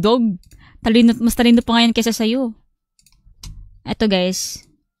sisihin yung dog. Mas talino pa ngayon kaysa sa'yo. Ito, guys.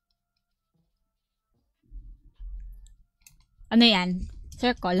 Ano yan?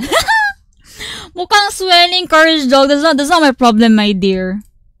 Circle. Mukhang swelling Courage Dog. That's not my problem, my dear.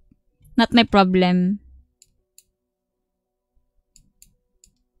 Not my problem.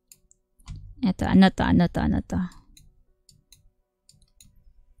 Eto, ano to?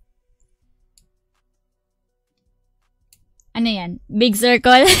 Ano yan? Big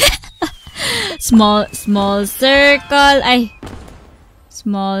circle? small circle. Ay.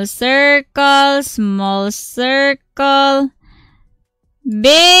 Small circle.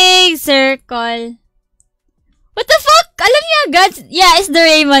 Big circle. What the fuck? Alam niya agad? Yeah, it's the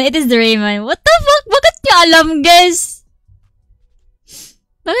Raymond. It is the Raymond. What the fuck? Bakit niya alam, guys?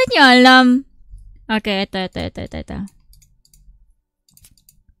 Bakit niya alam? Okay, ito.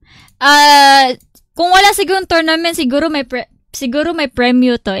 Kung wala siguro tournament, siguro may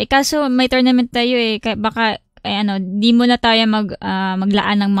premyo to. Kaso may tournament tayo baka di mo na tayo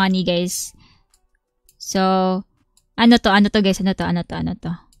maglaan ng money, guys. So, ano to guys? Ano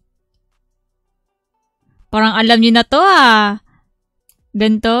to? Parang alam niyo na to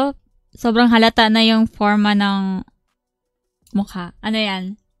Ganito. Sobrang halata na yung forma ng mukha. Ano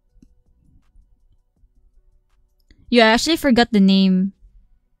yan? You actually forgot the name.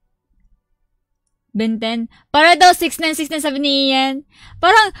 Benten. Para daw 6969 sabi ni Ian.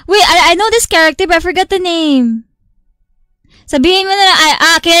 Parang, wait, I know this character but I forgot the name. Sabihin mo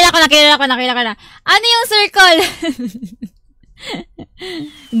na kilala ko na. Ano yung circle?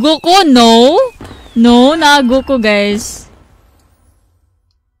 Goku, no? No, Goku, guys.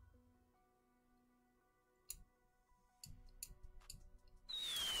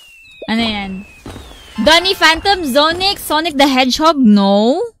 Ano yan? Donnie Phantom, Sonic the Hedgehog,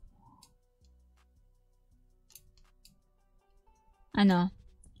 no? Ano?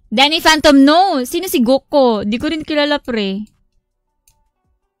 Danny Phantom, no. Sino si Goku? Di ko rin kilala, pre.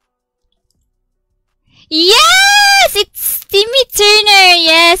 Yes! It's Timmy Turner!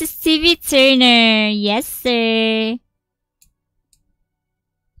 Yes, it's Timmy Turner. Yes, sir.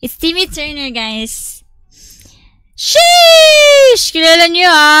 It's Timmy Turner, guys. Sheesh! Kilala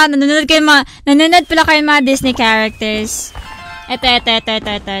nyo, nanonood pala kayo mga Disney characters. Ito.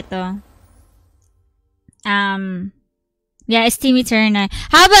 Yeah, it's Timmy Turner.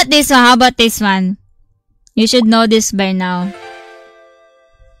 How about this one? You should know this by now.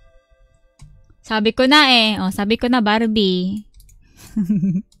 Sabi ko na sabi ko na, Barbie.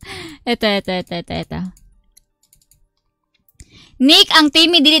 Ito. Nick, ang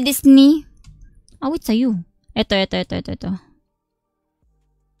Timmy dili Disney. Wait sa'yo. Ito.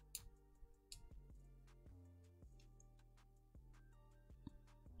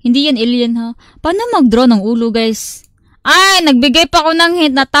 Hindi yan alien, ha? Paano mag-draw ng ulo, guys? Ay, nagbigay pa ako ng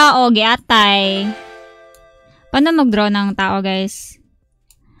hint na tao, giatay. Paano mag-draw ng tao, guys?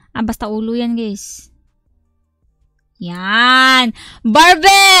 Basta ulo yan, guys. Yan.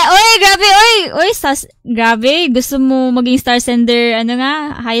 Barbie! Uy, grabe, uy, grabe. Gusto mo maging star sender,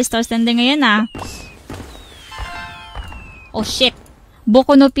 highest star sender ngayon, Oh, shit.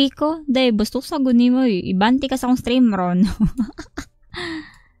 Boku no Pico? Day, gusto sa guni mo, ibanti ka sa akong stream, Ron.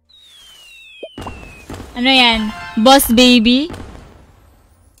 Ano yan? Boss baby?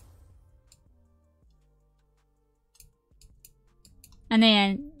 Ano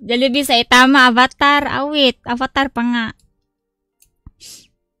yan? Jollibee sa itama, Avatar. Wait. Avatar pa nga.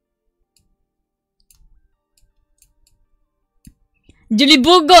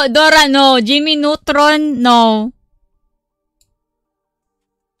 Julibugo, Dora, no. Jimmy Neutron, no.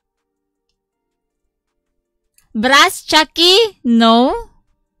 Brass Chucky, no.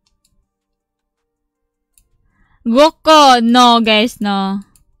 Goko, no, guys, no.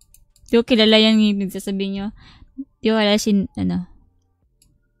 Di ko kilala yan yung nagsasabi nyo. Di ko kilala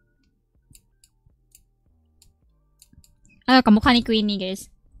kamukha ni Queenie,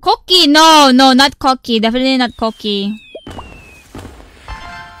 guys. Cookie, no, not Cookie. Definitely not Cookie.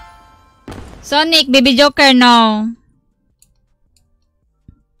 Sonic, Baby Joker, no.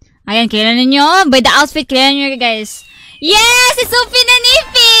 Ayan, kilala ninyo. By the outfit, kilala nyo, guys. Yes! It's Upin and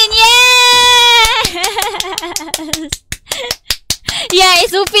Ipin! Yes! Yeah,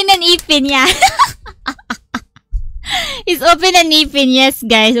 it's Upin and Ipin, yeah. It's Upin and Ipin, yes,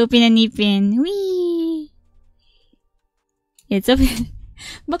 guys. Upin and Ipin. Whee! It's Upin.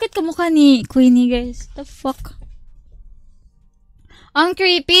 Bakit kamukha ni Queenie, guys? The fuck? Ang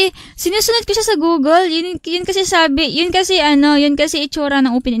creepy. Sinusunod ko siya sa Google. Yun kasi sabi, yun kasi itsura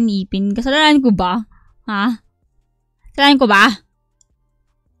ng Upin and Ipin. Kasalanan ko ba? Ha? Kasalanan ko ba?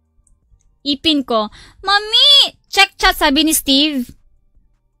 Ipin ko. Mami! Check chat, sabi ni Steve.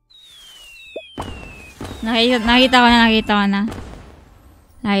 Nakita ko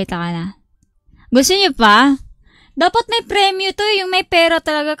na. Gusto niyo pa? Dapat may premyo to, yung may pera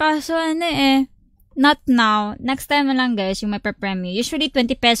talaga. Kaso not now. Next time na lang, guys, yung may premyo. Usually,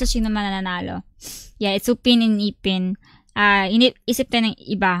 20 pesos yung naman nananalo. Yeah, it's Upin and Ipin. Isip tayo ng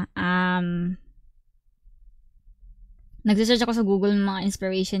iba. Nagsesearch ako sa Google ng mga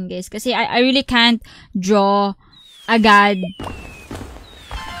inspiration, guys. Kasi I really can't draw agad.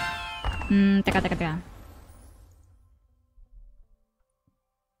 Teka.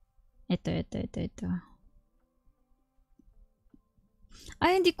 Ito.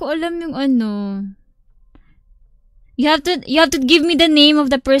 Ay, hindi ko alam yung ano. You have to give me the name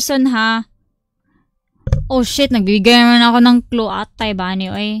of the person, ha? Oh, shit. Nagbibigay naman ako ng clue atay, bani,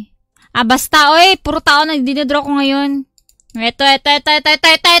 oy. Basta, oy. Puro tao na dinidraw ko ngayon. Ito.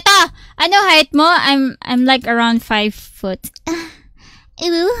 Ano height mo? I'm like around 5 foot.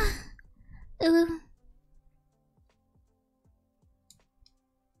 Ew.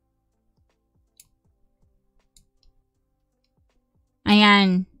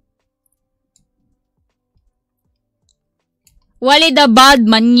 Ayan. Wally the Bad,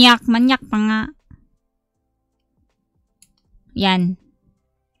 manyak pa nga. Yan.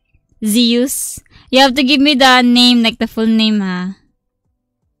 Zeus. You have to give me the name, like the full name, ha?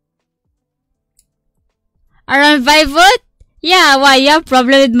 Around 5 foot? Yeah, why? You have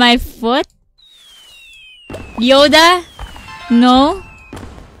problem with my foot? Yoda? No?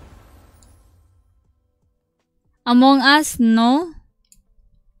 Among Us? No?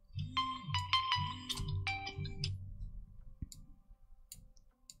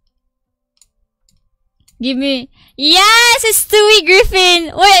 Give me... Yes! It's Stewie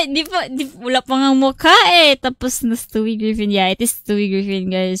Griffin! Wait, wala pa nga mukha eh. Tapos na Stewie Griffin. Yeah, it is Stewie Griffin,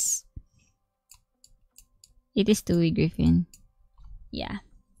 guys. It is Stewie Griffin. Yeah.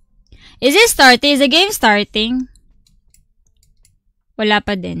 Is it starting? Is the game starting? Wala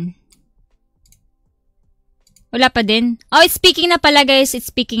pa din. Wala pa din. Oh, it's speaking na pala, guys. It's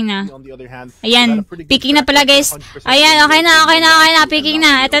speaking na. Ayan. Speaking na pala, guys. Ayan, okay na. Speaking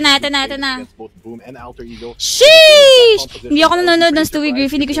na. Ito na. Sheesh! Hindi ako nanonood ng Stewie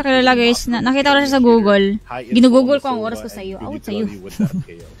Griffin. Hindi ko siya kilala, guys. Nakita ko lang siya sa Google. Ginugoogle ko ang oras ko sa'yo. Out sa'yo.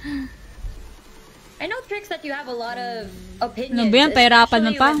 I know, Trix, that you have a lot of opinions, ano ba yan? Pahirapan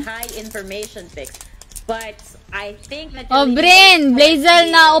mo pa? with high information picks. But I think that Brin! Blazer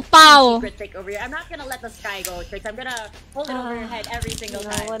na upaw! I'm not gonna let the sky go, Trix. I'm gonna hold it over your head every single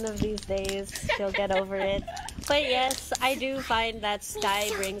time. One of these days, she'll get over it. But yes, I do find that sky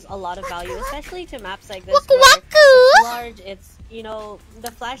brings a lot of value, especially to maps like this where it's large, it's, you know,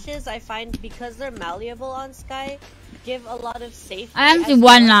 the flashes I find, because they're malleable on sky, give a lot of safety. Alam si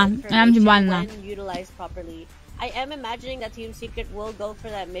Buwan na. When utilized properly. I am imagining that Team Secret will go for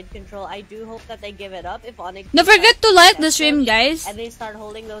that mid control. I do hope that they give it up if Onyx. Don't forget to like the stream, guys. And they start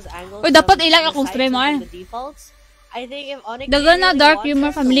holding those angles. Uy, dapat ilike akong stream, the defaults. I think if Onyx Dagan na dark humor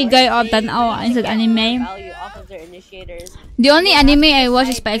family guy of tanaw inside anime. Off of their initiators. The only anime I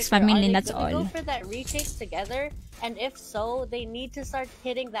watch is Spy X Family, and that's all. Go for that retake together, and if so, they need to start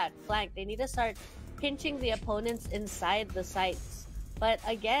hitting that flank. They need to start pinching the opponents inside the sites. But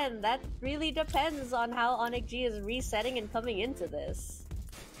again, that really depends on how Onyx G is resetting and coming into this.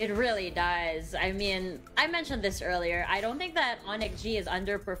 It really does. I mean, I mentioned this earlier. I don't think that Onyx G is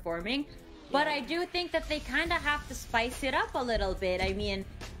underperforming, but I do think that they kind of have to spice it up a little bit. I mean,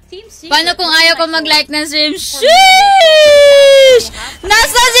 Team Secret... Paano kung ayaw ko mag-like ng stream? Sheesh!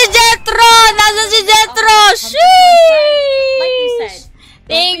 Nasa si Jetro! Sheesh! Like you said.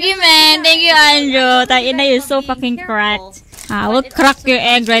 Thank you, man. Thank you, Andrew. Taina, you're so fucking cracked. I will crack your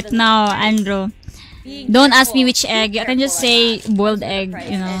egg right now, Andrew. Don't ask me which egg. I can just say boiled egg,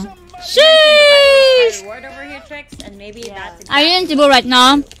 you know. Sheesh! Are you in Cebu right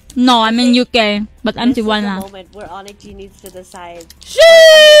now? No, I'm in UK, but I'm Tijuana. This is the moment where Onyx G needs to decide.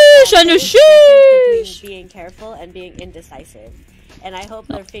 Sheesh! Andrew, sheesh! Being careful and being indecisive. And I hope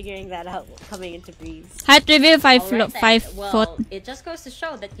they're figuring that out coming into Breeze. Height reveal 5 foot. It just goes to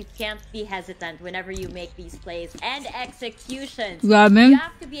show that you can't be hesitant whenever you make these plays and executions. Yeah, you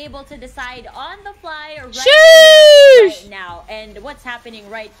have to be able to decide on the fly right now. And what's happening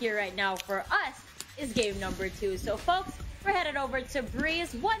right here, right now for us is game number 2. So, folks, we're headed over to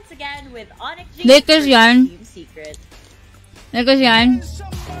Breeze once again with Onyx G. Lakers yan. Team Secret. Lakers yan.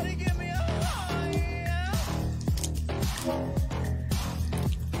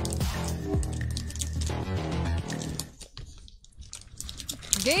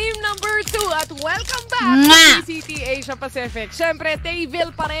 Game number 2 at welcome back to GCA Asia Pacific. Syempre, Tayville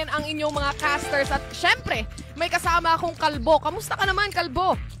pa rin ang inyong mga casters at syempre, may kasama akong Kalbo. Kamusta ka naman,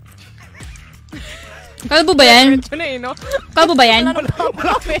 Kalbo? Kalbo ba yan? Kalbo ba yan?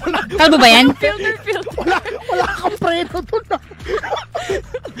 Kalbo ba yan? Wala kang preno dun na.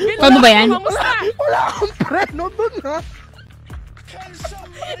 Kalbo ba yan? Wala kang preno dun na.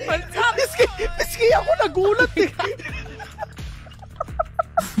 Miski ako nagulat eh.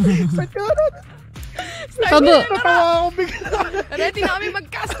 Tabo. Ready na kami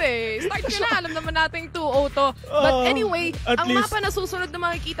mag-cast eh. Start nyo na. Alam naman natin 2-0 to. But anyway, ang mapa na susunod na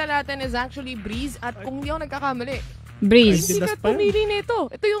makikita natin is actually Breeze. At kung hindi ako nagkakamali, Breeze. Team Secret pumili nito.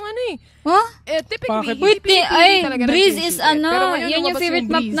 Ito yung ano eh. Huh? Typically, wait, ay, Breeze is ano, yan yung favorite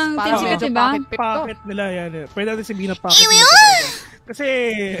map ng Team Secret, diba? Pocket nila yan. Pwede natin sabihin na pocket. Kasi...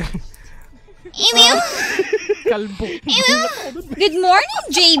 Kalbo. Good morning,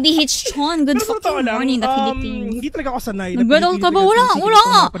 JBH Chon. Good fucking morning, the Philippines. Hindi talaga ako sanay. Nag-battle ka ba? Wala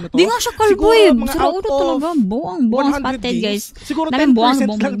nga. Di nga siya kalbo eh. Sira ulo talaga. Buang spotted, guys. Siguro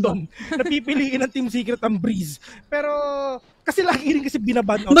 10% lang doon. Napipiliin ng Team Secret ang Breeze. Pero... Kasi lagi rin kasi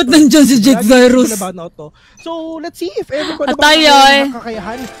binaban out. Ba't nandyan si Jet Virus? So, let's see if everyone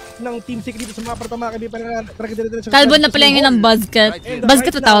makakayahan ng Team Secret dito sa mga mga kaibigan. Kalbo na pala yun ng Buzzcut.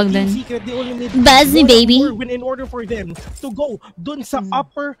 Buzzcut pa tawag din. Buzz ni baby. In order for them to go dun sa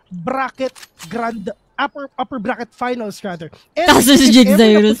upper bracket finals rather. Kaso si Jet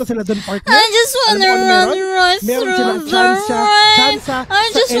Virus. I just wanna run right through the rain. I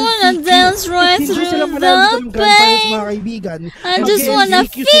just wanna dance right through the pain. I just wanna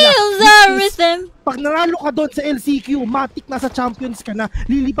feel the rhythm. Pag nanalo ka doon sa LCQ, matik na sa champions ka na,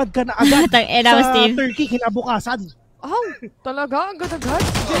 lilipad ka na agad sa Turkey kinabukasan. Oh, talaga? Ang agad-agad?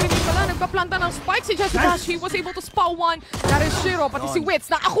 Jeremy pala, nagpa-planta ng spike si Jesse Bash. He was able to spawn one. That is Shiro, pati si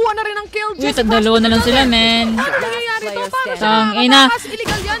Wits. Nakakuha na rin ang kill. Wait, dalawa na lang sila, men. Ano nangyayari to? Paano siya nakakatakas?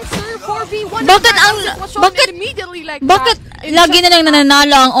 Illegal yan, sir. 4v1. Bakit lagi na lang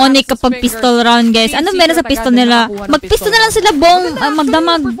nananalo ang Onyx kapag pistol round, guys? Ano meron sa pistol nila? Mag-pistol na lang sila, bong,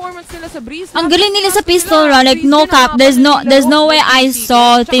 magdamag. Ang galing nila sa pistol round. Like, no cap. There's no way I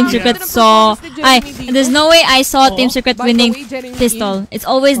saw Team Secret there's no way I saw Team Secret winning pistol. It's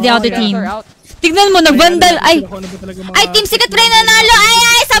always the other team. Tignan mo, nagbandal. Ay, Team Secret pa rin nanalo.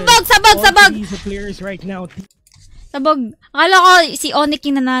 Ay, sabog. Sabog. Akala ko si Onyx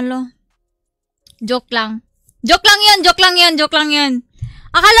yung nanalo. Joke lang yun.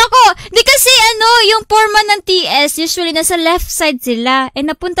 Akala ko, di kasi yung forma ng TS, usually nasa left side sila.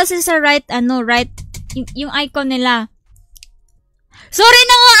 Napunta sila sa right, yung icon nila. Sorry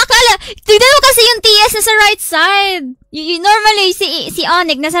na nga, akala. Tignan mo kasi yung TS nasa right side. Normally, si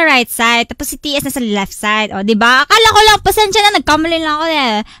Onyx nasa right side, tapos si TS nasa left side. O, diba? Akala ko lang, pasensya na, nagkamali lang ako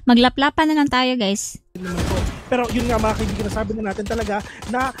eh. Maglaplapan na lang tayo, guys. Pero yun nga mga kaibigan, nasabi na natin talaga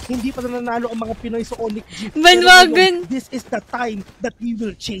na hindi pa nanalo ang mga Pinoy sa Onyx G. Bandwagon! This is the time that we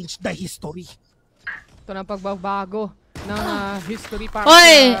will change the history. Ito na pagbabago ng history para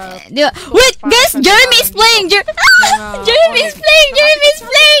wait, guys, Jeremy is playing. Jeremy is playing, guys.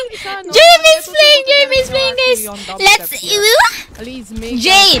 Let's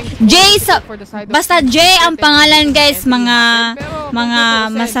basta J ang pangalan, guys. Mga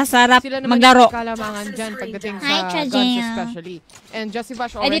masasarap maglaro. Kalamangan dyan pagdating sa guns especially. And Jesse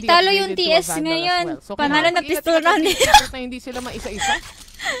Bash already talo yung TS ngayon. Pangalan na pistol round. Hindi sila maisa-isa.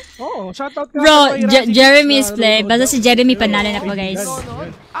 Oh, shoutout ka. Bro, Jeremy is playing. Basta si Jeremy panalo na po, guys.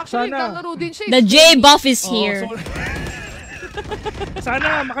 Actually, naglalaro din siya. The J buff is here.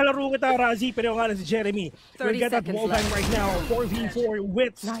 Sana makalaro kita, Razi, pero nga si Jeremy. We'll get that wall time right now. 4v4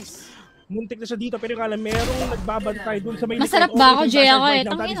 Wits. Nice. Muntik na siya dito, pero nga lang merong nagbabantay dun sa may... Masarap ba ako, Jay, ako eh?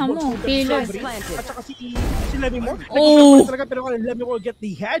 Tangina mo, killer. At saka si Lemmy Moore. Pero nga lang, Lemmy Moore get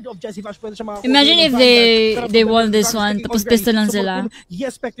the head of Jesse Bash. Imagine if they won this one, tapos pistol lang sila.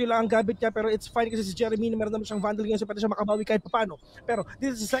 Yes, spectre lang ang gamit niya, pero it's fine kasi si Jeremy, meron naman siyang vandal ngayon, so pwede siya makabawi kahit paano. Pero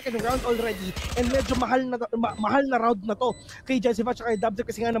this is the second round already, and medyo mahal na round na to kay Jesse Bash at kay Dubzer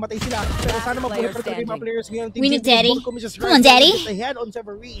kasi nga namatay sila. Pero sana mabuhay pa rin mga players ngayon. We need Daddy. Come on, Daddy.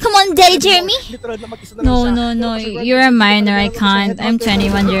 Come on, Daddy. Jeremy? No, you're a minor, I can't. I'm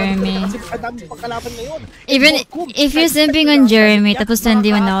 21, Jeremy. Even if you're simping on Jeremy, tapos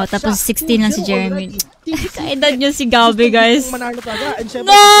 21 ako, tapos 16 lang si Jeremy. Kaedad nyo si Gabi, guys.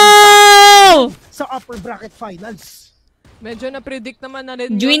 No! Sa upper bracket finals. Medyo na-predict naman na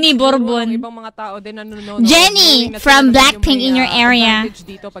rin Juini Bourbon. Ibang mga tao din nanonood. Jenny from Blackpink in your area.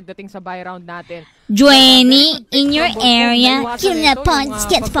 Dito pagdating sa buy round natin. Jenny in your area. Kill your points,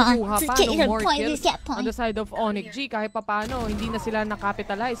 get points. Kill your points, get points. On the side of Onyx G, kahit papano, hindi na sila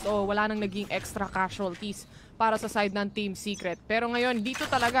nakapitalize o wala nang naging extra casualties para sa side ng Team Secret. Pero ngayon, dito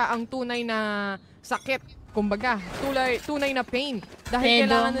talaga ang tunay na sakit. Kumbaga, tunay na pain. Dahil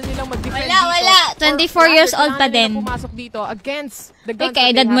kailangan na nilang mag-defend dito. Wala. 24 years old pa din. Pumasok dito against the guns.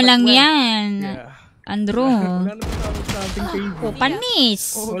 Kaedad mo lang yan. Andro. Wala naman tawag sa ating favor. Oh,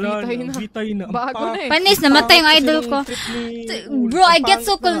 panis. Wala na, bitay na. Bago na eh. Panis, namatay yung idol ko. Bro, I get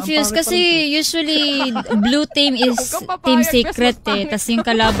so confused kasi usually blue team is Team Secret eh. Tas yung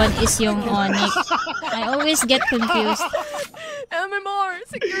kalaban is yung Onyx. I always get confused. MMR,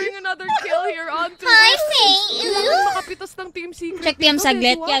 securing another kill here on to Hi, Faye! Makapitos ng Team Secret. Check PM dito,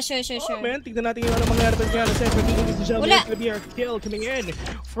 saglit. guys, Yeah, sure. Man, tignan natin yung ano mangyari pa dyan. Wala. Gonna be our kill coming in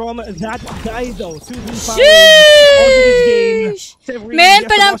from that guy though. Sheesh! Meron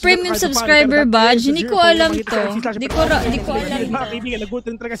palang premium subscriber badge. Hindi ko alam to. Hindi ko alam to.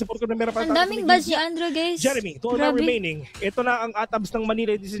 Ang daming badge ni Andrew, guys. Jeremy, to all our remaining. Ito na ang atabs ng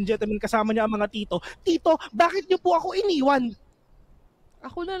Manila, ladies and gentlemen. Kasama niya ang mga tito. Tito, bakit niyo po ako iniwan?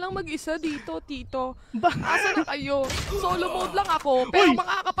 Ako na lang mag-isa dito, Tito. Asa na kayo? Solo mode lang ako, pero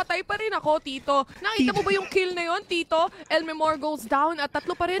makakapatay pa rin ako, Tito. Nakita mo ba yung kill na yon, Tito? Elmemore goes down at 3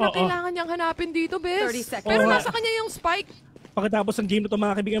 pa rin ang kailangan niyang hanapin dito, Bes. Pero nasa kanya yung spike. Pagkatapos ng game na ito,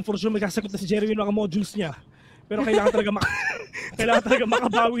 mga kaibigan, for sure, magkasagot na si Jeremy ng mga modules niya. Pero kailangan talaga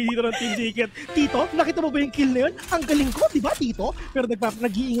makabawi dito ng Team Secret. Tito, nakita mo ba yung kill na yun? Ang galing ko, di ba, Tito? Pero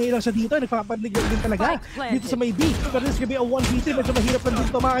nag-iingay lang siya dito, nagpapanig din talaga dito sa may B. Pero this could be a 1v3, medyo mahirap lang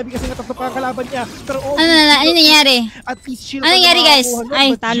dito, mga kaibigan, kasi natatlo pa ang kalaban niya. Pero ano nangyari? At least shield ano nangyari, guys?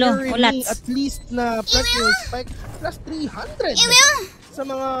 Ay, talo. Ulat. At least na spike plus 300. Sa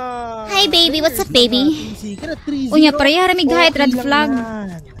mga... Hi, baby. What's up, baby? Secret, Unya, parehara may kahit red flag.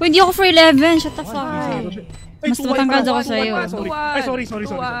 Pwede ako for 11. Shut the fuck. Mas matangkad ako sa'yo. Sorry.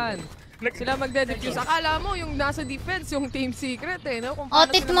 Sila magde-defuse. Akala mo yung nasa defense, yung Team Secret eh. No?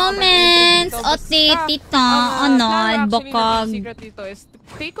 Otit moments! Otit, tita. Ano, bokag. Team Secret dito is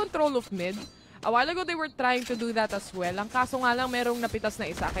take control of mid. A while ago, they were trying to do that as well. Ang kaso nga lang, merong napitas na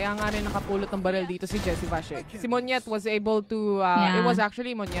isa. Kaya nga rin nakapulot ng barrel dito si Jessie Vashe. Si Monyet was able to... It was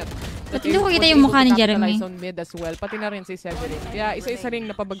actually Monyet. Ba't hindi ko kita yung mukha ni Jeremy? On mid as well. Pati na rin si Severin. Kaya isa-isa rin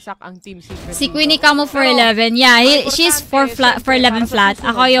napabagsak ang Team Secret. Si Queenie Camo for 11. Yeah, she's for 11 flat.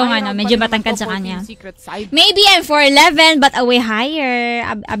 Ako yung medyo matangkad sa kanya. Maybe I'm for 11 but a way higher.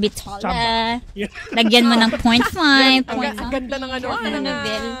 A bit taller. Lagyan mo ng 0.5. Ang ganda ng ano.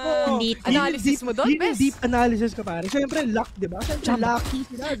 Analysis mo doon, best. Deep analysis ka pare. Siyempre, luck, di ba? Siyempre, lucky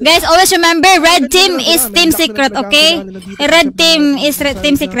sila. Guys, always remember, red team is Team Secret, okay? Red team is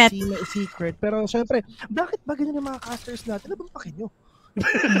Team Secret. Secret. Pero syempre, bakit ba ganyan yung mga casters natin? Ano bang pake nyo?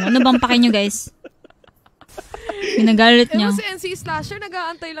 Ano bang pake nyo, guys? Ginagalit nyo. Si NC Slasher,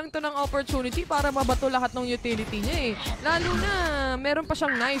 nag-aantay lang to ng opportunity para mabato lahat ng utility niya eh. Lalo na, meron pa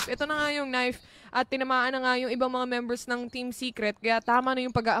siyang knife. Ito na nga yung knife. At tinamaan na nga yung ibang mga members ng Team Secret. Kaya tama na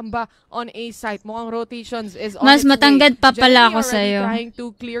yung pag-aamba on A site. Mukhang rotations is on mas its matanggad way. pa pala ako sa'yo.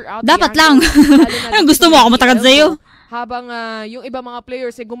 Dapat lang. Gusto mo ako matagad sa'yo? Habang yung iba mga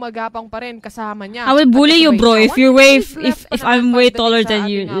players ay gumagapang pa rin kasama niya. I will bully you, bro. If I'm way taller than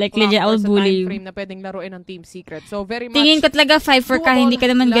you, like legit, I will bully you. Na pwedeng laruin ng Team Secret. So very much. Tingin ko talaga 5'4" ka, hindi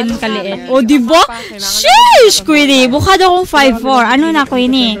ka naman ganun kaliit. O, diba? Sheesh, Queenie. Bukad akong 5'4". Ano na,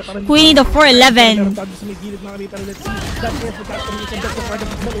 Queenie? Queenie the 4'11".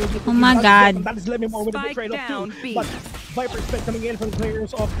 Oh my God. Spike down, B. Viper spec coming in from the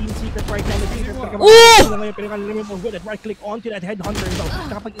players of Team Secret right now. Right-click onto that headhunter.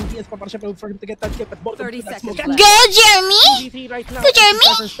 Nakapag-ETS pa para siya for him to get that kill. 30 seconds left. Go, Jeremy! Go, Jeremy!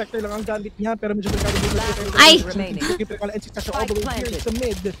 Spectre lang ang gamit niya, pero medyo magkano ay! Sa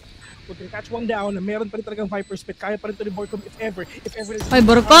mid. Catch one down. Meron pa rin talagang Viper spec. Kaya pa rin ito ni Borcom if ever. Oy,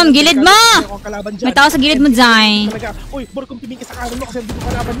 Borcom, gilid mo! May tao sa gilid mo, Zay. Oy, Borcom, tumingin sa kanan mo kasi hindi ko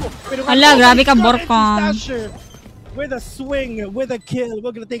kalaban mo. Hala, grabe ka, Borcom. With a swing, with a kill,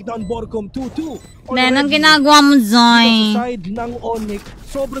 we're gonna take down Borcom 2-2. Ben, ang ginagawa mo, Zoy? Side ng Onyx,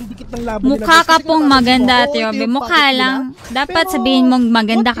 sobrang dikit ng laban nila. Mukha ka pong maganda, Tiobe. Mukha lang. Dapat sabihin mong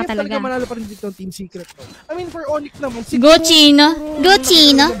maganda ka talaga. Manalo pa rin dito ang Team Secret. I mean, for Onyx naman, Go, Chino. Go,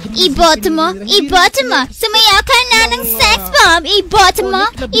 Chino. Ibot mo. Ibot mo. Sumaya ka na ng sex bomb. Ibot mo.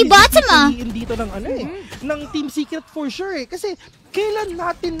 Ibot mo. Dito ng ano eh. Ng Team Secret for sure eh. Kasi, kailan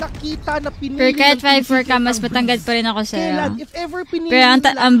natin nakita na pinili pero kahit 5'4" ka, mas matanggad pa rin ako sa'yo. If ever pinili pero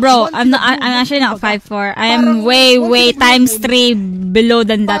bro, I'm actually not 5'4". I am way times 3 below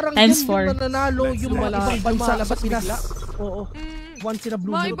than that, times 4. Parang yung nananalo yung mga ibang bansa sa Pinas. Oo. once in a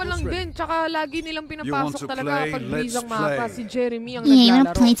blue Maiba lang din, tsaka lagi nilang pinapasok talaga pag breeze ang mapa. Si Jeremy ang Yeah,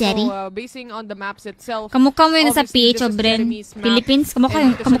 naglalaro. play, Jerry. So, basing on the maps itself, Kamukha mo yun sa obviously, PH this o is Bren. Jeremy's map. Philippines?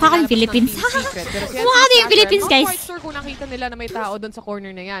 Kamukha kang Philippines. Kamukha ka yung Philippines, I'm guys. not quite sure kung nakita nila na may tao doon sa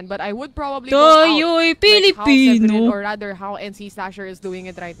corner na yan. But I would probably Toyoy, Pilipino. or rather how NC Slasher is doing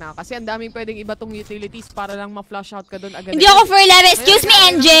it right now. Kasi ang daming pwedeng iba tong utilities para lang ma-flush out ka doon agad. Hindi ako for 11. Excuse me,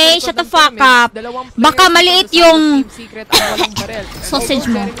 NJ. Shut the fuck up. Baka maliit yung sausage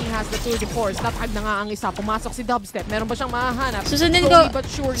mo. Jeremy has the tour de force. Natag na nga ang isa. Pumasok si Dubstep. Meron ba siyang mahahanap? Susundin ko.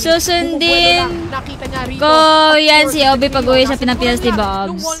 Susundin Nakita niya rito. ko. Yan si Aubae pag-uwi sa Pinapinas ni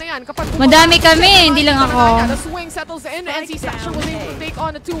Bobs. Madami kami. Hindi lang ako. The swing settles in. NC Slasher was able to take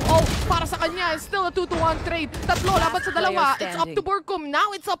on a 2-0. Para sa kanya, it's still a 2-1 trade. Tatlo laban sa dalawa. It's up to Borkum.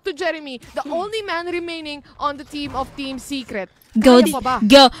 Now it's up to Jeremy. The only man remaining on the team of Team Secret. Go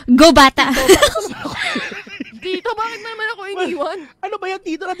bata. Dito, bakit naman ako iniwan? Ano ba yan?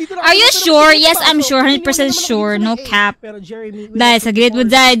 Dito na. Are you sure? Yes, I'm sure. 100% sure. No cap. Pero Jeremy, Dahil sa great mo,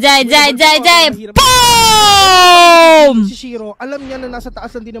 die. Boom! Si Shiro, alam niya na nasa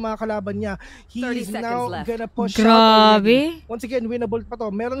taas lang din ang mga kalaban niya. He is now gonna push out. Grabe. Once again, winnable pa to.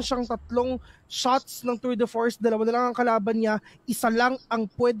 Meron siyang 3 shots ng Tour de Force. 2 na lang ang kalaban niya. Isa lang ang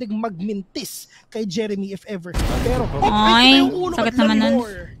pwedeng magmintis kay Jeremy if ever. Pero, ay, sakit naman nun.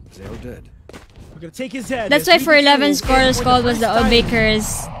 That's why for 11 scores called was the Aubae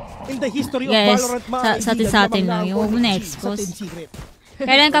curse. In the history of Guys, Valorant, sa atin lang. Huwag mo na expose.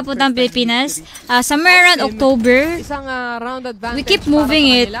 Kailan ka puntang Pilipinas? Somewhere around October. Isang round advantage. We keep moving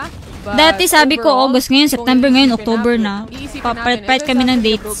it. Dati sabi ko August, ngayon September, ngayon October na. Papalit kami ng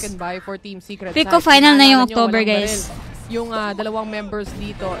dates. Pick ko final na yung October, guys. Yung dalawang members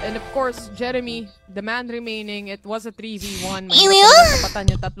dito. And of course, Jeremy, the man remaining, it was a 3v1.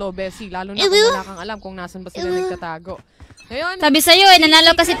 Kapatan yung 3 besi. Lalo na kung wala kang alam kung nasan ba sila nagtatago. Ngayon, sabi sa'yo,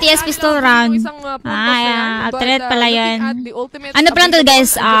 nanalo kasi TS pistol round. Alternate pala yan. Ano pala to,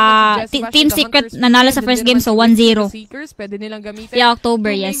 guys? Team Secret nanalo sa first game, so 1-0. Yeah,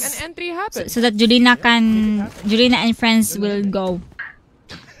 October, yes. So that Julina and friends will go.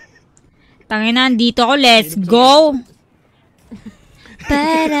 Tangina, dito ako, let's go!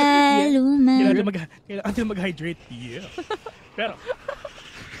 Para lumaro. Kailangan mag-hydrate. Yeah. Pero,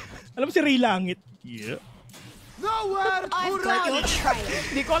 alam mo si Ray Langit? Yeah. Nowhere to run!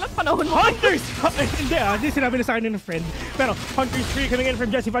 Hindi ko alam panahon mo. Hunters! Hindi sinabi na sa akin ng friend. Pero Hunters 3 coming in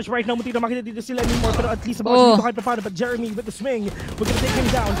from Jesse Fash right now. Munti na makita dito sila anymore. Pero at least about dito kahit pa paano. But Jeremy with the swing. We're gonna take him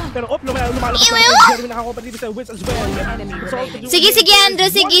down. Pero lumalabas na Jeremy nakakupat dito sa Wits as well. Sige, Andrew.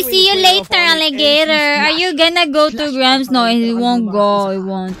 Sige, see you later, alligator. Are you gonna go to Grams? No, he won't go. He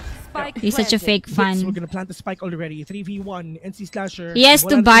won't. He's such a fake fan. We're gonna plant the spike already. 3v1, NC Slasher. He has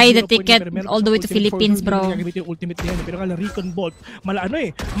to buy the ticket all the way to Philippines, bro. Ultimate yan. Pero kala Recon Bolt, mala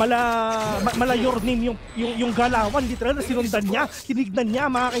your name yung galawan. Dito na sinundan niya. Tinignan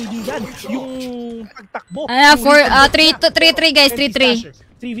niya, mga kaibigan. Yung pagtakbo. 3-3 guys, 3-3.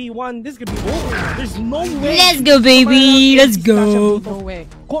 3v1, this could be over. There's no way. Let's go, baby. Let's go. No way.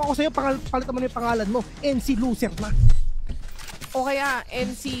 Kung ako sa'yo, palitan mo na yung pangalan mo. NC Loser na. O kaya,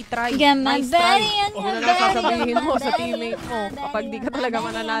 NC try. Nice try. O na lang sasabihin mo sa teammate mo. Kapag di ka talaga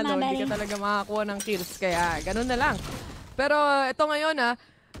mananalo, di ka talaga makakuha ng kills. Kaya, ganun na lang. Pero, ito ngayon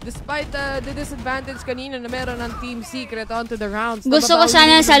despite the disadvantage kanina na meron ng Team Secret onto the rounds. Gusto ko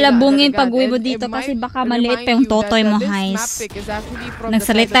sana salabungin pag-uwi mo dito kasi baka maliit pa yung totoy mo, Heis.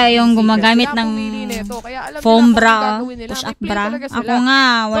 Nagsalita yung gumagamit ng foam bra, push-up bra. Ako nga,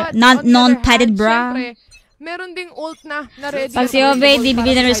 non-padded bra. Meron ding ult na ready. Pag si Aubae, di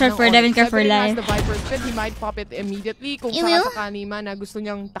bibigyan ng resort for 11 car for life. The Viper Spin, he might pop it immediately kung sakasakani man na gusto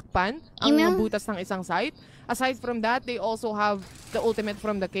niyang takpan ang butas ng isang site. Aside from that, they also have the ultimate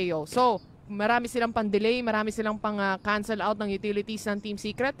from the KO. So, marami silang pang-delay, marami silang pang-cancel out ng utilities ng Team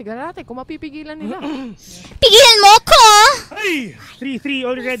Secret. Tignan natin kung mapipigilan nila. Pigilan mo ko! Ay! 3-3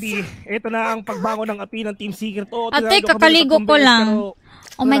 already. Ito na ang pagbangon ng api ng Team Secret. Ate, kakaligo ko lang.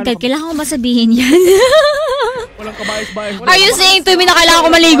 Oh my God, kailangan ko ba sabihin yan? Walang kabayas-bayas. Are you saying to me na kailangan ko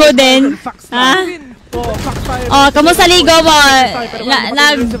maligo din? Ha? Oh, kamusta ligo mo?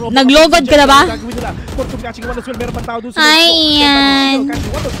 Naglogod ka na ba? Ay, yan.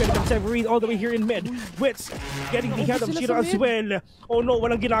 All the way here in mid. Wits getting the head of Shiro as well. Oh no,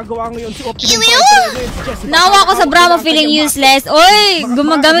 walang ginagawa ngayon si Optimum. Nawa ko sa bra mo feeling useless. Oy,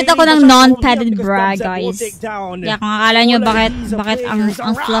 gumagamit ako ng non-padded bra, guys. Kaya kung akala nyo bakit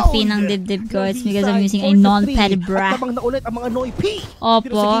ang fluffy ng dibdib ko, it's because I'm using a non-padded bra.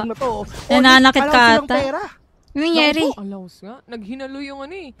 Opo. Nananakit ka ata. Ano nangyari? Alaws nga. Naghinalo yung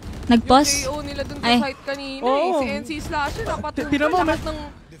Nag-pause? Yung KO nila dun sa Ay. site kanina eh. Si NC Slasher, napatulog lahat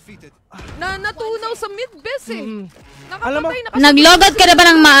ng... Natunaw sa mid-best eh. Nakapatay, Naglogad ka na ba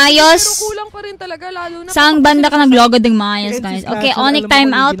ng maayos? Pero kulang pa rin talaga, lalo na... Saang banda ka naglogad ng maayos, guys? Okay, Onyx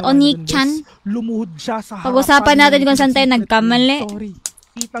time out. Onyx-chan. Lumuhod siya sa Pag-usapan natin kung saan tayo nagkamali. Sorry.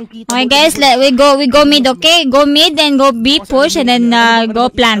 Kitang-kita Okay, mo guys, we go mid, okay? Go mid, then go B, push, and then go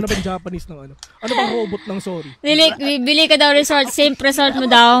plant. Ano ba yung Japanese ng ano? Ano bang robot ng sorry? Bili ka daw resort. Simp resort mo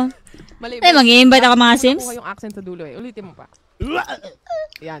daw. Mali, Ay, mag-i-invite ako mga sims. Nakuha yung accent sa dulo eh. Ulitin mo pa.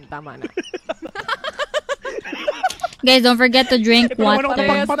 Yan, tama na. Guys, don't forget to drink water.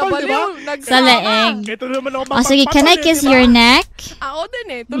 Parehas na baliw. Sa leeg. Ito naman ako O sige, can I kiss your neck? Ako din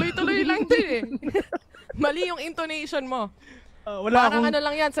eh. Tuloy-tuloy lang din eh. Mali yung intonation mo. Wala Parang akong... ano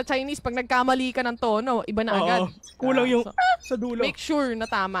lang yan, sa Chinese, pag nagkamali ka ng tono, iba na agad. Kulang yung So, sa dulo. make sure na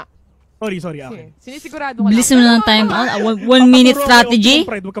tama. Sorry, okay. Sinisigurado ka Bilis mo lang time out. 1 minute strategy.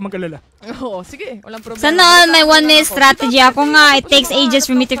 Pride, huwag ka magkalala. Oo, sige. Walang problema. Sana all may 1 minute strategy. Ako nga, it takes ages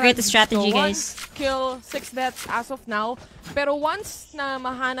for me to create a strategy, guys. 1 kill, 6 deaths as of now. Pero once na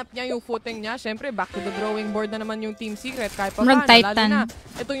mahanap niya yung footing niya, syempre, back to the drawing board na naman yung Team Secret. Kahit pa paano, lalo na,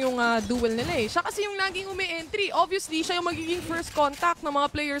 ito yung duel nila eh. Siya kasi yung laging umi-entry. Obviously, siya yung magiging first contact ng mga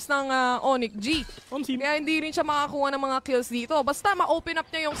players ng Onyx G. Kaya hindi rin siya makakuha ng mga kills dito. Basta ma-open up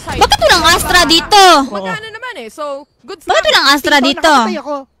niya yung site. Bakit walang Astra dito? Magkano naman eh. So, good stuff. Bakit walang Astra dito?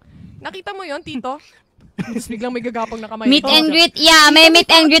 Nakita mo yon Tito? Tapos biglang may gagapang na kamay. Meet and greet. Yeah, may meet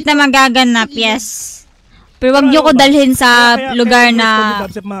and greet na magaganap. Yes. Pero wag niyo ko dalhin sa lugar na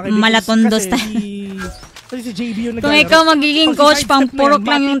malatondos tayo. Kasi si JB yung Kung ikaw magiging coach, pang purok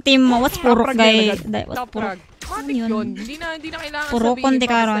lang yung team mo. What's purok, guys? What's purok? Matik yun. Hindi na kailangan Purokon sabihin di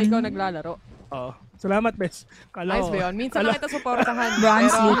pa basta karon. ikaw naglalaro. Oo. Salamat, Bes. Ayos ba yun? Minsan lang kita supportahan. Bro, I'm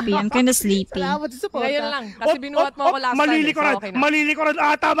sleepy. I'm kinda sleepy. Ngayon lang. Kasi binuhat mo ako last time. Malilikuran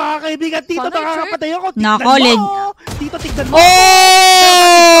ata mga kaibigan. Tito, nakakapatay ako. Nakakolid. Tito, tignan mo. Oh!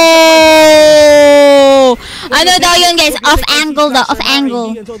 Ano daw yun, guys? Off angle daw. Off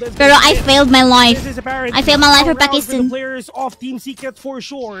angle. Pero I failed my life. I failed my life for Pakistan. Good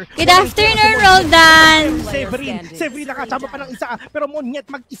afternoon, Roldan. Severin nakasama pa ng isa. Pero Monyet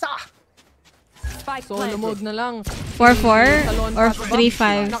mag-isa. Solo mode na lang. 4-4 or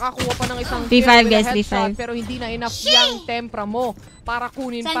 3-5? Nakakuha pa ng isang 3-5, guys, headshot, 3-5. pero hindi na enough yung tempra mo para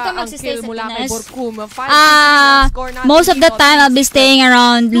kunin Saan pa ka ang magsistay kill sa mula kay Pinas? Borkum. Most of the time, I'll be staying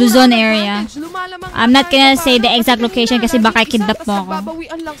around Luzon area. I'm not gonna say the exact location kasi baka kidnap mo ako.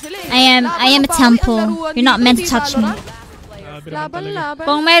 I am a temple. You're not meant to touch me. Laban.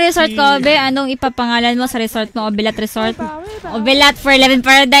 Kung may resort ka, Aubae, anong ipapangalan mo sa resort mo? Obelat Resort? Obelat for 11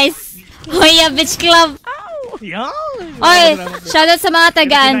 Paradise? Hoya Beach Club. Oy, shoutout sa mga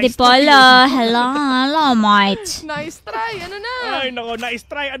taga-Antipolo. Hello, mate. Nice try, ano na? Ay, nako, nice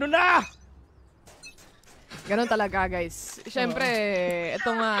try, ano na? Ganon talaga, guys. Siyempre,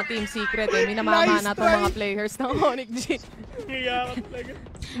 itong Team Secret, may namamana itong mga players ng Onyx G.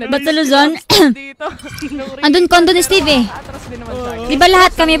 Ba't sa Luzon? Andun kondo ni Steve eh. Di ba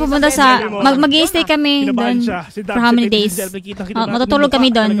lahat kami pupunta sa... Mag-i-stay kami doon for how many days? Matutulog kami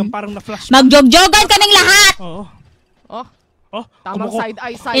doon. Mag-jog-jogan kaming lahat! Tamang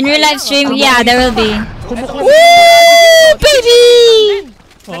side-eye, In real life stream, yeah, there will be. Woo, baby!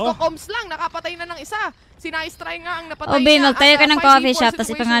 Nagko-coms lang, nakapatay na ng isa. Sinai-try nga ang napatay Aubae, niya. magtayo ka ng coffee shop,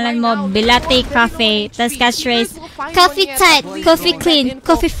 tapos ipangalan mo, Bilate Cafe, tapos catchphrase, coffee tight, coffee clean,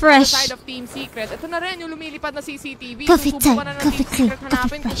 coffee fresh. Ito na rin yung lumilipad na CCTV. Coffee tight, coffee clean,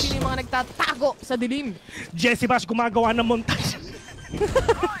 hanapin kung sino yung mga nagtatago sa dilim. Jesse Bash gumagawa ng montage.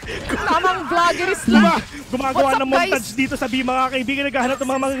 Tamang vloggerist lang. Gumagawa ng montage dito sa mga kaibigan, naghahanap ng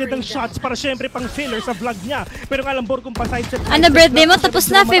mga magagandang shots para syempre pang filler sa vlog niya. Pero nga alam, Borkum pa side set. Ano birthday mo? Tapos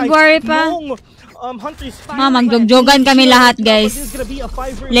na, February pa. Mag-jog-jogan kami lahat, guys.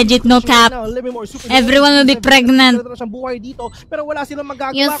 Legit, no cap. Everyone will be pregnant. Pero wala silang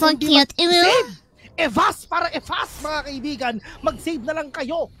magagawa. You're so cute. Evas para evas, mga kaibigan. Mag-save na lang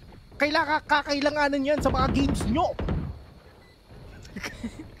kayo. Kakailanganan yan sa mga games nyo.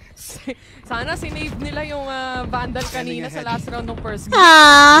 Sana sinave nila yung Vandal kanina sa last round ng first game.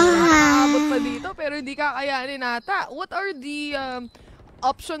 Nakakabot pa dito pero hindi kakayanin ata. What are the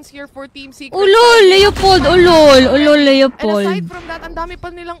options here for Team Secret? Ulol, Leopold, Leopold. And aside from that, ang dami pa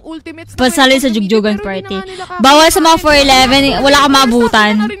nilang ultimates. Pasali sa Jugjogan Party. Bawal sa mga 411, wala kang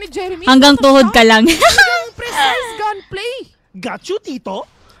maabutan. Hanggang tuhod ka lang. Precise gunplay. Got you, Tito.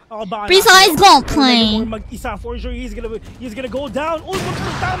 Precise gunplay. Mag-isa, for sure, he's gonna go down. Oh,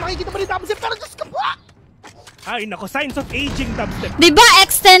 makikita pa rin Dubstep, pero Diyos ka pa! Ay, nako, signs of aging Dubstep. Diba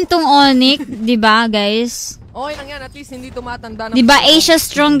extend tong Onyx? Diba, guys? Okay lang yan, at least hindi tumatanda ng... Di ba Asia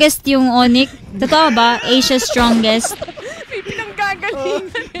strongest yung Onyx? Totoo ba? Asia strongest. May pinanggagalingan.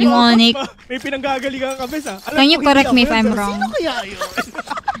 Yung Onyx. May pinanggagalingan kami sa. Can you correct me if I'm wrong? Sino kaya yun?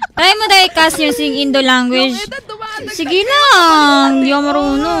 Try mo tayo cast using Indo language. Sige lang. Hindi ako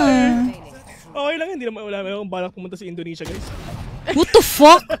marunong. Okay lang, hindi naman wala akong balak pumunta sa Indonesia, guys. What the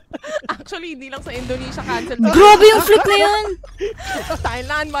fuck? Actually, hindi lang sa Indonesia cancel. Grabe yung flip na yun.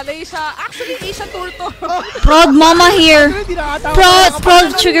 Thailand, Malaysia. Actually, Asia tour to. Proud mama here.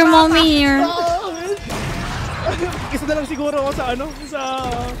 Proud sugar mommy here. Isa na lang siguro ako sa ano, sa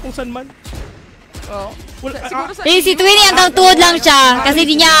kung saan man. Siguro sa Si Twinnie hanggang tuhod lang siya kasi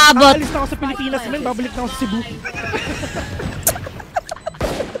di niya aabot. Alis na ako sa Pilipinas, men. Babalik na ako sa Cebu.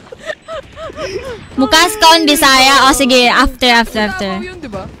 Mukas ka on Bisaya. O sige, after. Davao yun,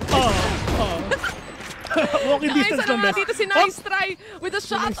 diba? Walking distance lang, best. Dito si Nice Try with a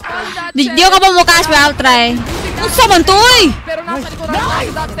shot on that Di ka pa mukas, pero I'll try. Ano sa man to eh? Pero nasa likuran si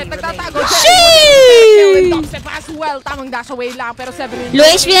Dubstep, nagtatago. Sheesh! Dubstep as well, tamang dash away lang, pero 7 Low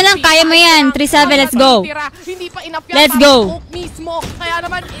HP na lang, kaya mo yan. 3-7, let's go. Hindi pa enough yan. Let's go. Mismo, kaya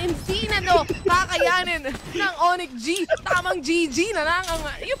naman hindi na kakayanin ng Onyx G. Tamang GG na lang ang,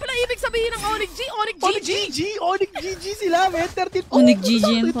 yun pala ibig sabihin ng Onyx G. Onyx GG sila, man. 13. Onyx GG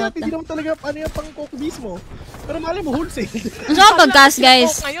yung pata. Hindi naman talaga ano yung pang coke mismo. Pero mali mo, wholesale. Ano sa pag-cast,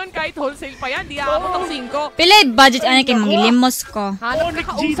 guys? Ngayon, kahit wholesale pa yan, di aabot ang 5. Pila budget ano kayo, mangilimos ko. Hanap Onyx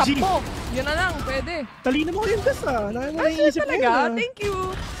ka kausap GG. mo. Yun na lang, pwede. Talino mo yun, Gus, ah. Naiisip mo Talaga, yun, thank you.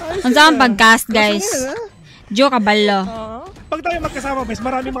 Ano sa pag-cast, guys? Joke kabalo. Pag tayo magkasama, guys,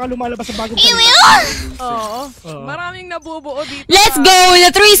 maraming mga lumalabas sa bagong Oo. Maraming nabubuo dito. Let's go with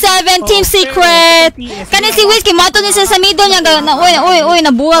the 3-7 Team Secret! Kanin si Whiskey, mato niya sa middle niya. Uy,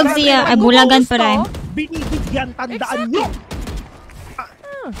 nabuwag siya. Ay, bulagan pa rin. Binibigyan, tandaan nyo!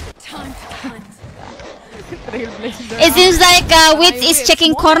 It seems like Witz is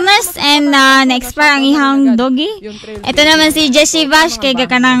checking corners and na-expire ang ihang doggy. Ito naman si Jessie Vash kay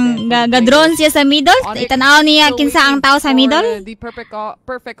ga-drone siya sa middle. Itanaw niya kinsa ang tao sa middle.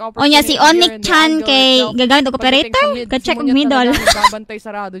 O niya si Onyx Chan kay gagamit og operator. Ga-check og middle. Babantay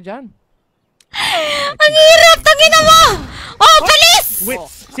sarado dyan. Ang hirap! Tangina mo! Oh, bilis!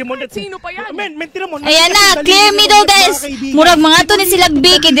 Sino pa yan? Ayan na, clear middle guys. Murag mga to ni sila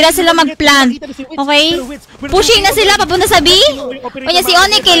B kay dira sila mag-plant. Okay? Pushing na sila papunta sa B. O niya si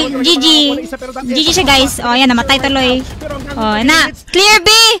Onyx kay GG. GG siya guys. O ayan, namatay tuloy. O na, clear B.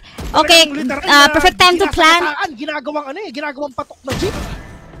 Okay, perfect time to plant. Ginagawang patok na jeep.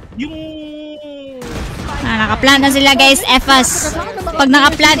 Yung... Nakaplant na sila guys, FS. Pag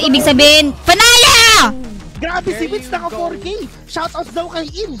nakaplant, ibig sabihin, Panaya! Grabe si Witz, naka 4K. Shoutouts daw kay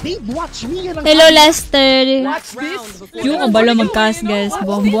In. Babe, watch me. Hello Lester. Watch this. Yung kabalo mag-cast guys.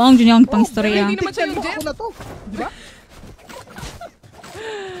 Buang-buang dyan yung pang-storya. Hindi naman siya yung Jet. Diba?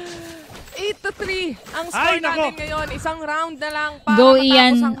 8-3 ang score natin ngayon. Isang round na lang para Go matapos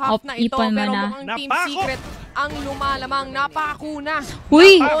Ian, ang half na ito. Ipon mo Pero na. mukhang Team Secret ang lumalamang. Napako na.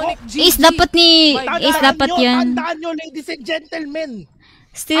 Uy! Onyx GG. Is dapat yan. Tandaan nyo, ladies and gentlemen.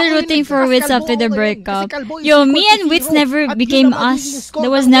 Still rooting for Witz after the breakup. Yo, me and Witz never became us. There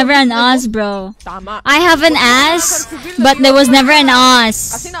was never an us, bro. Tama. I have an ass, but there was never an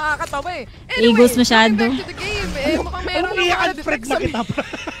us. Kasi nakakatawa eh. Anyway, Egos masyado. going back to the game. Mukhang meron Ano ng mga iyan, detect Fred, sa na kita.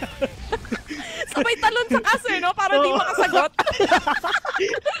 sabay talon sa kaso eh, no? Para di makasagot.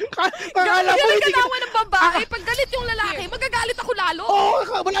 Akala mo, hindi ka... Ginawa ng babae. Pag galit yung lalaki, magagalit ako lalo. Oo,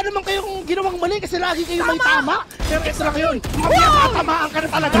 wala naman kayong ginawang mali kasi lagi kayo may tama. Pero ito lang yun. Mamaya tatamaan ka na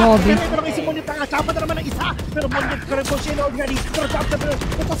talaga. Pero ito lang isimunit na nga. Tsapa na naman ng isa. Pero munit ka rin po siya na organi. Pero tsapa na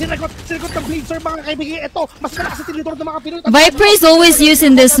ito sinagot ng Blazer mga kaibigan. Ito, mas malakas sa tinidor ng mga Pinoy. Viper is always used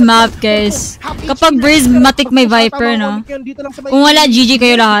in this map, guys. Kapag Breeze, matik may Viper, no? Kung wala, GG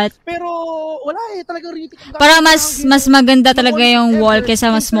kayo lahat. Pero wala eh, talagang ritik. Para mas maganda talaga yung wall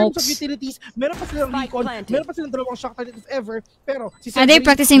kaysa mas smokes. Meron pa silang recon, meron pa silang dalawang shock target if ever, pero si Are they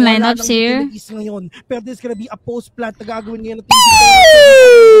practicing lineups here? Ngayon. Pero this is gonna be a post plant na gagawin ngayon ng team.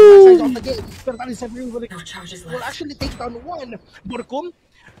 Pero tali Severin will actually take down one. Burkum,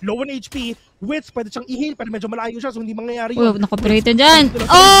 low on HP, Witz, pwede siyang i-heal, pero medyo malayo siya, so hindi mangyayari yun. Uy, naka-operator dyan.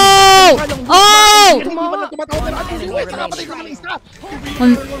 Oh! Oh!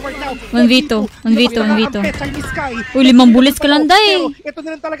 1v2. Uy, 5 bullets ka lang, day. Ito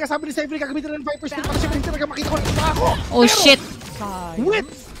na lang talaga, sabi ni Severin, gagamitin na ng Viper Steel para siya talaga makita ko ng ako. Oh, shit.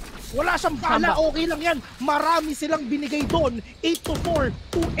 Witz! Wala siyang bala, okay lang yan. Marami silang binigay doon. 8-4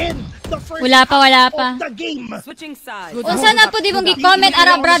 to end the first Wala pa. of the game. Switching sides. Unsa na po di mong gi-comment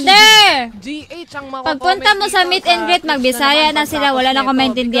ara brother? GH ang mga Pagpunta mo sa meet and greet, magbisaya na sila, wala na ko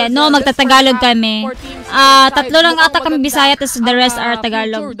maintindihan. No, magtatagalog kami. Tatlo lang ata kami Bisaya, tapos the rest are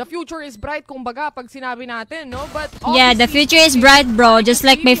Tagalog. The future is bright, kumbaga, pag sinabi natin, no? But yeah, the future is bright, bro. Just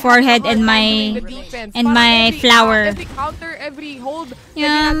like my forehead and my flower. Every counter, every hold.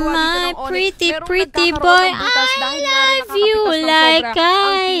 Yeah, my pretty boy, I love you like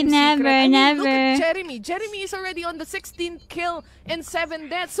I never. Jeremy is already on the 16th kill and 7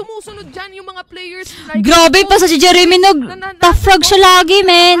 deaths. Sumusunod dyan yung mga players. Like, grabe pa sa si Jeremy, ta-frog siya lagi,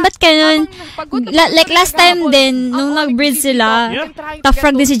 man. Ba't ganun? Like last time din, nung nag-breed sila,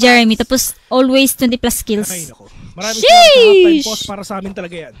 ta-frog din si Jeremy. Tapos always 20 plus kills. Maraming time pause para sa amin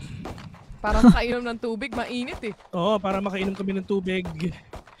talaga yan. Para makainom ng tubig, mainit eh. Oo, para makainom kami ng tubig.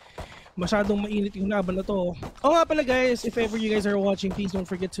 Masyadong mainit yung laban na to. Oh nga pala guys, if ever you guys are watching, please don't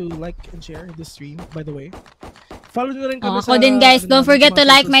forget to like and share this stream, by the way. Follow nyo rin kami sa... Ako din guys, don't forget to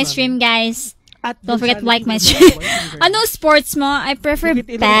like my stream guys. Don't forget to like my stream. Anong sports mo? I prefer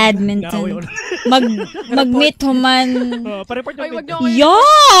badminton. Mag-meet human.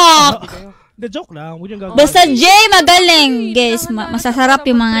 Yuck! The joke lang. Basta Jay, magaling. Guys, masasarap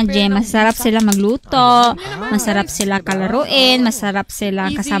yung mga Jay. Masarap sila magluto. Masarap sila kalaruin. Masarap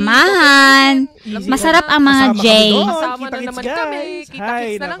sila kasamahan. Masarap ang mga Jay. Kasama na naman kami.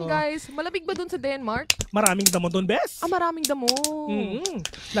 Kita-kits na lang guys. Malamig ba dun sa Denmark? Maraming damo dun, Bes. Maraming damo.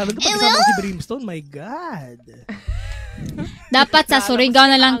 Lalo na pag kasama ko si Brimstone. My God. Dapat sa Surigao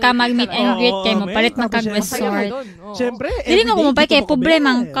na lang ka mag-meet and greet kay mo. Palit magkag-resort. Siyempre. Dili nga kumupay kay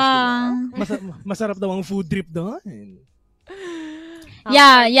problema ka. Masarap daw ang food trip doon.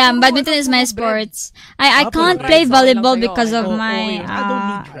 Yeah, badminton is my sports. I can't play volleyball because of my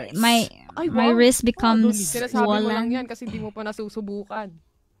wrist becomes Sinasabi mo lang swollen. yan kasi hindi mo pa nasusubukan.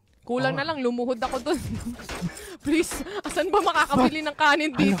 Kulang na lang, lumuhod ako dun. Please, asan ba makakabili ng kanin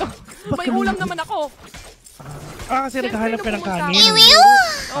dito? May ulam naman ako. Kasi naghahanap ka ng kanin.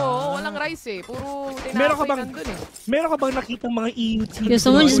 Oo, walang rice eh. Puro tinapay nandun eh. Meron ka bang nakitang mga EUT?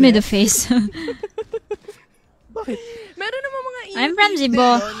 Someone just made a face. Bakit? Meron naman mga EUT. I'm from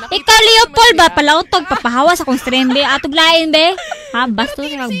Cebu. Ikaw, Leopold ba? Palautog, papahawa sa kong stream, be. Atog lain, be. Ha, basto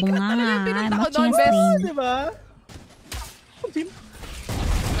sa bunga nga. I'm watching a stream. Diba?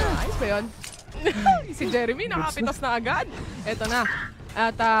 Ayos ba yun? Si Jeremy nakapitas na agad. Eto na.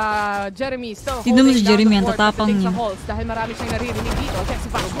 At Jeremy still tignan mo si holding Jeremy, down ang the fort tatapang sa niya. halls dahil marami siyang naririnig dito.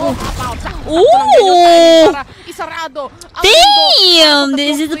 Para isarado ang damn!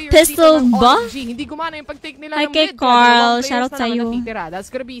 Is it a pistol ba? Hindi gumana yung pag-take nila Hi ng kay mid. Carl, shoutout sa'yo.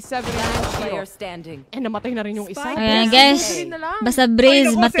 That's gonna be 7 Player standing. and namatay na rin yung isa. Ayan guys, basta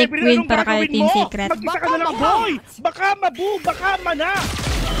Breeze, matik win para kay Team Secret. Mag-isa ka na lang, boy! Baka mabu, baka mana!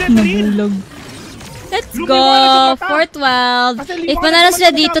 Nahulog. Let's go! 4-12. If manalo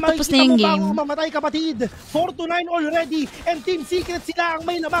sila dito, tapos na yung game. Mamatay kapatid. 4-9 already. And Team Secret sila ang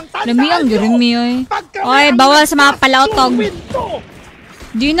may lamang tanda. Lami ang Jeremy, oy. Oy, bawal sa mga palautog.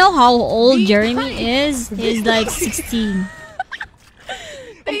 Do you know how old Jeremy is? He's like 16.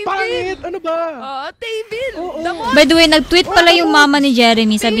 Ang pangit! Ano ba? David! By the way, nag-tweet pala yung mama ni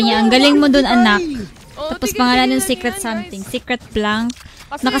Jeremy. Sabi niya, ang galing mo dun, anak. Tapos pangalan yung secret something. Secret blank.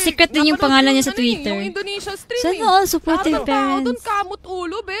 Naka-secret din yung pangalan niya sa Twitter. Yung Indonesia stream. Sana all supportive parents. Doon kamot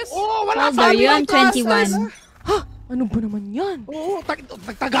ulo, bes. Oo, wala How old are you? I'm 21. Ha? Ano ba naman yan? Oo,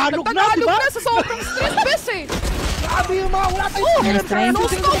 Tagalog na, Tagalog diba? na sa sobrang stress, bes eh. Grabe yung mga wala tayong Nice try.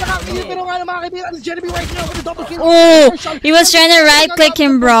 pero nga mga kaibigan, Jeremy right now with the double kill. Oh, he was trying to right-click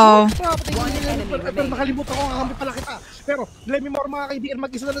him, bro. Pero nakalimutan ko nga pala kita. Pero, let me more mga kaibigan,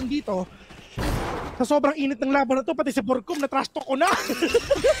 mag-isa na lang dito. Sa sobrang init ng laban na to, pati sa Borcom, na-trash talk ko na.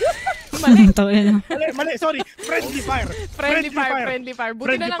 Mali, sorry. Friendly fire. Friendly fire.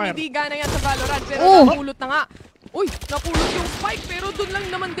 Buti na lang hindi gana yan sa Valorant, pero napulot na nga. Uy, napulot yung spike, pero dun lang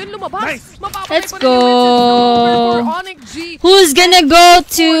naman din lumabas. Nice. Let's go. Who's gonna go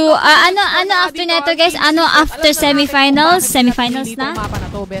to, ano after neto guys? Ano after semifinals? Semifinals na?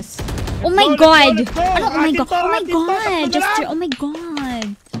 Oh my god! Ano? Oh my god! Oh my god! Just oh my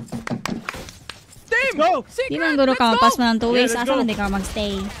god! Team! Go! Di man guro ka mapas mo ng 2 ways. Asa man di ka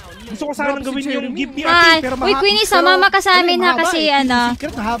magstay? Gusto ko sanang gawin yung give me a Hi! tip, pero Uy, Queenie, sumama ka sa amin ha kasi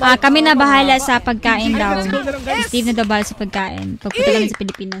kami na bahala sa pagkain daw. Steve na daw bahala sa pagkain. Pagpunta kami sa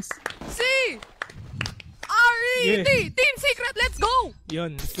Pilipinas. R-E-D! Team Secret, let's go!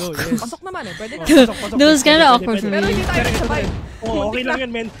 Yun, let's go, yes. Pasok naman eh, pwede na. That was kind of awkward for Pero me. hindi tayo nagsabay. Okay lang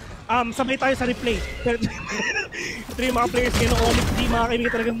yun, men. Sabay tayo sa replay. ito yung mga players ngayon ng Onyx, di mga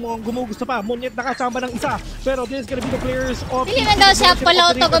kaibigan talagang gumugusto pa. Monyet nakasama ng isa. Pero this is gonna be the players of... Hindi man daw siya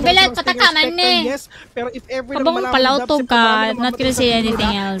palautog. Bilan, patakaman eh. Yes, pero if ever Pabang palautog ka, not gonna say anything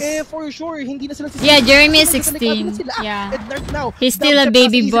else. Eh, for sure, hindi na sila yeah, Jeremy is 16. Yeah. He's still a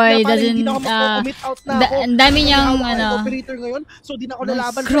baby boy. Doesn't, ang dami niyang, operator ngayon, so di na ako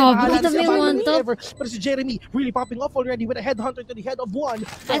lalaban. Grabe, dami mo to. Pero si Jeremy, really popping off already with a headhunter to the head of one.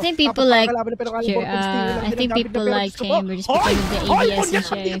 I think people like Chamber just because of the ABS and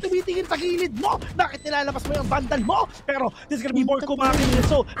Sheriff. Tumitingin sa gilid mo! Bakit nilalabas mo yung vandal mo? Pero this is gonna be more kumakin.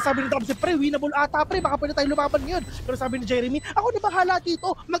 So, sabi ni Tom, pre, winnable ata pre, baka pwede tayo lumaban ngayon. Pero sabi ni Jeremy, ako na bahala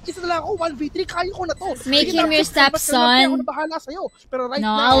dito. Mag-isa na lang ako, 1v3, kaya ko na to. Make him your stepson. Ako na bahala sa'yo. Pero right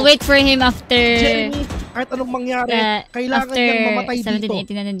no, now, I'll wait for him after... Jeremy, kahit anong mangyari, kailangan niyang mamatay dito. 17,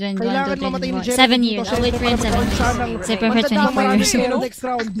 18, 19, 20, Kailangan mamatay ni Jeremy 7 years. I'll wait for him 7 years. Say perfect 24 years old. Next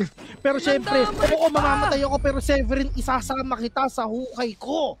round. Pero syempre, oo, mamamatay ako, pero Severin, isasama kita sa hukay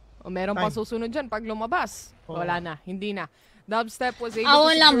ko. O meron pa susunod dyan pag lumabas. Wala na, hindi na. Dubstep was able to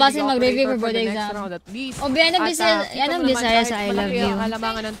secure lang the base mag-review operator for the next exam. round at least. O biyan ang Bisaya sa I love you.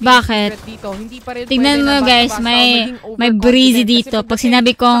 Bakit? Tignan mo guys, may breezy dito. Pag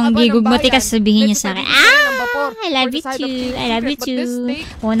sinabi kong gigugmati ka, sabihin niyo sa akin, I love you too, I love you too.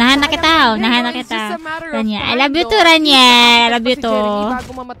 Unahan na kita, unahan na kita. Rania, I love you too, Rania, I love you too.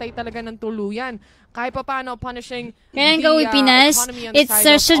 Bago mamatay talaga ng tuluyan. Kahit pa paano punishing kailan gawin Pinas? It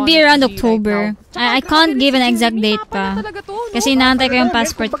should be around October. I can't give an exact date pa. Kasi inaantay ko yung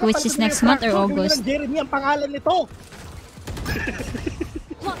passport ko, which is next month or August. Jeremy ang pangalan nito.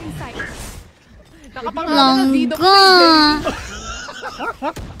 Langga.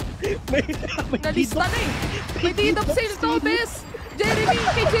 Nalista na eh. May deed of sale to, Bes. Jeremy,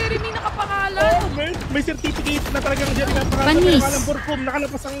 kay Jeremy nakapangalan. May certificate na talagang Jeremy nakapangalan. Panis.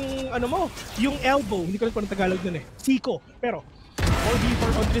 Nakalabas ang yung elbow. Hindi ko alam kung ang Tagalog nun eh. Siko. Pero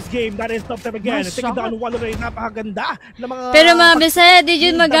 4v4 on this game, that is top 10 again. Tingin down walo rin, napakaganda na mga... Pero mga Bisaya, did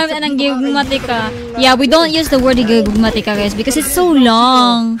you magamit ng gigugmatika? Yeah, we don't use the word gigugmatika guys because it's so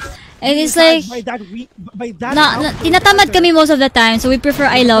long. And it's like, tinatamad kami most of the time, so we prefer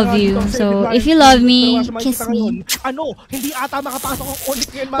I love you. So, if you love me, kiss me. Hindi ata makapasok ang ulit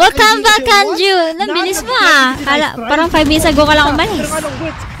ngayon mga welcome back, Kanju! Nabilis mo ah! Parang 5 minutes ago ka lang umalis.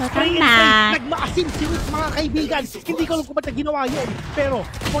 Welcome back! Nagmaasim si Wits mga kaibigan. Hindi ko alam kung ba't na ginawa yun. Pero,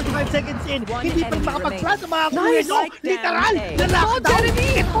 45 seconds in, hindi pa rin makapag-plan sa mga kuya nyo. Literal! Na-lockdown!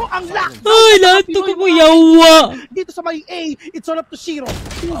 Ito ang lockdown! Ay, lahat ito ko yawa! Dito sa may A, it's all up to 0.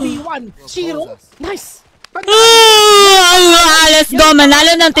 2v1. Zero. Nice. Let's go,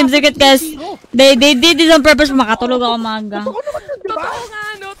 manalo ng Team Secret guys. They did this on purpose, makatulog ako maaga. Totoo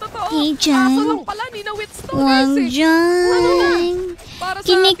nga, no? Totoo. Hey, Jan. Kaso lang pala, Nina-Wits to Wag guys eh. dyan.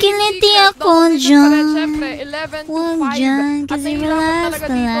 Kinikiliti ako dyan. Siyempre, 11 to 5. Wag dyan, kasi relax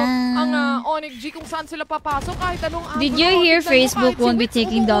ka lang. Ang Onyx G kung saan sila papasok kahit anong angulo. Did you hear Facebook won't be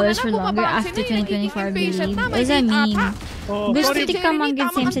taking dollars for longer after 2024, believe? What does that mean? Gusto di ka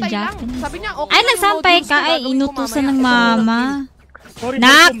mag-game sa Japanese. Ay, nagsampay ka. Ay, inutusan ng mama.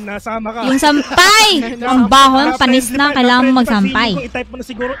 Nak! Yung sampay! Ang bahon, panis na. Kailangan mo magsampay. I-type mo na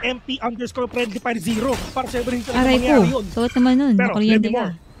siguro MP_friendly50 para sa iba rin kung aray ko. Suot naman nun. Nakuryente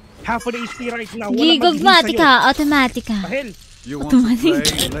ka. Half of the HP right now. Gigugmatika. Automatica. Automatic.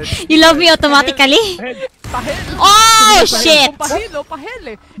 You love me automatically? Oh, shit!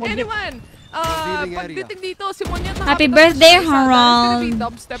 Pahil eh. Anyone, pagdating dito, si Monyet na happy birthday, Harold!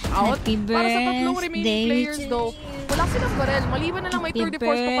 Happy birthday! Para sa tatlong remaining players though, wala silang barel. Maliban na lang may 34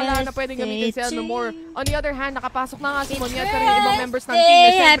 pa pala na pwedeng gamitin si Elmore. On the other hand, nakapasok na nga si Monyet pero yung ibang members ng team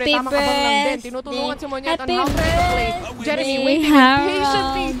na siyempre tamang-abang lang din. Tinutulungan si Monyet on how to play. Jeremy waiting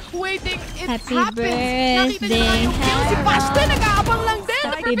patiently, waiting. It's happened. Nakita niyo na yung kill. Si Pashte nag-aabang lang din.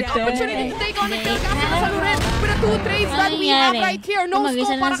 Perfect opportunity to take on the kill. Kasi nasalo rin. With the 2 trades that we have right here. No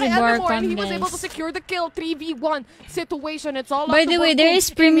scope para kay Elmore and he was able to secure the kill. 3v1 situation. It's all by the way, there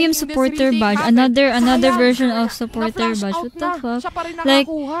is premium supporter badge. Another version of supporter badge. What the fuck? Like,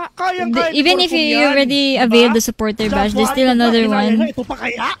 even if you already availed the supporter badge, there's still another one.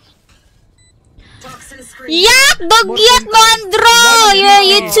 Yak! Dugyat mo, Andro!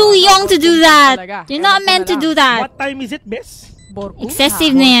 You're too young to do that. You're not meant to do that. What time is it, Bes?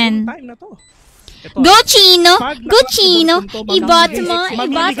 Excessive na yan. Go Chino! Go Chino! Ibot mo!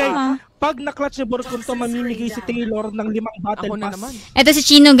 Ibot mo! Pag na-clutch ni Borkunto, mamimigay si Taylor ng 5 battle pass. Ito si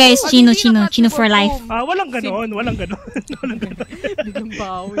Chino guys. Chino for life. Walang ganon. Biglang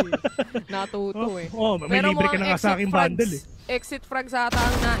bawi. Natuto eh. May libre ka na nga sa aking bundle eh. Exit frags ata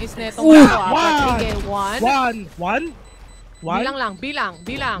ang nais netong One! Bilang.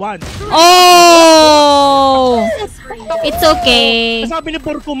 1. Oh! It's okay. Sabi ni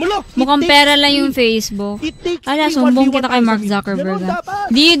Borko mo, Mukhang pera lang yung Facebook. Ala, sumbong kita kay Mark Zuckerberg.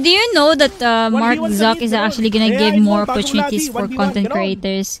 Do you know that Mark Zuck is actually gonna give more opportunities for content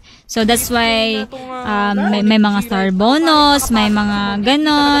creators? So that's why may mga star bonus, may mga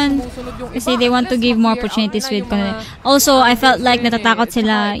ganon. Kasi they want to give more opportunities with content. Also, I felt like natatakot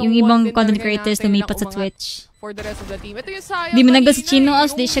sila yung ibang content creators lumipat sa Twitch. For the rest of the team. Ito yung sayang. Di managal si Chino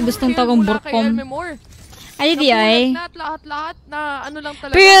as di siya gustong tawag Borkom. Ay, di ay. Lahat na ano lang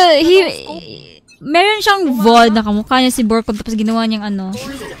talaga. Pero meron siyang VOD na kamukha niya si Borkom tapos ginawa niyang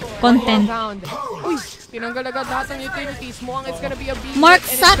content. Uy, tinanggal agad lahat ng utilities. Mukhang it's gonna be a beat. Mark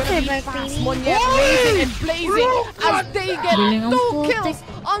Zuckerberg, Monyet blazing and blazing as they get 2 kills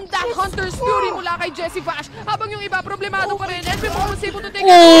on that Hunter's Fury mula kay Jesse Bash. Habang yung iba problemado pa rin. Elmemore was able to take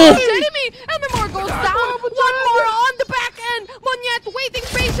out Jeremy. Elmemore goes down. One more on the back end. Monyet waiting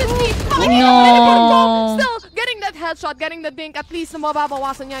patiently. Still getting that headshot, getting the dink. At least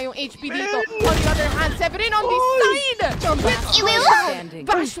mababawasan niya yung HP dito. On the other hand, Severin on this side.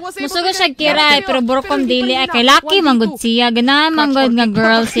 Bash was able to Musugo siya kiray, pero Borkom dili ay kay Lucky manggod siya. Ganahan manggod nga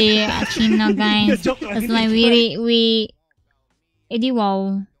girl si Chino, guys. That's why we Edi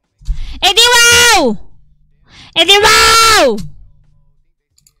wow!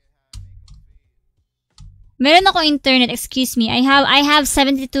 Meron ako internet, excuse me. I have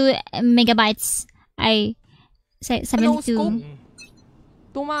 72 megabytes. 72.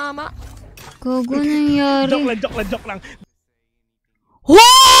 Tumama. Gogo nangyari. Joke lang.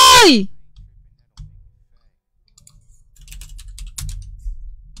 Hoy!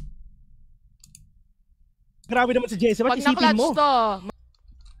 Grabe naman si Jesse. Ba't isipin mo?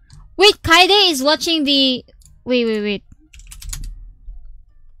 Wait, Kaide is watching the... Wait.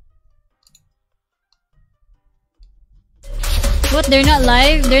 What? They're not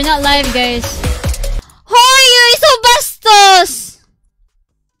live? They're not live, guys. Hoy! Iso bastos!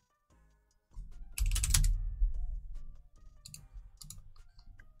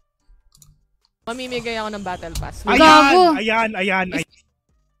 Mamimigay ako ng battle pass. Ayan.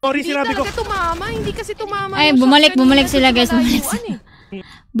 Sorry, sinabi ko. Hindi kasi tumama. Ay, bumalik sila, guys.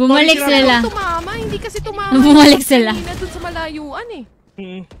 Bumalik sila. Hindi kasi tumama. Bumalik sila. Hindi na dun sa malayuan eh.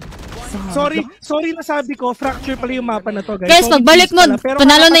 Sorry na sabi ko, fracture pala yung mapa na to, guys. Guys, pagbalik mo,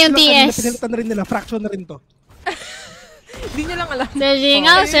 panalo na yung TS. Pinalitan na rin nila, fracture na rin to. Hindi nyo lang alam. Searching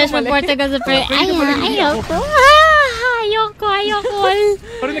out, search for Portugal Super. Ayoko. Ayoko.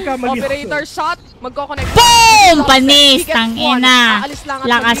 Operator shot, magkoconnect. Boom! Panis! Tangina!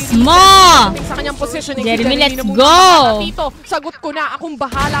 Lakas mo! Sa kanyang positioning. Jeremy, let's go! Sagot ko na, akong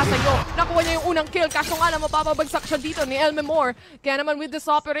bahala sa'yo. Nakuha niya yung unang kill, kaso nga na mapapabagsak siya dito ni Elmemore. Kaya naman with this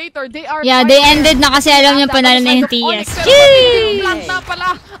operator, they ended na kasi alam niya panalo na yung TS. Plant na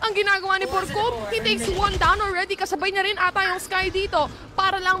pala ang ginagawa ni Borko. He takes one down already, kasabay niya rin ata yung Sky dito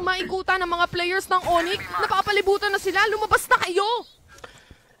para lang maikutan ng mga players ng Onyx. Napapalibutan na sila, lumabas na kayo!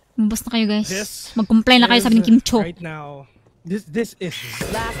 Lumabas na kayo, guys. Mag-complain na kayo, sabi ni Kim Cho. Right now, this is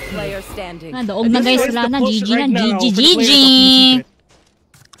last player standing. Doog na, guys. Wala na. GG na. GG.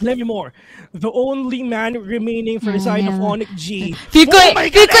 Let me more. The only man remaining for the side of Onyx G. Pikoy na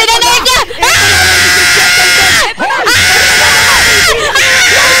nega!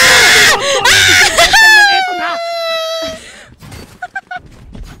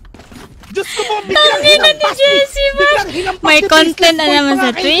 Diyos ko po, biglang hinampas may content na naman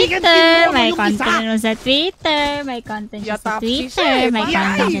sa Twitter. May content na naman sa Twitter. May content siya sa Twitter. May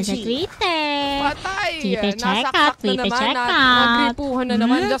content siya sa Twitter. Patay! Twitter check out. Twitter check out. Nagripuhan na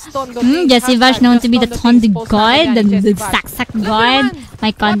naman. Jesse Vash known to be the Tondi God. The Saksak God.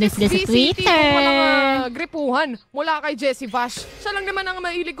 May content sila sa Twitter. Walang gripuhan mula kay Jesse Vash. Siya lang naman ang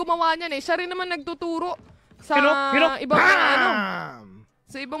mahilig gumawa niyan eh. Siya rin naman nagtuturo sa ibang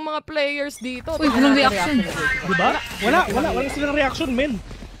sa ibang mga players dito. Uy, walang reaction. Diba? Wala silang reaction, men.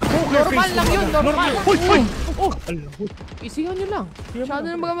 Normal lang yun, normal. Oh! Isihan nyo lang.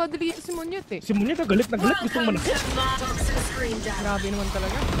 Masyado na magamadali si Monyet eh. Si Monyet galit na galit. Gustong manakit. Grabe naman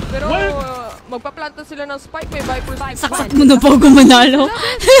talaga. Pero magpaplanta sila ng spike. May Viper spike. Saksak mo na po gumanalo.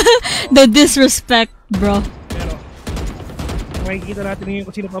 The disrespect, bro. Makikita natin ngayon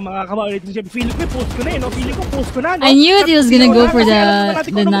kung sino pa makakabalit. Feeling ko, post ko na eh, no? Feeling ko, post ko na, no? I knew he was gonna go for the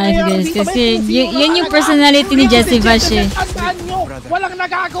knife, guys. Kasi yun yung personality ni Jesse Vash eh. Walang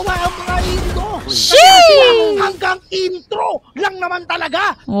nagagawa ang mga ito. Sheesh! Hanggang intro lang naman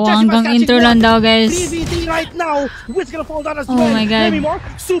talaga. Oh, hanggang intro lang daw, guys. DVD right now. Who's gonna fall down as Oh well? my God. Maybe more.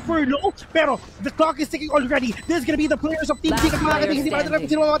 Super low. Pero the clock is ticking already. This is gonna be the players of Team Secret. Mga kaibigan, hindi pa natin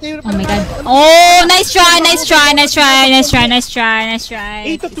sino mga Oh my God. Oh, nice try, nice try, nice try, nice try, nice try, nice try.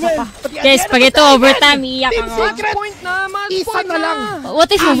 8 to 12. Guys, pag ito overtime, iyak Team ako. Secret. Point na, match Isa point na lang. What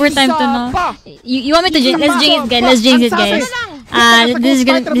is overtime to, no? You want me to let's jinx it, guys. Let's jinx it, guys. This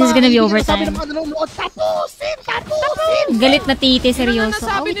is gonna be overtime. Galit na titi, seryoso.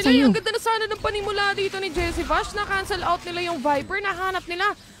 Nasabi Awit nila sa'yo. yung ganda na sana ng panimula dito ni Jessie Bash. Na-cancel out nila yung Viper. Nahanap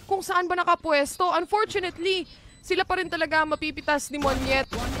nila kung saan ba nakapwesto. Unfortunately, sila pa rin talaga mapipitas ni Monyet.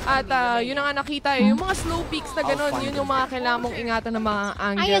 At yun ang nakita eh. Yung mga slow peaks na ganun, yun yung mga kailangan mong ingatan ng mga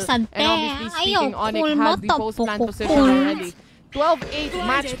angle. Ayaw, sante. And obviously speaking, Ayaw, Onyx cool had mo the to, post-plant cool. position already.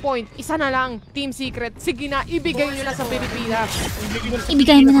 12-8 match point. Isa na lang, Team Secret. Sige na, ibigay nyo na sa Pilipinas.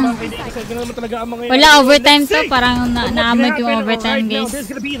 Ibigay mo na. Wala overtime to, parang naamag yung overtime, guys.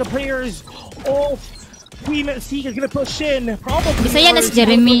 There's gonna be the players of Team Secret gonna push in. Bisaya na si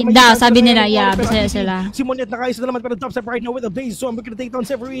Jeremy. Daw, sabi nila, yeah, Bisaya sila. Si Monyet nakaisa na naman pero top step right now with a blaze. So I'm gonna take down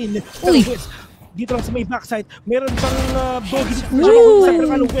Severin. Uy! Dito lang sa may backside, meron pang doggy dito sa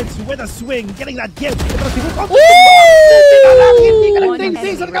Wits with a swing, getting that kill. Ito si Hook. Hindi ka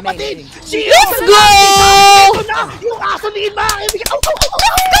nag-ding sa kapatid. Let's go! Ito na, yung aso ni Ima. Let's go,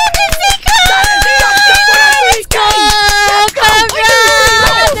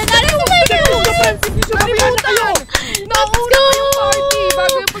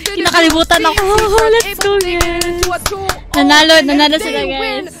 kinakalimutan ako. Let's go, guys. Nanalo sila,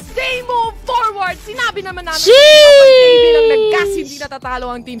 guys. They move forward. Sinabi naman namin Sheesh! bilang nagkas, hindi natatalo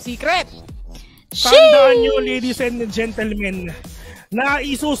ang Team Secret. Tandaan nyo, ladies and gentlemen, na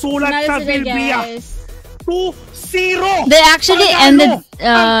isusulat sa Bilbia 2-0. They actually ended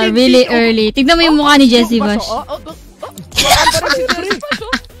really early. Tignan mo yung mukha ni Jessie Bash. Ano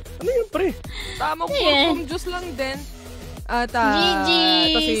yun, pre? Tamang purpong juice lang din. At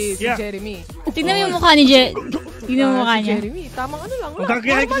ito si Jeremy. Tignan mo yung mukha ni Tignan mo mukha niya. Jeremy, tamang ano lang.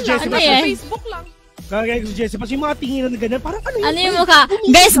 Kagaya ko si Jessie Bash. Facebook lang. Kagaya ko si Jessie Bash. Yung mga tinginan na ganyan, parang ano yun? Ano yung mukha?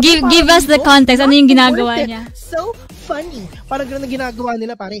 Guys, give us the context. Ano yung ginagawa niya? So funny. Parang ganun ang ginagawa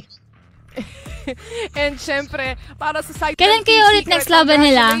nila, pare. And syempre, para sa side kailan kayo ulit next laban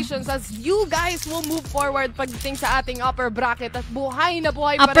nila? As you guys will move forward pagdating sa ating upper bracket at buhay na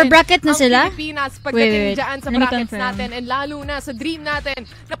buhay pa upper rin bracket na ang sila? Pilipinas pagdating wait. dyan sa brackets natin and lalo na sa dream natin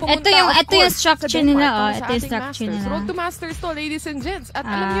na pumunta ito yung structure nila. Ito yung structure Masters. nila. Road to Masters to, ladies and gents. At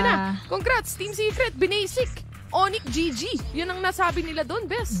alam nyo na, congrats, Team Secret, Binasic, Onyx, GG. Yun ang nasabi nila doon,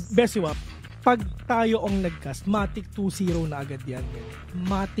 best. Besiwap, pag tayo ang nag-cast, Matic 2-0 na agad yan.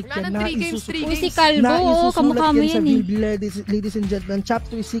 Matic yan na isusulat. Si Calvo, kamukha mo yan eh. Ladies and gentlemen,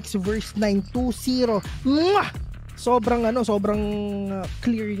 chapter 6 verse 9, 2-0. Sobrang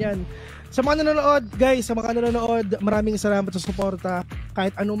clear yan. Sa mga nanonood, guys, sa mga nanonood, maraming salamat sa suporta.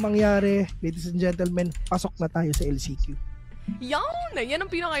 Kahit anong mangyari, ladies and gentlemen, pasok na tayo sa LCQ. Yan ang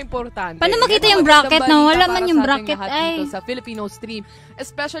pinaka-importante. Paano makita yung bracket na wala man yung bracket ay sa Filipino stream,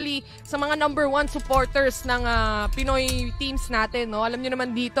 especially sa mga number 1 supporters ng Pinoy teams natin, no? Alam niyo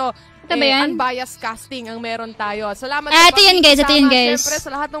naman dito, unbiased casting ang meron tayo. Salamat ito yun, guys. Siyempre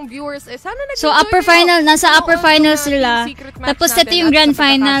sa lahat ng viewers, sana so upper final, nasa upper final sila. Tapos ito yung grand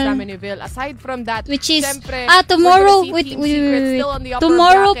final. Aside from that, which is syempre, tomorrow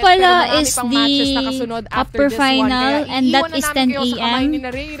tomorrow pala is the upper final and that is 10 AM.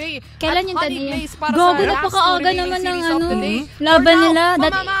 Kailan yung 10 AM? Gogo, napakaaga naman ng laban nila.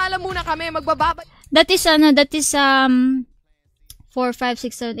 Mamamaalam muna kami, magbababa. That is 4, 5,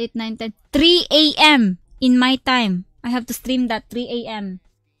 6, 7, 8, 9, 10. 3 AM in my time. I have to stream that 3 AM.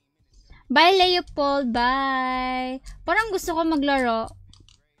 Bye, Leopold. Bye. Parang gusto ko maglaro.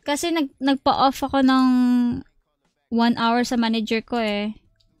 Kasi nagpa-off ako ng 1 hour sa manager ko eh.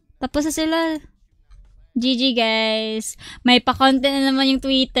 Tapos na sila. GG, guys. May pa-content na naman yung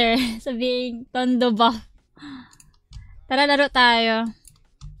Twitter. Sabing, tondo buff. Tara, laro tayo.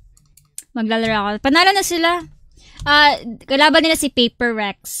 Maglalaro ako. Panalo na sila. Kalaban nila si Paper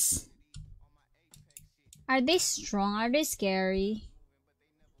Rex. Are they strong? Are they scary?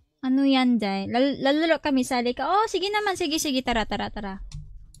 Ano yan, Day? Lalaro kami, sali ka. Oh, sige naman. Sige. Tara. Tara.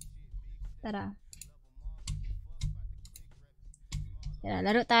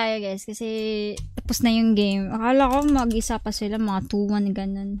 Laro tayo, guys. Kasi tapos na yung game. Akala ko mag-isa pa sila. Mga 2-1,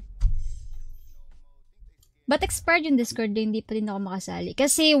 ganun. But expired yung Discord din, hindi pa din ako makasali.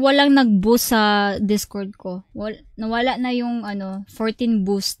 Kasi walang nag-boost sa Discord ko. Nawala na yung 14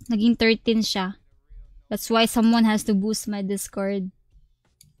 boost. Naging 13 siya. That's why someone has to boost my Discord.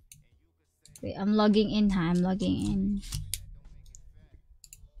 Wait, I'm logging in ha. I'm logging in.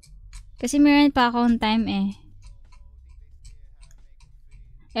 Kasi meron pa akong time eh.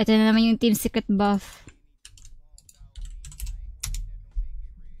 Ito na naman yung Team Secret buff.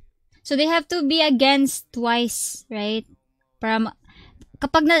 So they have to be against twice, right? Para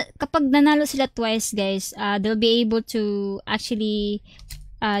kapag nanalo sila twice, guys, they'll be able to actually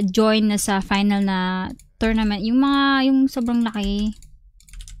join na sa final na tournament. Yung sobrang laki.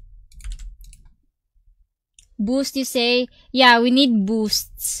 Boost, you say? Yeah, we need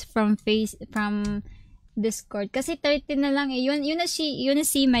boosts from Discord. Kasi 13 na lang eh. You wanna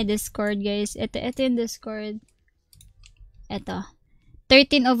see my Discord, guys. Ito yung Discord. Ito.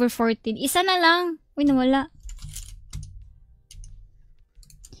 13/14. Isa na lang. Uy, nawala.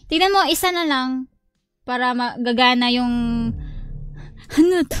 Tignan mo, isa na lang. Para magagana yung...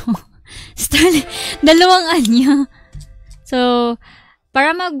 Ano to? Dalawang anyo. So...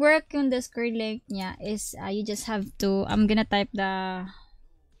 Para mag-work yung Discord link niya is you just have to, I'm gonna type the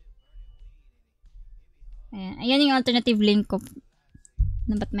ayan yung alternative link ko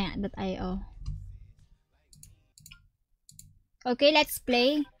nabatmaya.io. Okay, let's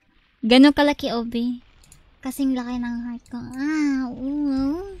play. Gano'ng kalaki, Aubae? Kasing laki ng heart ko.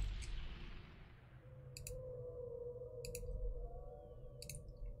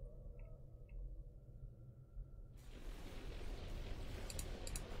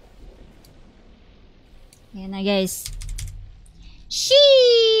 Ayan na, guys.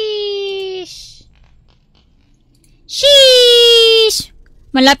 Sheesh! Sheesh!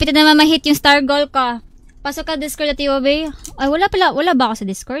 Malapit na naman ma-hit yung star goal ka. Pasok ka Discord at Aubae. Ay, wala pala. Wala ba ako sa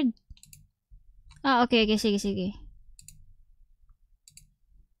Discord? Okay. Sige.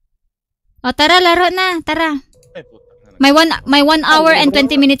 O, tara, laro na. Tara. May 1 hour and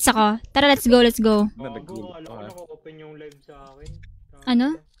 20 minutes ako. Tara, let's go. Open yung live sa akin.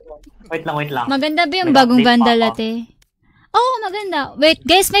 Ano? Wait lang. Maganda ba yung bagong Vandal ate? Oo, maganda. Wait,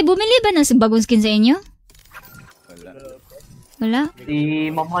 guys, may bumili ba ng bagong skin sa inyo? Wala?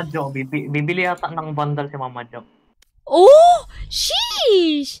 Si Mama Jo, bibili yata ng Vandal si Mama Jo. Oh!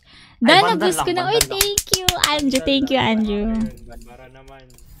 Sheesh! Dahil nag-boost ko na. Uy, thank you, Andrew. Para naman.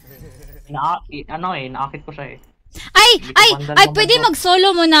 Naakit ko siya eh. Ay, pwede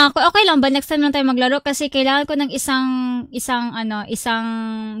mag-solo muna ako. Okay lang ba? Next time lang tayo maglaro kasi kailangan ko ng isang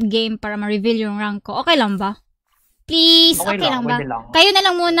game para ma-reveal yung rank ko. Okay lang ba? Please, okay lang ba? Kayo na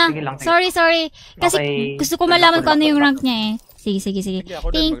lang muna. Sorry. Kasi gusto ko malaman kung ano yung rank niya eh. Sige.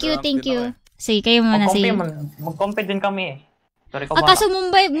 Thank you. Sige, kayo muna. Sige. Mag-compete din kami eh. Sorry ko kaso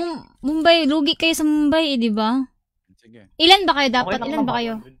Mumbai, lugi kayo sa Mumbai eh, di ba? Ilan ba kayo dapat? Ilan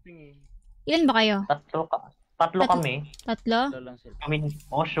ba kayo? Tatlo kami. Tatlo? Kami,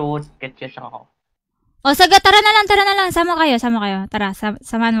 shoot, Ketches ako. Saga, tara na lang. Sama kayo. Tara,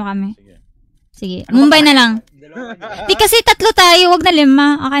 samahan mo kami. Sige. Mumbai na lang. Di kasi tatlo tayo, wag na 5.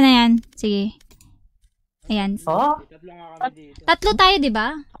 Okay na yan. Sige. Ayan. Tatlo tayo, di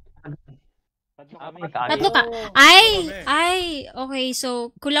ba? Tatlo ka. Ay, okay.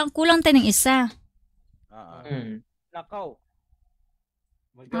 So, kulang tayo ng isa. Nakaw.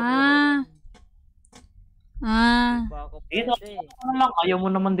 Ayaw mo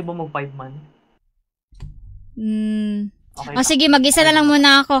naman di ba mag 5 man? Okay, sige, mag-isa na lang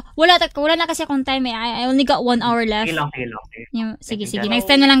muna ako. Wala na kasi akong time eh. I only got 1 hour left. Okay. Sige. Next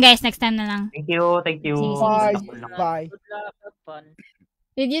time na lang, guys. Thank you. Sige. Bye.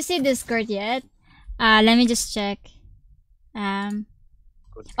 Did you see Discord yet? Let me just check. Yeah,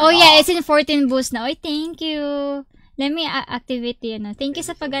 it's in 14 boost na. Oy, thank you. Let me activate yun. Thank you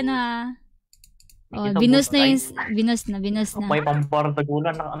sa binus na. May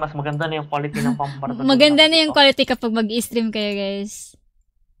pambardagulan. Mas maganda na yung quality ng pambardagulan. Maganda na yung quality kapag mag-stream kayo, guys.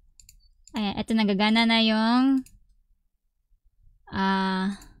 Ayan, eto nagagana na yung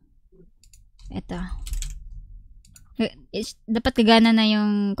eto. Dapat gagana na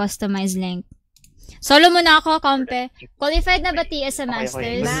yung customized link. Solo muna ako, kompe. Qualified na ba TS sa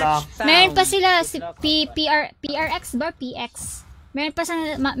Masters? Meron pa sila si PRX ba? PX.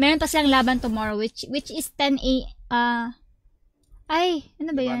 Meron pa silang laban tomorrow which is 10 ano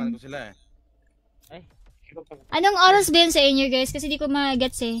ba yun? Anong oras ba yun sa inyo, guys? Kasi di ko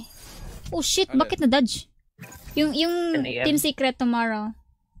ma-gets eh. Oh shit, bakit na-dodge? Yung Team Secret tomorrow.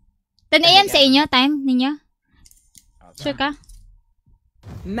 10 AM sa inyo? Time ninyo? Sure ka?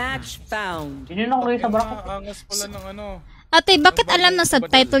 Match found. Yun lang kayo sa barako. Angas pala ng ano. Ate, bakit alam ng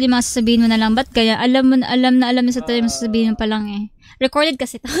subtitle yung mga sasabihin mo na lang? Ba't kaya? Alam yung subtitle yung sasabihin mo pa lang eh. Recorded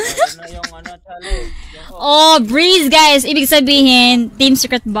kasi to. Breeze, guys. Ibig sabihin, Team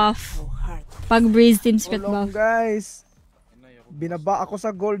Secret buff. Pag Breeze, Team Secret buff. Guys. Binaba ako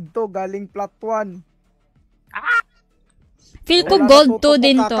sa gold to, galing plat 1. Feel ko gold 2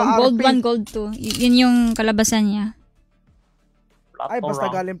 din to. Gold 1, gold 2. Yun yung kalabasan niya. Ay, basta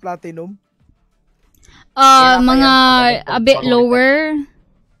galing platinum. Mga a bit lower.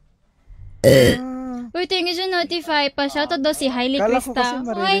 Uy, thank you sa notify pa. Shoutout daw si Highly Krista. Kala ko kasi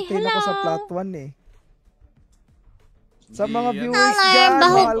mariretain ako sa plat 1 eh. Sa mga viewers dyan,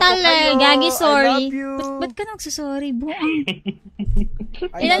 bahog talag. Gagi, sorry. Ba't ka nagsasorry, buang?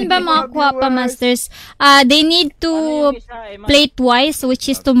 Ilan ba makakuha pa, Masters? They need to play twice, which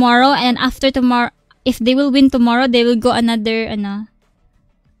is tomorrow, and after tomorrow, if they will win tomorrow, they will go another,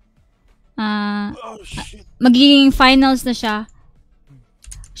 magiging finals na siya.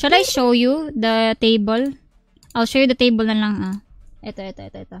 Shall I show you the table? I'll show you the table na lang, Ito.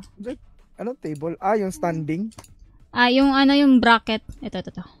 Anong table? Yung standing? Yung bracket. Ito.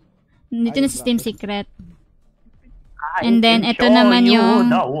 Dito na sa Team Secret. And then, ito naman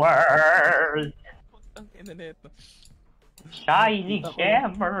yung... the world. Shiny,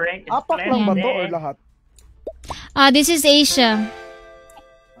 shimmering, apak lang ba to or lahat? This is Asia.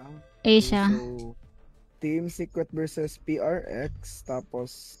 Asia. So, Team Secret versus PRX.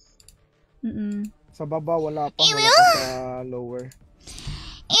 Tapos... Sa baba, wala pa. Wala pa sa lower.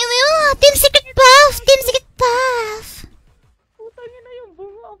 Team Secret Buff! Team Secret Buff! Putangin na yung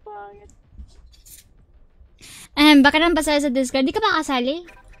bunga, ang pangit. Baka nang pasaya sa Discord. Di ka ba kasali?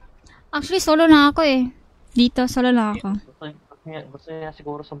 Actually, solo na ako eh. Dito, solo na ako. Gusto niya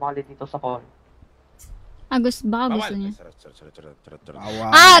siguro sumali dito sa call. Baka gusto niya.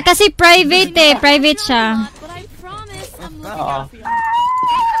 Kasi private eh. Private siya.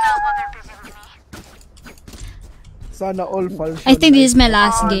 Sana all falls. I think this is my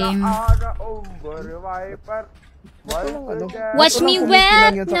last game. Watch me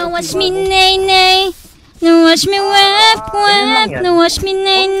web, now watch me nay. No, watch me web. No, watch me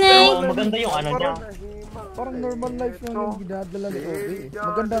nay. Maganda yung niya. Parang normal life lang yung ginadala ni Aubae.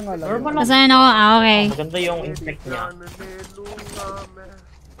 Maganda nga lang. Kasayan ako, okay. Maganda yung inspect niya.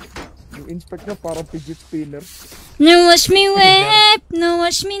 Yung inspect niya parang fidget spinner. No, watch me web. No,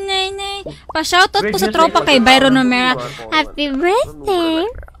 watch me nay. Pa-shoutout po sa tropa kay Byron Romero. Happy birthday.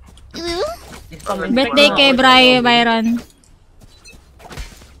 Birthday kay Byron.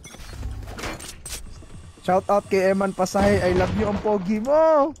 Shout out kay Eman Pasahay. I love you ang pogi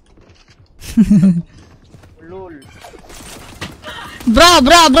mo. Bro.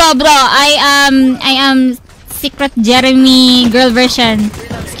 I am Secret Jeremy girl version.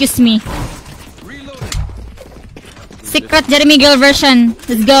 Excuse me. Secret Jeremy girl version.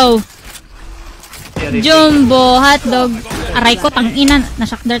 Let's go. Jumbo hotdog. Aray ko, tangina.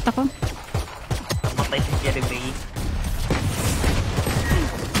 Na-shock dirt ako. Matay si Jeremy.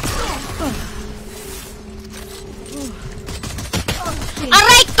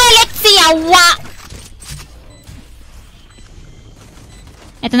 Aray ko, let's see. Awa!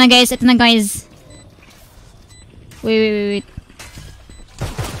 Ito na guys. Wait.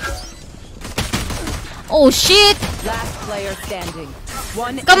 Oh shit! Last player standing.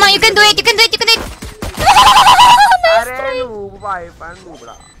 Come on, you can do it. Nice try.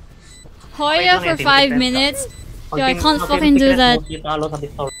 Hoya for 5 minutes. Yo, I can't fucking do that. Wait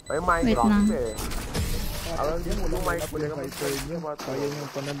na. Kaya niyang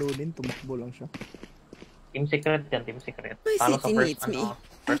panalunin, tumakbo lang siya. Team Secret yan, Team Secret. My city needs me.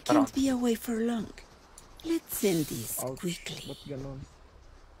 I can't be away for long. Let's end this quickly. Ba't ganon?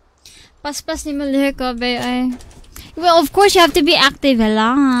 Paspas ni Malih ko, ay. Well, of course, you have to be active,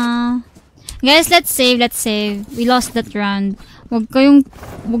 hala. Guys, let's save. We lost that round. Wag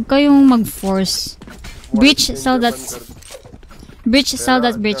kayong mag-force. Breach, sell that breach.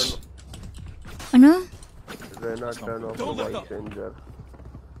 Ano?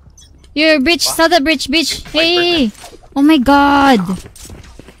 Your breach, sell that breach. Hey! Oh my god!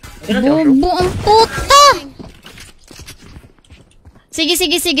 Bobo ang puta! Sige,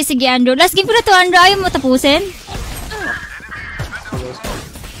 Andrew. Last game ko na to, Andrew. Ayaw mo tapusin?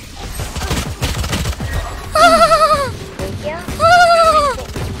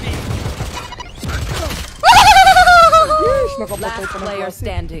 Last player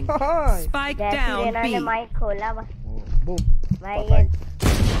standing. Spike down B.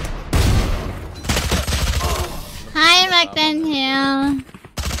 Hi, Mactan Hill.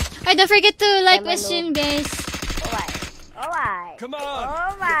 Hey, don't forget to like my stream, guys. Come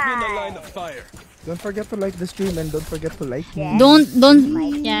on! Get me in the line of fire. Don't forget to like the stream and don't forget to like me. Don't.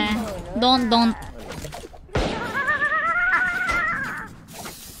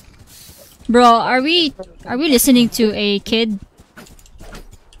 Bro, are we listening to a kid?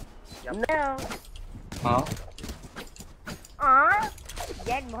 No. Huh?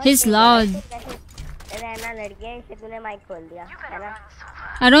 He's loud.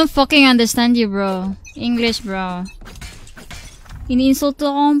 I don't fucking understand you, bro. English, bro. Iniinsulto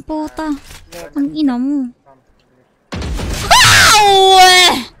ako ang puta. Ang ina mo.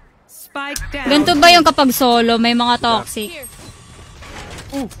 Ganito ba yung kapag solo? May mga toxic.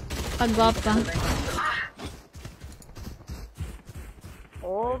 Pag-go ka.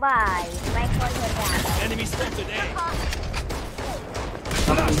 Aubae. Enemy spotted A.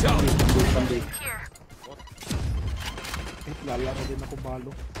 Lalaro din ako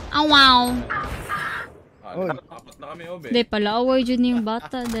balo. Ah, wow. Apat na kami, Aubae. Day pala, away dyan yung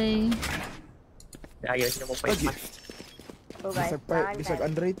bata, day. Ayaw niya mo pa yung Bisag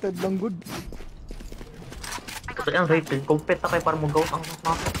unrated lang good. Ito yung rated. Compete na kayo para mag-out ang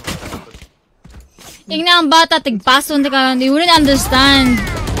mapa. Yung na ang bata, tigpaso, you wouldn't understand.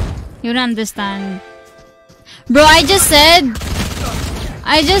 You wouldn't understand. Bro, I just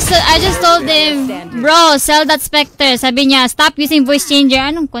told him, bro, sell that Spectre. Sabi niya, stop using voice changer.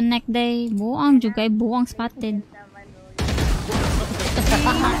 Anong connect day? Buang, jugay, buang spotted.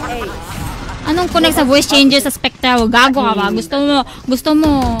 Anong connect sa voice changer sa Spectre? Gago ka ba? Gusto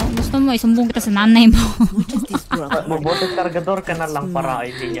mo, isumbong kita sa nanay mo. Mabuting kargador ka na lang para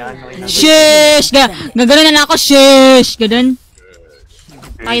hindi niya ano. Shush! Gagano na ako, shush! Gadon.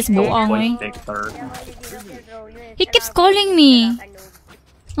 Ayos buang, eh. He keeps calling me.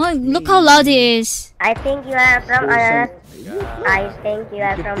 Oh, look how loud he is. I think you are from another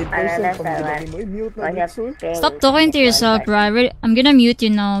server. Stop talking to yourself, bro. I'm gonna mute you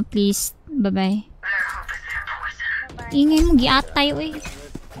now, please. Bye-bye. Ingay mo, giatay, oy.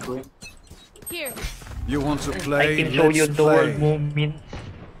 You want to play? I can show you the world movement.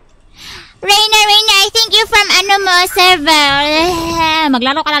 Reina, I think you're from ano mo, server.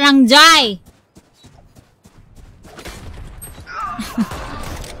 Maglaro ka na lang, Jai.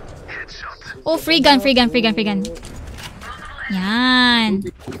 Oh, free gun. Yan.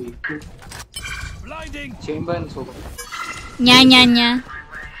 Nya.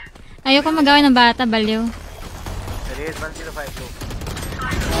 Ayoko magawa ng bata, baliw.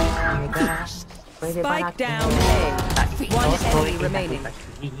 Spike down A. One enemy remaining.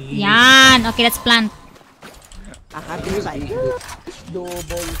 Yan. Okay, let's plant.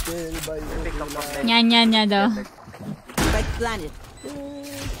 Double kill by Nya daw. Spike planted.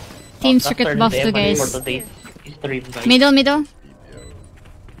 Team secret buff to guys. Middle.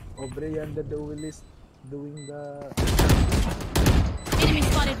 Aubae and the duel is doing the...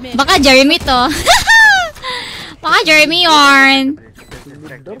 Baka Jeremy to. Baka Jeremy yarn.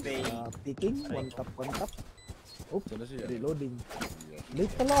 Picking, one tap. Oops, reloading.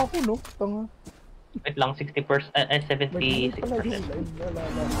 Late pala ako, no? Tanga. Wait lang, 60%, 76%.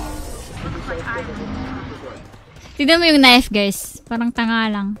 Tignan mo yung knife, guys. Parang tanga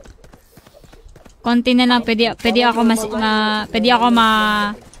lang. Konti na lang, pwede ako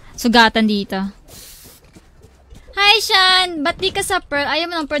sugatan dito. Hi, Shan! Ba't di ka sa Pearl? Ayaw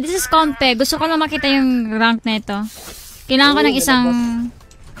mo ng Pearl. This is Compe. Gusto ko lang makita yung rank na ito. Kailangan ko ng isang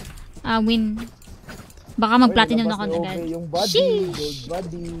win. Baka mag-platinum na ako agad. Sheesh!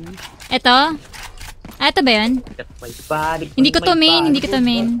 Ito? Ito ba yun? Hindi ko to main.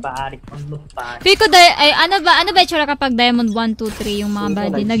 Feel ko ano ba itsura kapag Diamond 1, 2, 3 yung mga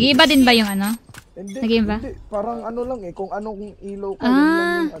body? Nag-iiba din ba yung ano? Nag-iiba? Parang ano lang eh, kung anong ilaw ka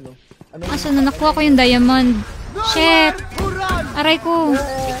yung ano. Asa na nakuha ko yung diamond? Shit! Aray ko!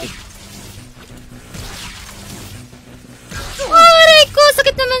 Aray ko!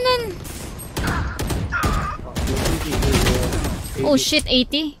 Sakit naman nun! Oh shit,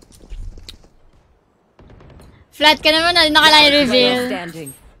 80? Flat ka naman na, nakalaya reveal.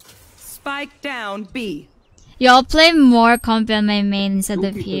 Spike down B. Yo, I'll play more comp on my main instead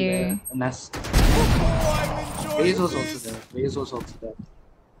of here.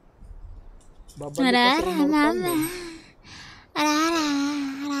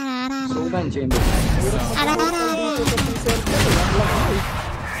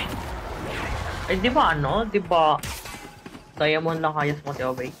 Eh, di ba ano? Di ba Diamond lang highest mo,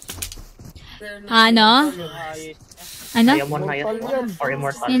 Aubae? Ano? Diamond highest mo? Or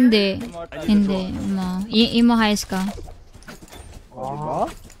Immortal? Hindi. Imo highest ka. Oh,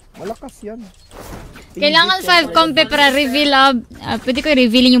 malakas yan. Kailangan 5 compe para reveal pwede ko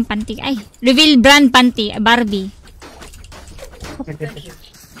i-revealin yung panty. Ay, reveal brand panty, Barbie.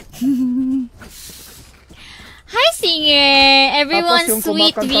 Hi, singer! Everyone,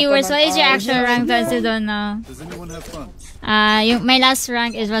 sweet viewers. What is your actual rank? I don't know. My last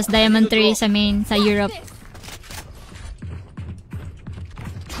rank was Diamond 3 sa main, sa Europe.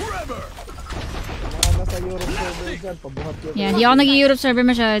 nasa Europe server dyan, pabuhat yun. Yeah, di ako nag-Europe server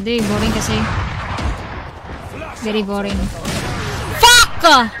masyado eh. Boring kasi. Very boring.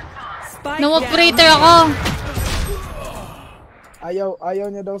 Fuck! No-operator ako!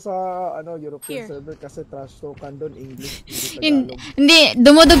 Ayaw niya daw sa European server kasi trash talkan doon, English, Hindi,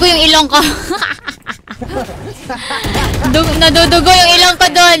 dumudugo yung ilong ko. Nadudugo yung ilong ko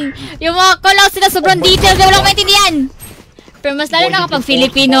doon. Yung mga call-outs sila sobrang details na walang maintindihan. Pero mas lalo na kapag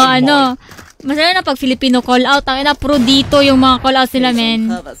Filipino, mas lalo na pag Filipino call-out, ang ina pro dito yung mga call-outs nila, men.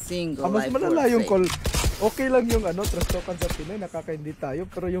 Mas malala yung call. Okay lang yung trash talkan sa Pinoy, nakakaindi tayo.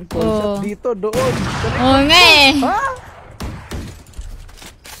 Pero yung call shot dito, doon. Oo nga eh. Ha?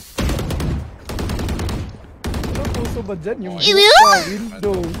 Puso ba dyan? Yung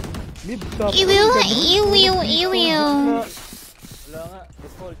window. Mid-top. Iwiw. Wala nga,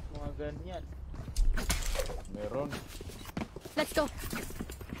 default, mga ganyan. Meron. Let's go.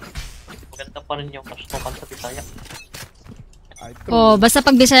 Maganda pa rin yung kastukan sa Bisaya. Basta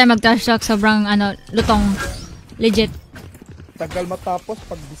pag Bisaya mag-trash talk, sobrang lutong. Legit. Tagal matapos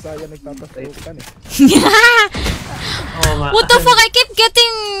pag Bisaya nagtatastukan eh. What the fuck? I keep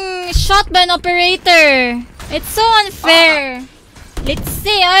getting shot by an operator. It's so unfair. Let's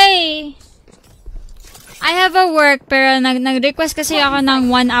see, ay. I have a work, pero nag-request kasi ako ng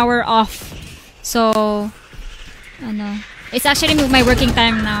 1 hour off. So, it's actually my working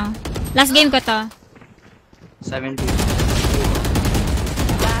time now. Last game ko to. 70.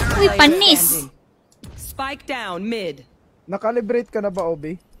 Uy, panis! Spike down, mid. Nakalibrate ka na ba,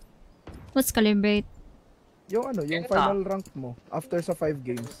 Aubae? What's calibrate? Yung final rank mo after sa 5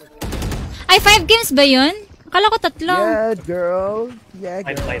 games. Ay, 5 games ba yun? Akala ko 3. Yeah, girl. Yeah,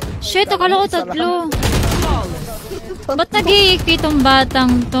 girl. Shit, akala ko 3. Ba't nag-AFK tong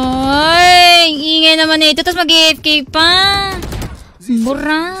batang to? Ay, ingay naman ito. Tapos mag-AFK pa.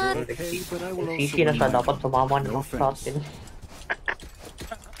 Burat. Sisi na siya. Dapat sumama na ng spotted.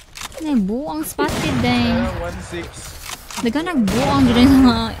 Buang spotted eh. 1-6. Daga nagbuang dyan sa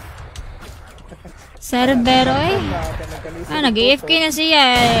mga servero eh. Nag-AFK na siya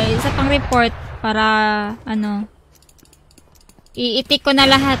eh. Isa pang report para iitik ko na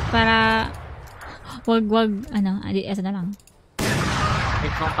lahat para wag asa na lang.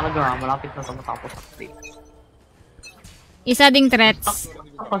 Wait lang talaga, malapit na sa matapos sa state. Isa ding threats.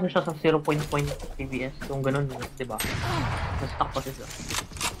 Stuck kasi siya sa 0.0 PBS. Yung ganun, diba? Na-stuck kasi siya.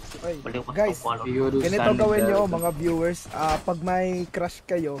 Guys, ganito gawin nyo mga viewers. Pag may crush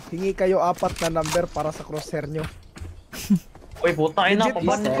kayo, hingi kayo 4 na number para sa crosshair nyo. Uy, puta ina,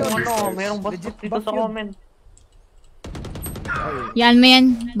 paban yung mayroong bastos dito sa comment. Yan mo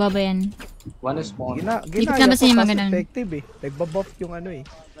yan, baba yan. One is small. Dito na ba siya mga ganun? Effective eh. Nagbabuff yung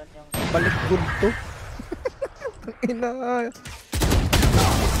balik gunto. Ina.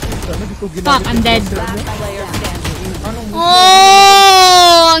 Fuck, I'm dead.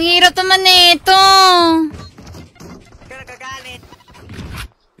 Oh, ang hirap naman nito.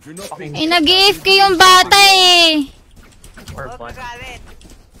 Nag-AFK yung bata eh.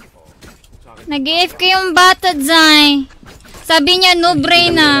 Nag-AFK yung bata, Zay. Sabi niya, no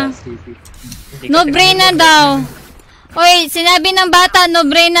brain na. No brain na daw. Oy, sinabi ng bata, no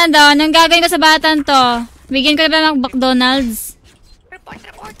brain na daw. Anong gagawin ko sa batang to? Bigyan ko na ba ng McDonald's?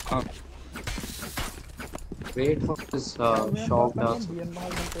 Wait for this shop down.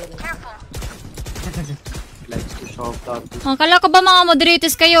 Likes to shop down. Kala ko ba mga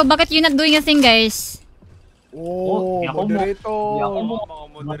moderators kayo? Bakit you not doing a thing, guys? Oh, moderator.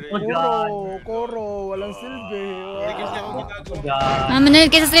 Koro, walang silbi. Manood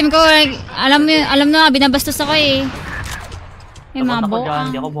kayo sa stream ko. Alam na, binabastos ako eh. May mga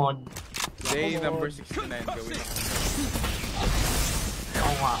boang. Hindi ako mod. Day number 69 gawin ako.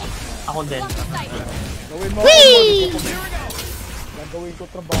 Ako nga. Ako din. Gawin mo. Whee! Gagawin ko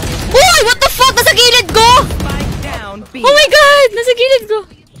trabaho. Uy! What the fuck? Nasa gilid ko! Oh my god! Nasa gilid ko!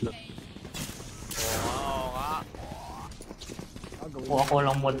 Kung ako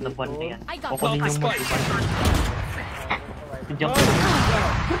lang mod na ban na yan. Kukunin yung mod na ban. Joke.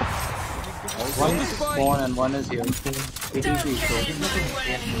 One is spawn and one is here. Alam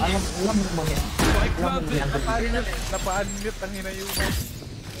mo yan. Napa-unmute ang hinayuman.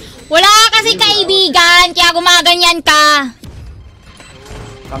 Wala ka kasi kaibigan, kaya gumaganyan ka.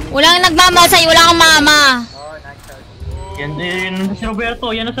 Walang nagmamahal sa'yo, wala kang mama. Yan na si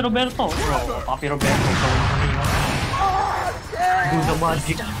Roberto, yan na si Roberto. Bro, papi Roberto. Do the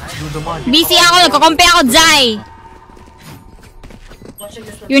magic. Do the magic. Busy ako, nagkakompe ako, Zay.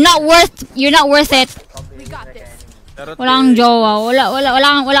 You're not worth it. Walang jowa,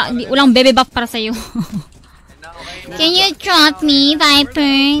 walang baby buff para sa'yo. Can you drop me,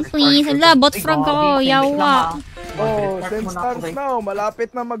 Viper? Please. Ala, bot frog ako. Yawa. Oh, send stars now.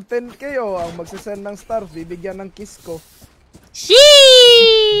 Malapit na mag 10k oh. Ang magsasend ng stars, bibigyan ng kiss ko.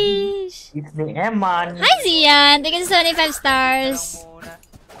 Sheesh! It's the Eman. Hi, Zian. Thank you for 75 stars.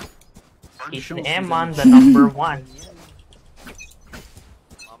 It's the Eman, the number 1.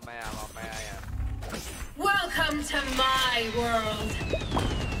 Mamaya yan. Welcome to my world.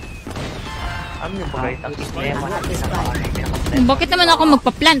 Ano yung bagay? Ang It's the Eman. Bakit naman ako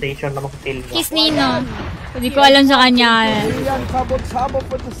magpa-plant? Station na mag-kill mo. Kiss Nino. Hindi ko alam sa kanya. Ayan, sabot-sabot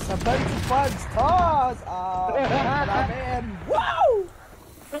po to 75 stars. Maraming. Wow!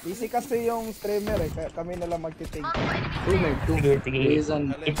 Easy kasi yung streamer eh. Kaya kami na lang magtiting. Sige.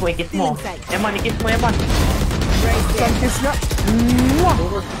 Kiss mo. Eman, i-kiss mo, Eman. Isang kiss nga.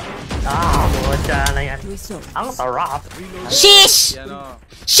 Botcha na yan. Ang sarap. Shish!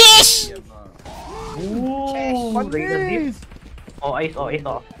 Shish! Panis! Ice.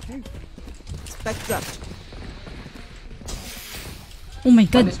 Spectre. Oh my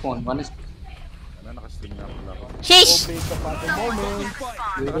god. Nakastream na ako. Shish!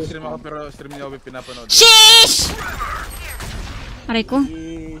 Nakastream ako pero stream niya ako pinapanood. Shish! Aray ko.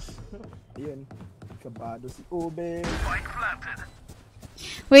 Ayun. Kabado si Aubae.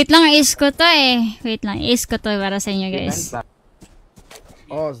 Wait lang, ace ko to eh. Wait lang, ace ko to para sa inyo guys.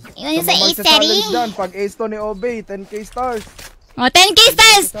 Oh, Ilan yung sa ace, Terry? Pag ace to ni Aubae, 10k stars. Oh, 10k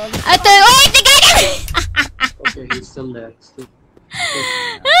stars! Ito, wait! Okay, he's still there.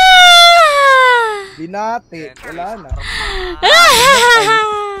 Binati, wala na.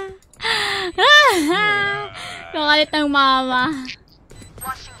 Kakalit ng mama.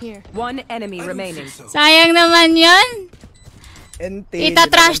 One enemy remaining. Sayang naman yun.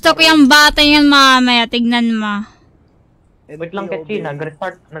 Ita-trash talk yung bata yan mamaya. Tignan mo. Wait lang, Ketchy.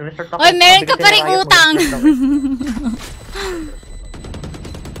 Nag-restart ako. Oy, meron ka pa rin utang.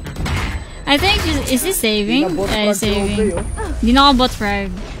 I think, is he saving? Saving. Hindi na ako bot frag.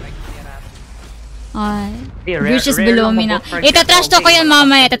 Bruce is below me na. Ita-trash talk ko yan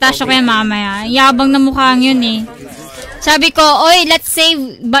mamaya. Yabang na mukhang yun eh. Sabi ko, oy, let's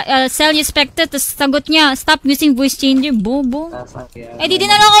save Sell You Spectre. Tapos sagot niya, stop using voice changer. Bobo. Eh, di din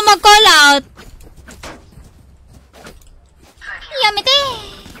na lang ako mag-call out.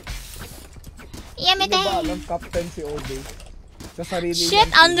 Yamete. Walang captain si Aubae. Sa sarili Shit,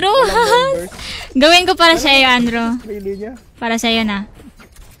 Andrew. Gawin ko para sa'yo, Andrew. Para sa'yo na.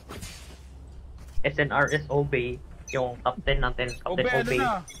 SNRS Aubae. Yung captain natin. Captain Aubae.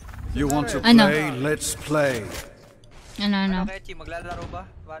 You want to play? Let's play. Ano? Maglalaro ba?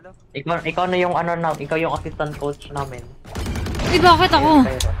 Ikaw na yung ikaw yung assistant coach namin. Uy, bakit ako?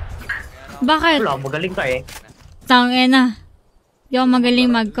 Bakit? Wala, magaling ka eh. Tangina. Di ako magaling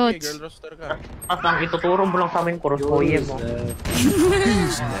mag-coach. At ang ituturo mo lang sa amin, puro soye mo.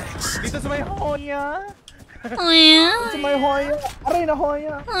 Dito sa may Hoya. Sa may Hoya. Aray na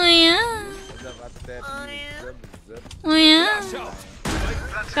Hoya.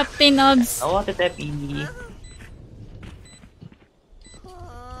 Captain Obs. Oo, Tetepi.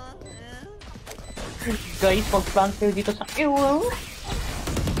 Guys, mag-plant kayo dito sa ewan.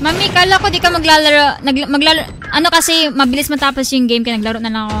 Mami, kala ko di ka maglalaro. Ano kasi, mabilis matapos yung game kaya naglaro na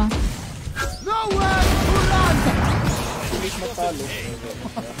lang ako.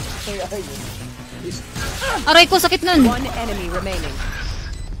 Aray ko, sakit nun. One enemy remaining.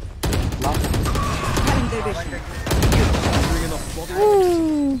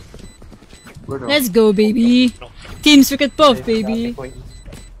 Let's go, baby. Team Secret Puff, baby.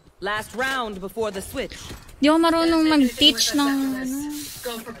 Last round before the switch. Di ako marunong mag-teach ng ano.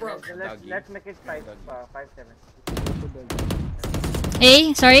 Let's make it 5-7.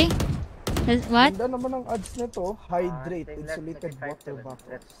 Eh, sorry? What? Ganda naman ang ads nito. Hydrate, insulated water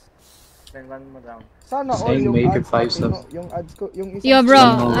bottle. Then one more round. Sana all yung ads yung ads ko, yung isang... Yo, bro,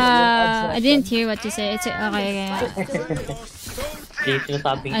 I didn't hear what you said. It's okay.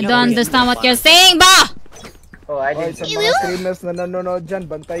 I don't understand what you're saying, ba? Oh, sa mga streamers na nanonood dyan,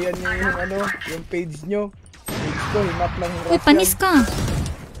 bantayan nyo yung yung page nyo. Page ko, hinap lang yung Uy, panis ka.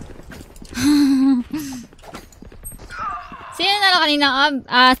 Sino na lang kanina?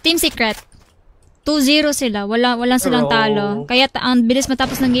 Team Secret. 2-0 sila. Walang silang talo. Kaya ang bilis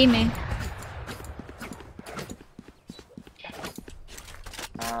matapos ng game eh.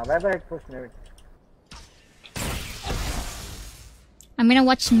 Bye-bye, push me. I'm gonna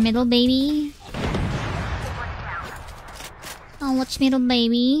watch middle, baby. I'll watch middle,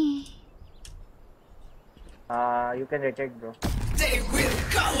 baby. You can retake, bro. They will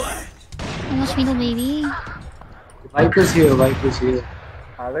cover. I'll watch middle, baby. Viper's here. Wait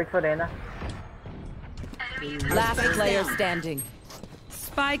for Reyna. Last player standing.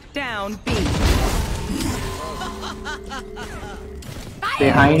 Spike down B.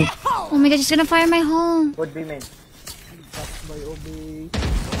 Behind. Oh my god, she's gonna fire my hole. Would be main. That's by Aubae.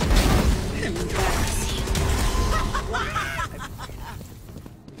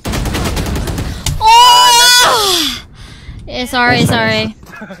 Oh! Eh, sorry.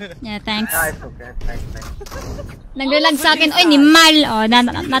 Yeah, thanks. Ah, it's okay. Thanks. Naglalag sa akin. Oy, ni Mal. Oh,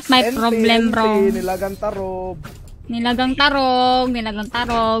 not my problem, bro. Nilagang tarob. Nilagang tarog. Nilagang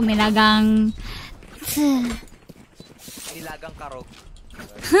karog.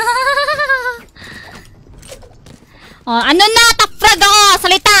 Oh, ano na? Takfrag ako!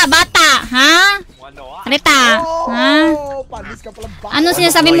 Salita, bata! Ha? Salita! Ha? Panis ka pala ba? Ano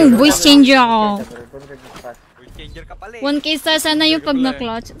sinasabi mo? Voice changer ako. Voice changer ka pala eh. 1K sana yung pag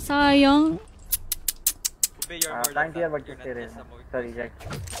na-clutch. Sayang. Thank you, sorry, Jack.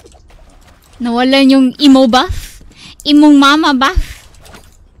 Nawalan yung emo buff? Imong mama buff?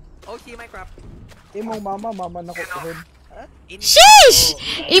 Oh, see my crap. Imong mama nako rin. Sheesh!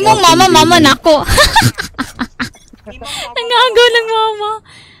 Imong mama nako. Nangagaw ng mama.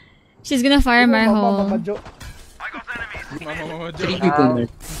 She's gonna fire my hole. Three people there.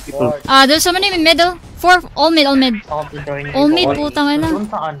 There's so many in middle. 4, all mid. All mid, putang ina. Doon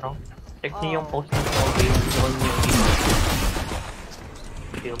sa ano, check niyo yung post ng Aubae.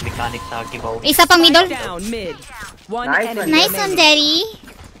 Yung mechanic sa giveaway. Isa pang middle. Down mid. One Nice enemy Nice one, remaining. daddy.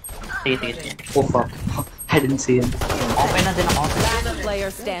 Sige. Oh fuck. I didn't see him. Okay na din ako. Last player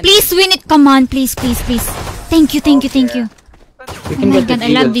standing. Please win it. Come on, please. Thank you. We can Oh my get the God,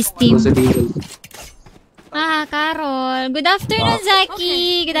 I love deal. this team. It was a deal. Carol. Good afternoon,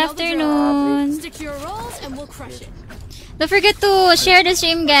 Zaki. Good afternoon. Stick to your roles and we'll crush it. Don't forget to share the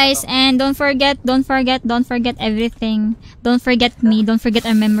stream, guys. And don't forget everything. Don't forget me. Don't forget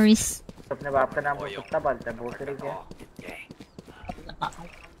our memories.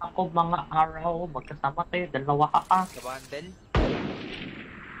 Ako mga araw, magkasama tayo, dalawa ka pa. Kabandel.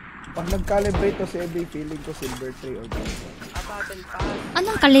 Pag nag-calibrate to si Aubae, feeling ko silver 3 or gold. Battle pass.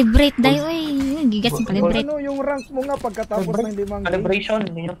 Anong calibrate, day? Uy, gigas yung calibrate. Ano yung rank mo nga pagkatapos ng 5 Calibration,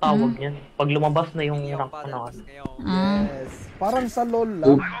 yun yung tawag yan. Pag lumabas na yung rank ko na. Yes. Parang sa LOL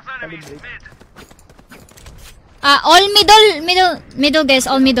lang. Calibrate. All middle, guys.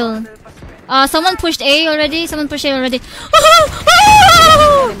 All middle. Someone pushed A already.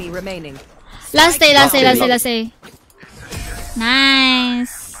 Enemy remaining. Last A.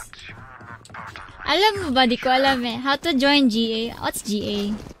 Nice. Alam mo ba? Di ko alam eh. How to join GA? What's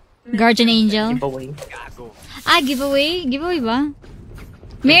GA? Guardian Angel? Giveaway. Giveaway? Giveaway ba?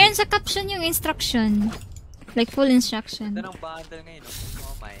 Meron sa caption yung instruction. Like full instruction. Ito ng bundle ngayon.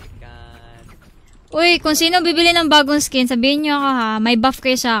 Oh my god. Uy, kung sino bibili ng bagong skin, sabihin nyo ako ha. May buff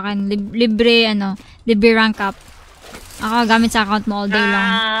kayo sa akin. Libre rank up. Ako gamit sa account mo all day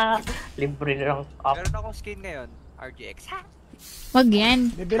long. Libre rank up. Meron akong skin ngayon. RGX. Wag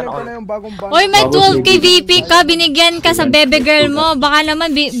yan. Bibili ko na yung bagong bundle. Uy, may 12k VP ka. Binigyan ka sa bebe girl mo. Baka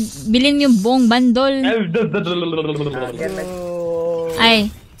naman bilhin yung buong bundle. Ay,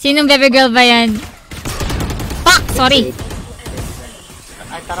 sinong bebe girl ba yan? Fuck! Sorry.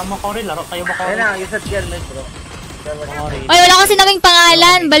 Ay, tara mo Cory. Laro tayo mo Cory. Ayun na, use at German, bro. Uy, wala kasi naming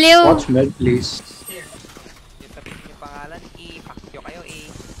pangalan. Baliw. Watch med, please. Sabihin yung pangalan. I-packyo kayo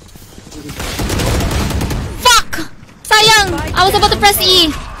Fuck! Sayang! I was about to press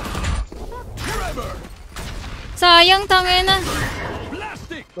E. Sayang, tangin na.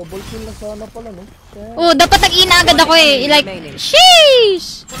 Double kill na sana pala, no? Oh, dapat nag-E na agad ako eh. Like,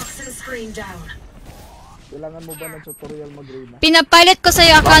 sheesh! Kailangan mo ba ng tutorial mag-Reyna? Pinapilit ko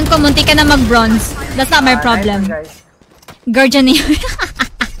sa'yo account ko, munti ka na mag-bronze. That's not my problem. Guardian name.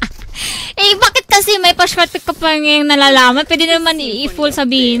 Eh, bakit kasi may pa-shortcut ka pa ngayong nalalaman? Pwede naman i-full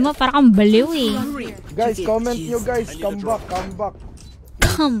sabihin mo. Parang kang baliw eh. Guys, comment nyo guys. Come back.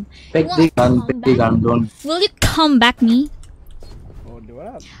 Come. Take the gun, don't. Will you come back me? Oh, di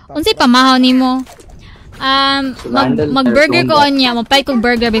ba? Unsay pamahaw ni mo? Mag-burger ko on niya. Magpay ko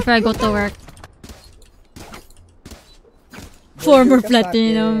burger before I go to work. Former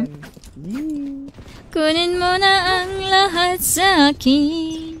platinum. Kunin mo na ang lahat sa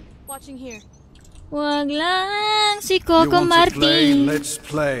akin. Watching here. Wag lang si Coco Martin. Let's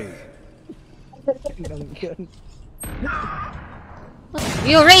play.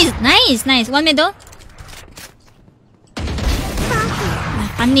 You raised. Nice. One middle.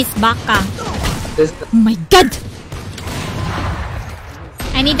 Panis baka. Oh my god.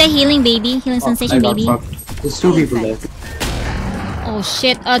 I need the healing baby. Healing sensation baby. There's 2 people left. Oh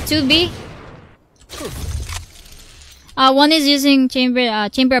shit. 2B. One is using chamber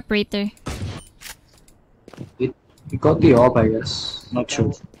operator. He got the orb, I guess. Not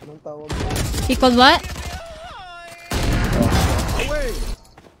sure. He called what?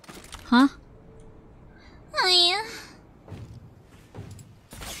 Huh? Oh yeah.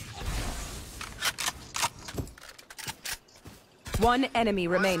 One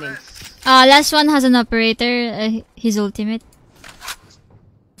enemy remaining. Last one has an operator. His ultimate.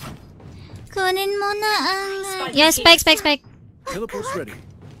 Kunin mo na ang... Yeah, spike. Teleport's ready.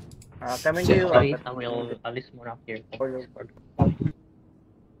 Coming to you. Wait, I will alis muna here.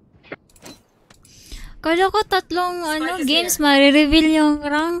 Kala ko tatlong games ma-reveal yung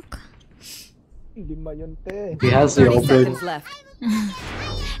rank. Hindi ba yun, te? He has the operator.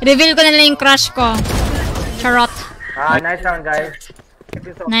 Reveal ko na lang yung crush ko. Charot. Nice round, guys.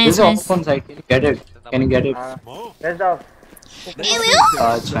 Nice. This is open side. Can you get it? Can you get it? Let's go. You will?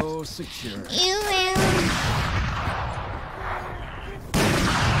 It's fine. You will.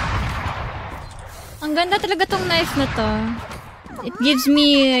 Ang ganda talaga tong knife na to. It gives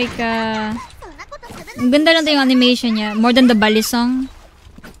me like ang ganda lang yung animation niya. More than the balisong.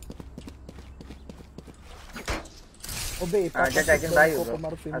 Aubae, I can buy you, bro.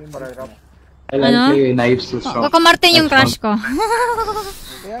 I like the knives so strong. Kaka Martin yung crush ko.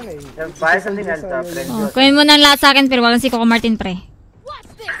 Just buy something else, friend. Kunin mo na lahat sa akin pero walang si Coco Martin, pre.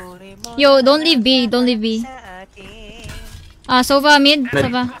 Yo, don't leave B. Don't leave B. Sova mid.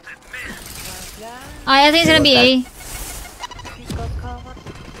 Sova. I think it's gonna be A.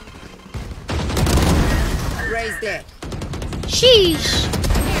 Raised it. Sheesh.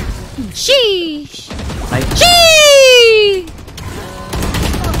 Sheesh. Nice. Sheesh.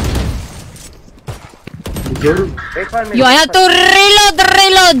 Yo, I have to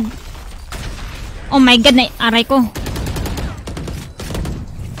reload. Oh my god, aray ko.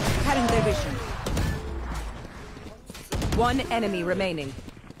 Cutting their vision. One enemy remaining.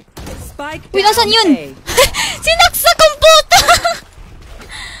 Spike. Uy, nasan yun? Sinaksak ang puta!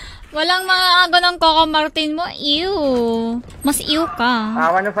 Walang mga aga ng Coco Martin mo. Ew. Mas ew ka.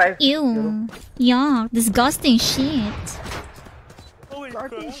 105. Ew. Yuck. Disgusting shit.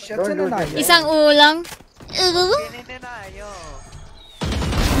 Isang ulang.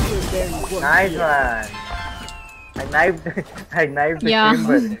 Nice one. I knifed the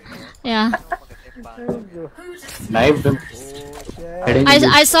chamber. Yeah. Knifed him.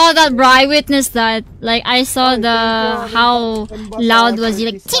 I saw that, bro. I witnessed that. Like, I saw how loud was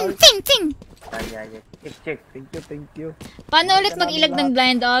he. Like, ting. Check. Thank you. Paano ulit mag-ilag ng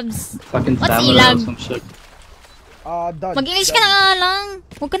blind obs? Fucking What's ilag? Dodge. Mag-English ka na nga lang.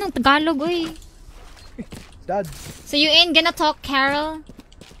 Huwag ka ng Tagalog, oy. Dodge. So you ain't gonna talk, Carol?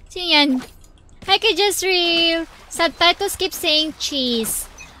 Sino yan? Hi, Kajasreal. Subtitles keep saying cheese.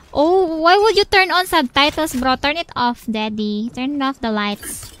 Oh, why would you turn on subtitles, bro? Turn it off, daddy. Turn off the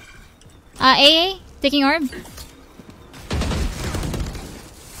lights. AA? Taking orb?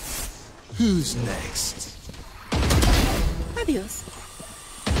 Who's next? Adios.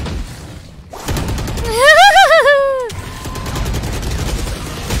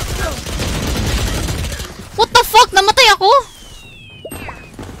 What the fuck? Namatay ako?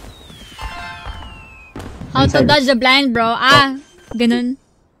 How to dodge the blind, bro? Ganun.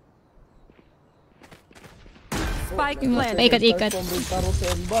 Spike planted. Paikot-ikot.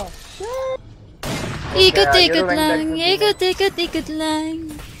 Ikot-ikot lang. Ikot-ikot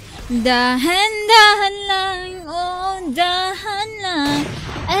lang. Dahan-dahan lang. Oh, dahan lang.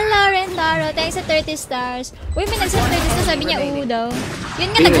 Lauren Laro, thanks sa 30 stars. Uy, may nagsa 30 stars. Sabi niya, daw. Yun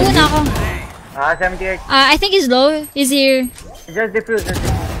nga, nag-uuna ako. 78. I think he's low. He's here. Just defuse.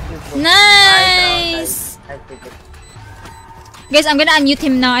 Nice! Guys, I'm gonna unmute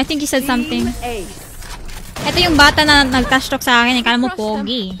him now. I think he said something. Ito yung bata na nag-touch talk sa akin. Kala mo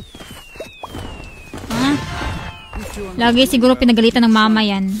pogi. Lagi siguro pinagalitan ng mama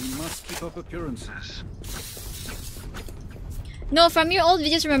yan. No, from your old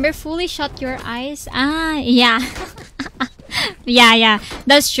videos, remember, fully shut your eyes? Yeah. Yeah.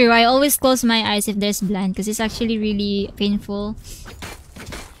 That's true. I always close my eyes if there's blind because it's actually really painful.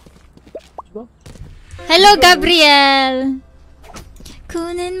 Hello, Gabriel!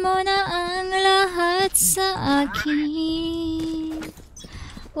 Kunin mo na ang lahat sa akin.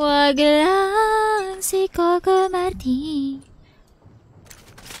 Wag lang si Coco Martin.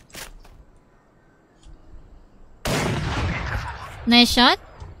 Nice shot.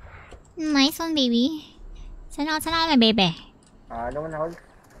 Nice one, baby. Sana my baby. No one hold.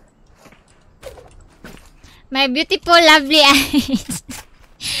 My beautiful, lovely eyes.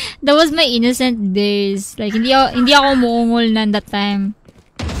 That was my innocent days. Like, hindi ako umuungol na that time.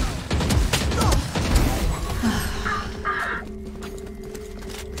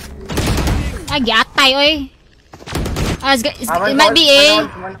 Gyatay, oy. It might be A.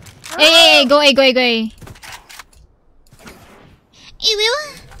 A, go A, go A, go A. Iwiw.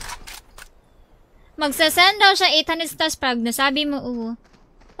 Magsasend daw siya 800 stars pag nasabi mo,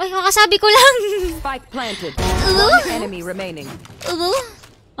 Ay, kakasabi ko lang. Spike planted. One enemy remaining.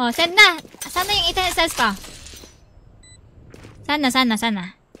 Oh, send na. Sana yung 800 stars pa.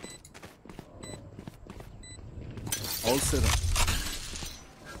 Sana. All set up.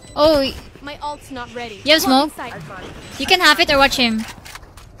 Oh, my ult's not ready. You have smoke? You can have it or watch him.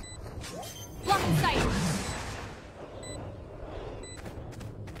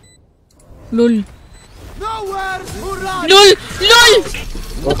 Lol. LOL! LOL!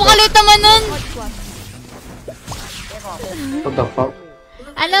 Napakalit naman nun! What the fuck?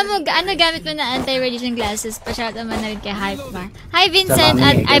 Alam mo, ano gamit mo na anti-radiation glasses? Pa-shout naman na rin kay Hype ba? Hi Vincent,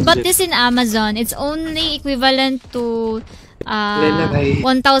 I bought this in Amazon. It's only equivalent to 1,500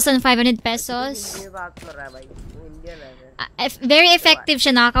 pesos. Very effective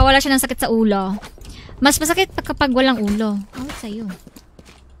siya, nakakawala siya ng sakit sa ulo. Mas masakit pa kapag walang ulo. Awit sa'yo.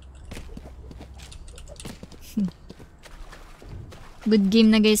 Good game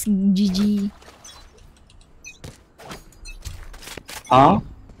na guys, GG. Huh?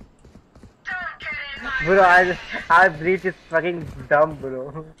 Bro, our breach is fucking dumb,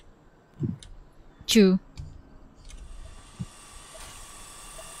 bro. True.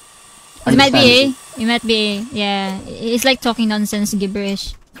 It might be A. It might be A. Yeah. It's like talking nonsense,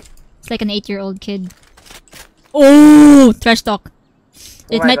 gibberish. It's like an 8-year-old kid. Oh! Trash talk.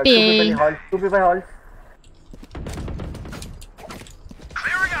 It might be A. Two people halls.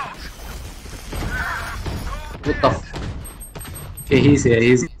 What the f? Okay, he's here.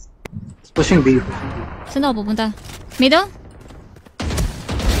 He's pushing B. Saan ako pupunta? Middle?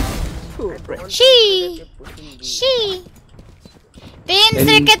 She! Team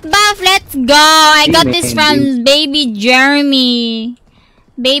Circuit buff, let's go! I got this from baby Jeremy.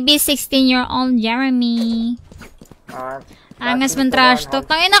 Baby 16-year-old Jeremy. Angas man trash talk.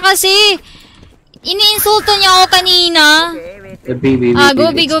 Tangina kasi! Iniinsulto niya ako kanina. Go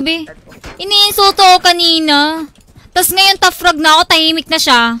B. Iniinsulto ako kanina. Tapos ngayon tough frog na ako, tahimik na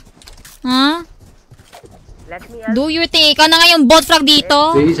siya. Ha? Do your thing. Ikaw na nga yung bot frog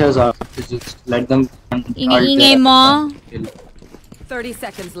dito. Just let them. Ingay mo. 30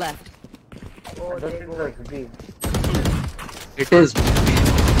 seconds left. It is.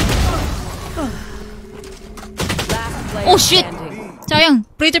 Oh shit! Sayang,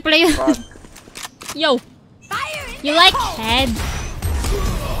 pretty player. Yo. You like head?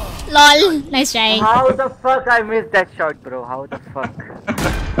 LOL. Nice try. How the fuck I missed that shot, bro? How the fuck?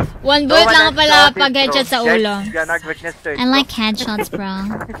 One bullet lang pala pag headshot sa ulo. I like bro. headshots, bro.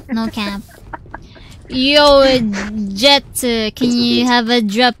 No cap. Yo, Jet, can you have a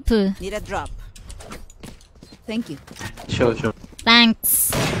drop? Need a drop. Thank you. Sure.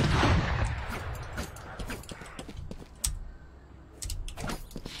 Thanks.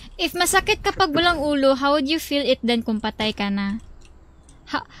 If masakit kapag walang ulo, how would you feel it then kung patay ka na?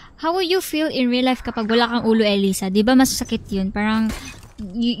 How would you feel in real life kapag wala kang ulo, Elisa? Diba masakit yun? Parang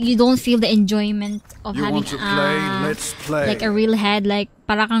you don't feel the enjoyment of You having want to play? Let's play. like a real head, like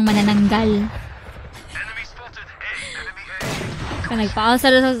para kang manananggal.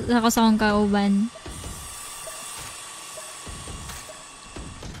 Nagpa-alsar ako sa akong kauban.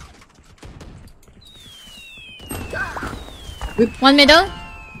 One middle?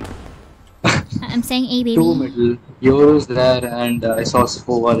 I'm saying A, baby. Two middle. Euro's there and I saw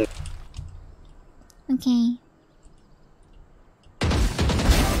 4 other. Okay.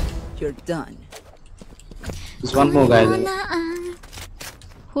 You're done. There's one more guy there.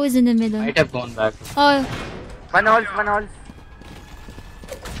 Who is in the middle? Might have gone back. Oh. One halls.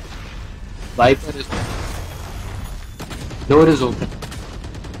 Viper is. Door is open.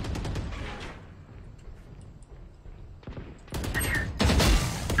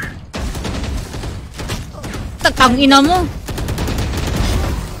 Takang ina mo.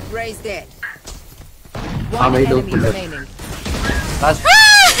 Raise dead. One enemy remaining. Last.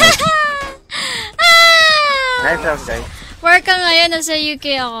 Nice job, guys. Work ka ngayon, nasa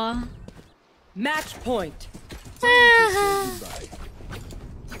UK ako. Match point.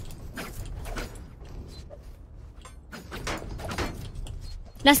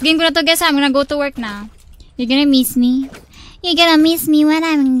 Last game ko na to, guys. I'm gonna go to work now. You're gonna miss me. You're gonna miss me when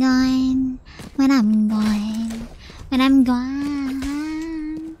I'm gone. When I'm gone.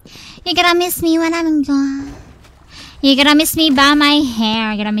 You're gonna miss me when I'm gone. You're gonna miss me by my hair.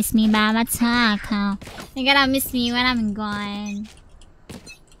 You're gonna miss me by my taco. You're gonna miss me when I'm gone.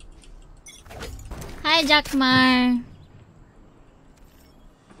 Hi, Jackmar.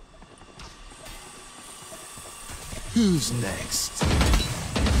 Who's next?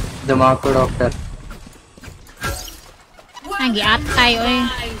 The Marco Doctor. Nag-i-atay, oy.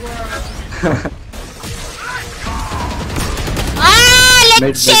 Ah!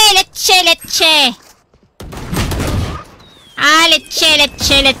 Leche! Leche! Leche! Ah! Leche!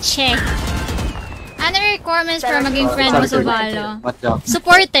 Leche! Leche! Ano requirements para maging friend mo sa Valo?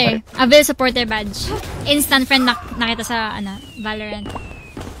 Supporter. Avail supporter badge. Instant friend nakita sa Valorant.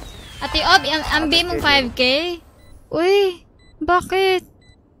 Ate Ob, ambi mong 5k? Uy! Bakit?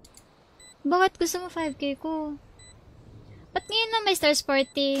 Bakit gusto mo 5k ko? Ba't ngayon na may Stars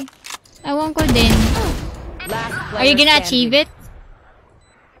Party? Ewan ko din. Are you gonna achieve it?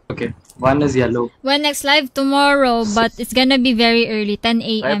 Okay. One is yellow. Well, next live tomorrow, but it's gonna be very early. 10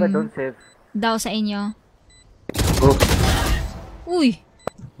 AM. Daw sa inyo. Oh. Uy!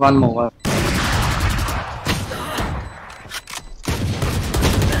 One more.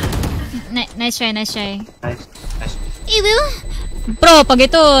 Nice try, nice try. Nice. Ew! Bro, pag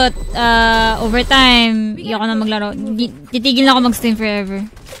ito, overtime, ayoko na maglaro. Titigil na ako mag-stream forever.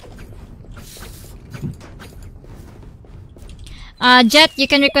 Jet, you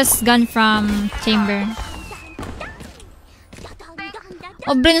can request gun from chamber.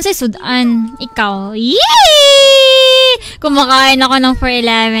 Obre na sa'yo, Sudan. Ikaw. Yee! Kumakain ako ng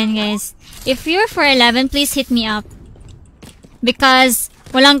 411, guys. If you're 411, please hit me up. Because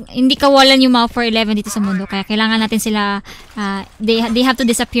hindi kawalan yung mga 411 dito sa mundo. Kaya kailangan natin sila, they have to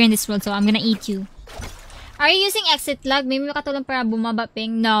disappear in this world. So I'm gonna eat you. Are you using exit lag? May makatulong para bumaba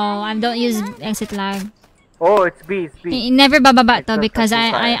ping? No, I don't use exit lag. Oh, it's B, it's B. Never bababa to because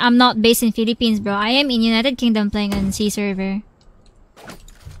I'm not based in Philippines, bro. I am in United Kingdom playing on C server.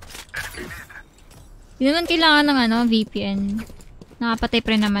 Hindi naman kailangan ng VPN. Nakapatay pa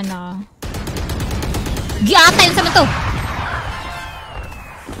rin naman ako. Giatay! Ano sa to?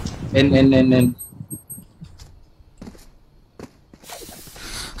 N.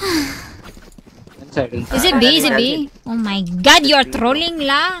 Is it B? Is it B? Oh my god, you're trolling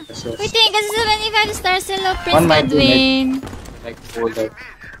la! Wait, kasi 75 stars sila, Prince Godwin. Like, hold up.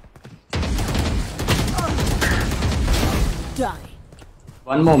 Die.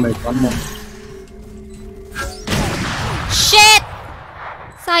 One moment. Shit!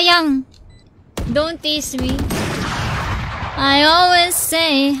 Sayang. Don't tease me. I always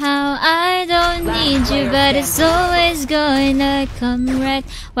say how I don't need you, but it's always gonna come right.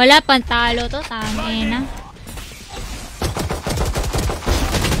 Wala pang talo to, tangina.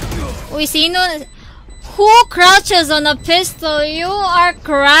 Uy, sino? Who crouches on a pistol? You are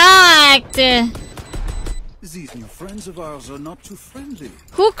cracked. These new friends of ours are not too friendly.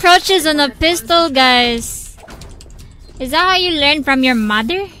 Who crouches on a pistol, guys? Is that how you learn from your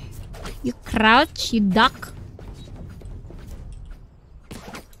mother? You crouch? You duck?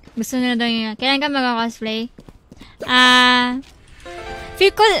 Gusto na daw yun. Kailan ka mag-cosplay?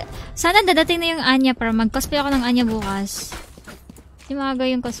 Feel ko, sana dadating na yung Anya para mag-cosplay ako ng Anya bukas. Hindi maaga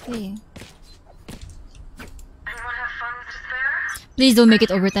yung cosplay eh. Please don't make it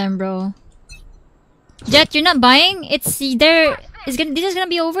overtime, bro. Jet, you're not buying? This is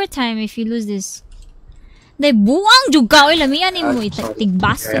gonna be overtime if you lose this. Dahil buang juga. Uy, lamian mo.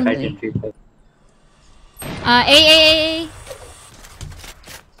 Tigbaso mo eh. A.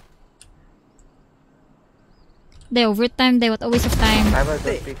 They overtime, they what a waste of time.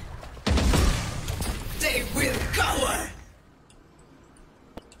 They will cower.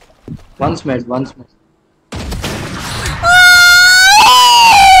 Once mid.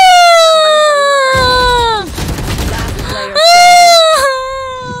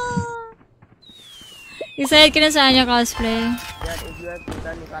 Excited ka na sa Anya cosplay.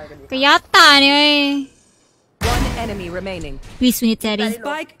 Kayata anyway. One enemy remaining. Please win it, Teddy.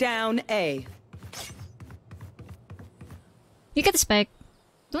 Spike down A. You get the spec.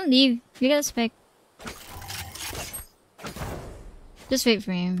 Don't leave. You get the spec. Just wait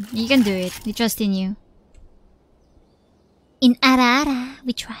for him. You can do it. We trust in you. In Arara,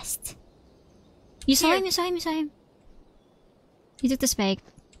 we trust. You saw him. He took the spec.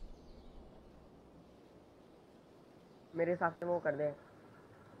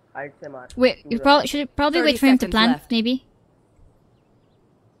 Wait, you should probably wait for him to plant, maybe.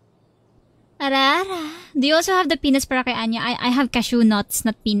 Arara. Do you also have the peanuts para kay Anya? I have cashew nuts,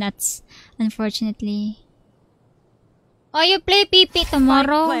 not peanuts. Unfortunately. Oh, you play PP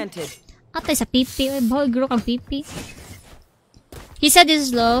tomorrow? Atay sa PP. Oy, boy, grow kang PP. He said this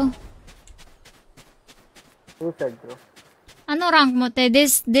is low. Who said bro? Ano rank mo, te?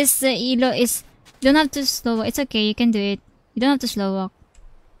 This elo is... You don't have to slow walk. It's okay, you can do it. You don't have to slow walk.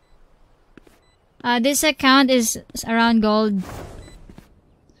 This account is around gold.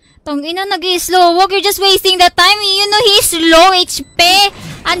 Tangina, nag-slow walk. You're just wasting the time. You know he's low HP.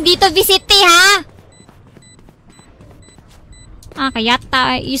 Andito visite, ha?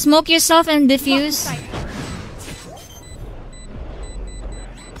 Kayata. You smoke yourself and defuse.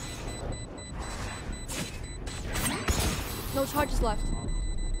 No charges left.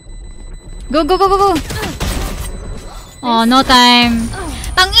 Go, go, go, go, go. Oh, no time.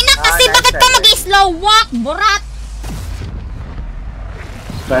 Tangina kasi, bakit ka mag-slow walk, burat?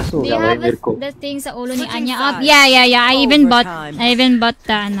 Do you have the thing sa ulo ni Anya up? Yeah. I even bought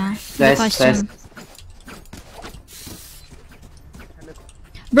the costume.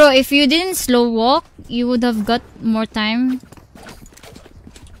 Bro, if you didn't slow walk, you would have got more time.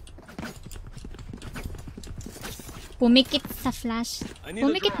 Pumikit sa flash.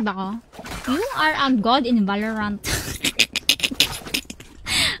 Pumikit ba ko? You are a god in Valorant.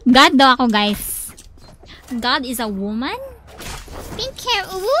 God daw ako, guys. God is a woman? Pink hair.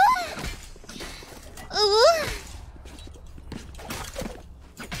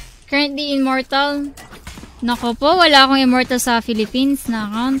 Currently immortal. Nako po, wala akong immortal sa Philippines na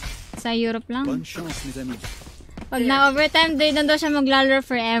account. Sa Europe lang. Pag na-overtime, doon daw siya maglalaro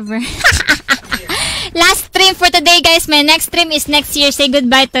forever. Last stream for today, guys. My next stream is next year. Say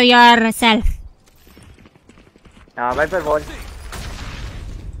goodbye to yourself. Viper wall.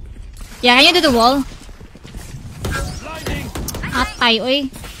 Yeah, can you do the wall? Atay, oy.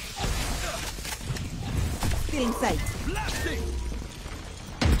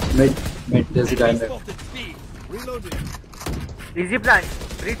 Mid, there's a guy there. Easy plant.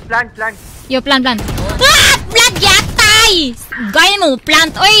 Breach plant. Yo, plant. Plant yatay! Gaya mo,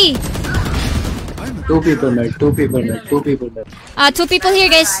 plant, oy! Two people mid. Two people here,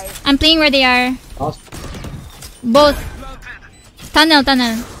 guys. I'm playing where they are. Both. Tunnel.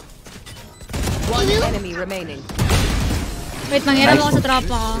 One enemy remaining. Wait, manghirap ako sa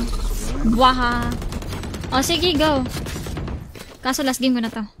tropa ko. Buwaha. O, sige, go. Kaso last game ko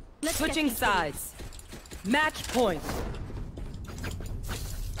na to. Switching sides. Match point.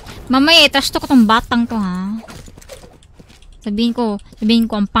 Mamaya, trash to ko tong batang to, ha? Sabihin ko,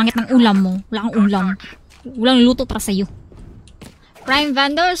 ang pangit ng ulam mo. Wala kang ulam. Walang luto para sa'yo. Prime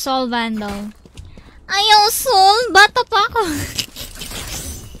Vandal or Soul Vandal? Ayaw, Soul! Bata pa ako.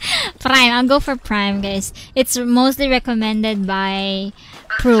 Prime. I'll go for Prime, guys. It's mostly recommended by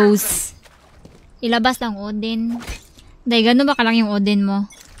pros. Ilabas lang Odin. Day, gano'n ba kalang yung Odin mo?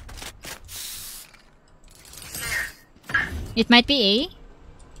 It might be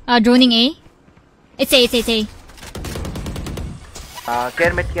A. Droning A. It's A.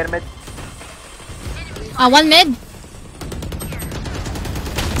 Kermit. One mid.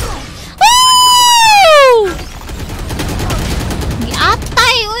 Woo!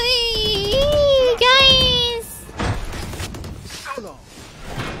 Atay, uy! Guys!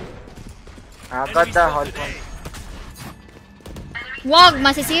 Got the hot one. Wag,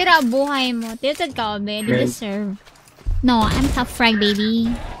 masisira ang buhay mo. Tilted ka, Aubae. You deserve. No, I'm top frag,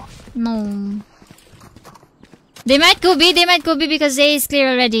 baby. No. They might go B because A is clear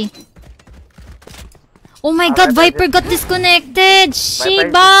already. Oh my god, Viper got disconnected!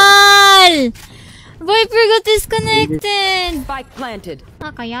 Shibal! Viper got disconnected! Spike planted.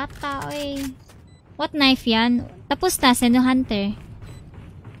 Kayata, oy. What knife yan? Tapos na, Seno Hunter.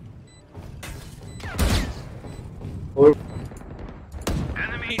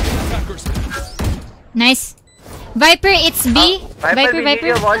 Nice. Viper, it's B. Viper.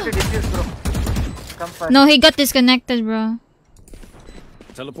 No, he got disconnected, bro.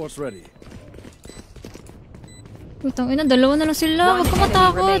 Teleport's ready. Putang ina, dalawa na lang sila. Huwag ka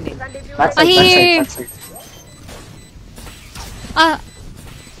matakot. Here.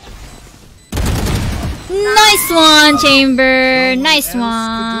 Nice one, Chamber. Nice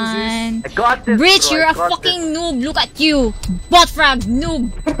one. Bridge, you're a fucking noob. Look at you. Bot frag,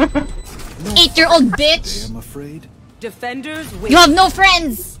 noob. 8-year-old bitch. I'm afraid. Defenders win. You have no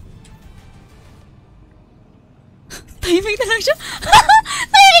friends. Tahimik na lang siya.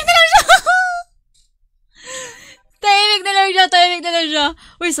 Tahimik na lang siya.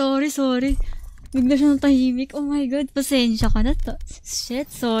 Uy, sorry. Bigla siya ng tahimik. Oh my god, pasensya ka na to. Shit,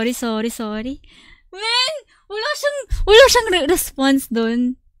 sorry. Man, wala siyang response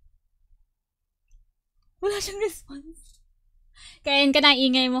dun. Wala siyang response. Kain ka na,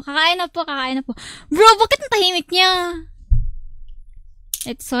 ingay mo. Kakain na po. Bro, bakit ang tahimik niya?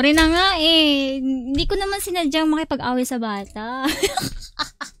 Sorry na nga eh. Hindi ko naman sinadyang makipag-away sa bata.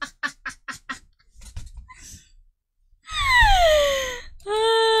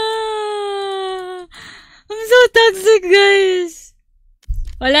 I'm so toxic, guys.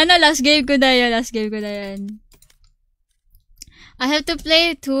 Wala na, last game ko na yan. I have to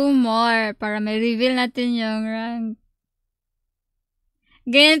play 2 more para may reveal natin yung rank.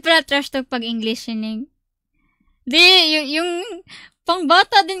 Ganyan pala trash talk pag English yun. Di, yung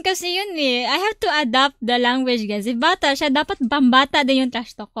pangbata din kasi yun eh. I have to adapt the language, guys. If bata siya, dapat pambata din yung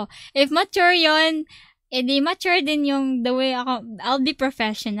trash talk ko. If mature yun, edi mature din yung the way ako. I'll be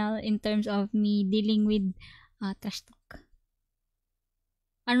professional in terms of me dealing with trash talk.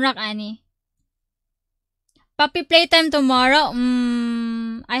 Unrock, Annie. Puppy playtime tomorrow?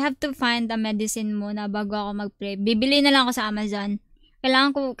 I have to find a medicine muna bago ako mag-play. Bibili na lang ako sa Amazon.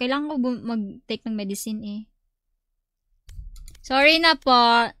 Kailangan ko mag-take ng medicine eh. Sorry na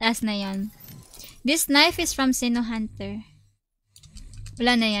po. Last na yan. This knife is from Sino Hunter.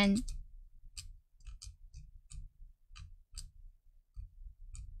 Wala na yan.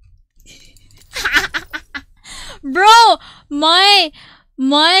 Bro!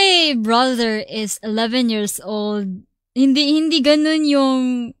 My brother is 11 years old. Hindi ganun yung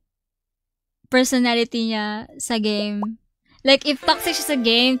personality niya sa game. Like, if toxic siya sa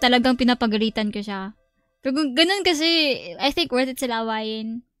game, talagang pinapagalitan ko siya. Pero kung ganun kasi, I think worth it sila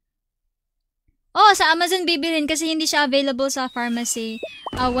awayin. Oh, sa Amazon bibilhin kasi hindi siya available sa pharmacy.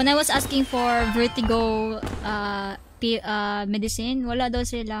 When I was asking for vertigo medicine, wala daw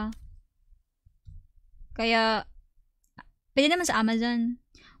sila. Kaya, pwede naman sa Amazon.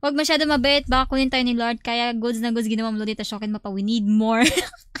 Huwag masyado mabait, baka kunin tayo ni Lord. Kaya goods na goods ginawa mo dito, Shokin Mapa. We need more.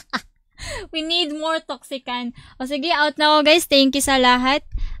 We need more toxican. O sige, out na ako guys. Thank you sa lahat.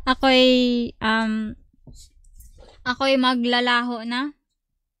 Ako'y maglalaho na.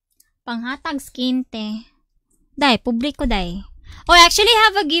 Panghatag skin te. Dai, publiko dai. Oh, I actually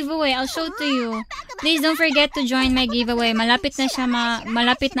have a giveaway. I'll show to you. Please don't forget to join my giveaway. Malapit na siya,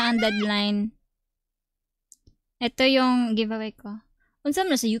 malapit na ang deadline. Ito yung giveaway ko. Unsa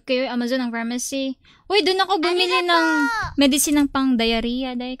man sa UK or Amazon ang pharmacy. Uy, doon ako bumili ng medicine ng pang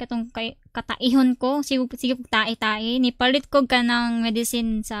diarrhea day katong kataihon ko. Sige tae-tae. Nipalit ko ka ng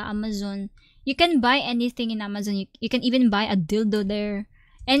medicine sa Amazon. You can buy anything in Amazon. You can even buy a dildo there.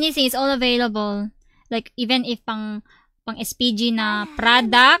 Anything is all available. Like even if pang SPG na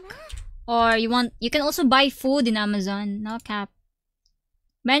product or you can also buy food in Amazon. No cap.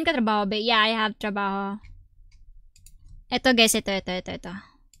 Meron ka trabaho ba? Yeah, I have trabaho. Ito guys, ito.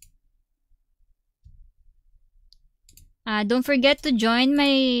 Don't forget to join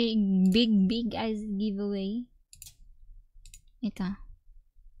my big as giveaway. Ito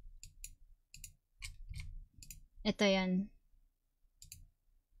yan.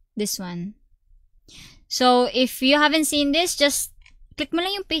 This one. So, if you haven't seen this, just click mo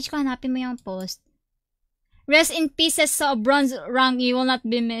lang yung page ko, hanapin mo yung post. Rest in pieces sa bronze rank, you will not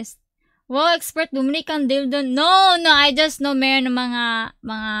be missed. Wow, expert, bumili kang dildo. No, I just know meron ng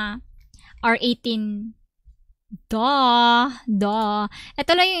mga R18. Duh.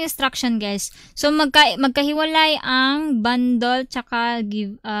 Ito lang yung instruction, guys. So, magkahiwalay ang bundle tsaka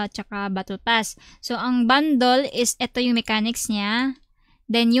battle pass. So, ang bundle is, ito yung mechanics niya.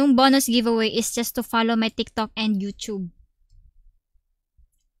 Then, yung bonus giveaway is just to follow my TikTok and YouTube.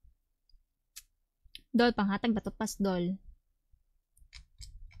 Dol, panghatag battle pass, dol.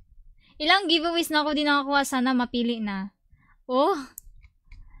 Ilang giveaways na ako din nakakuha. Sana mapili na. Oh.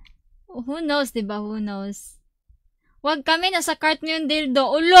 Who knows, diba? Who knows? Wag kami, nasa cart mo yung dildo.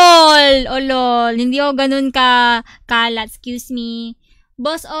 Oh, lol. Hindi ako ganun kalat. Excuse me.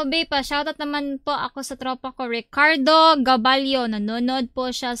 Boss Aubae pa. Shoutout naman po ako sa tropa ko. Ricardo Gabalio. Nanonood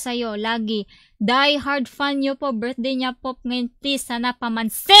po siya sa'yo. Lagi. Die hard fan nyo po. Birthday niya po. Ngayon, please, sana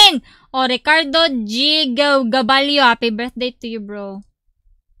pamansin. O, Ricardo G. Gabalio. Happy birthday to you, bro.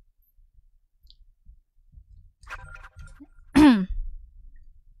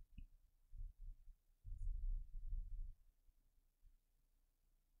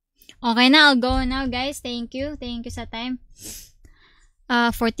 Okay na, I'll go now guys. Thank you sa time.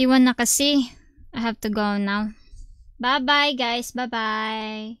 41 na kasi. I have to go now. Bye bye guys, bye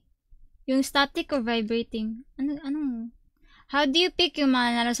bye. Yung static or vibrating? Ano? How do you pick yung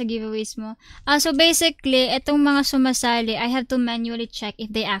mga nalo sa giveaways mo? So basically, etong mga sumasali, I have to manually check if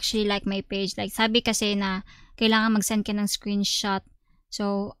they actually like my page. Like sabi kasi na kailangan mag-send ka ng screenshot.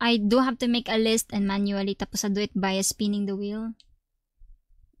 So, I do have to make a list and manually. Tapos, I do it by spinning the wheel.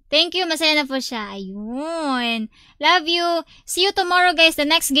 Thank you. Masaya na po siya. Ayun. Love you. See you tomorrow, guys. The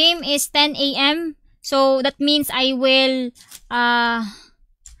next game is 10 a.m. So, that means I will...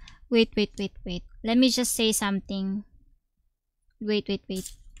 Wait. Let me just say something. Wait. 10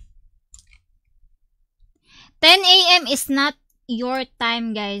 a.m. is not your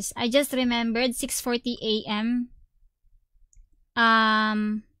time, guys. I just remembered 6:40 a.m.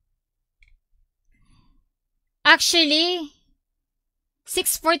 Actually,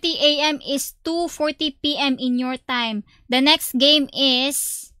 6:40 a.m. is 2:40 p.m. in your time. The next game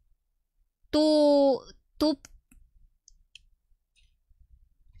is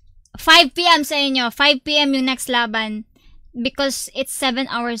 5 p.m. sa inyo. 5 p.m. yung next laban. Because it's 7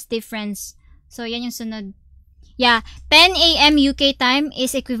 hours difference. So, yan yung sunod. Yeah, 10 a.m. UK time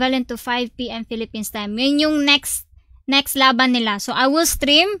is equivalent to 5 p.m. Philippines time. Yun yung next laban nila. So, I will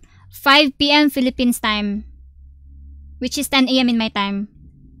stream 5 p.m. Philippines time. Which is 10 a.m. in my time.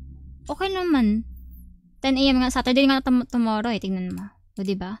 Okay naman. 10 a.m. nga. Saturday nga tomorrow eh. Tingnan mo. O,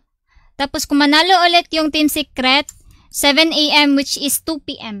 diba? Tapos, kung manalo ulit yung Team Secret, 7 a.m. which is 2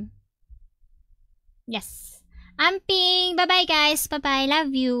 p.m. Yes. Amping! Bye-bye guys. Bye-bye.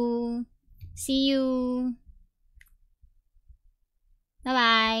 Love you. See you.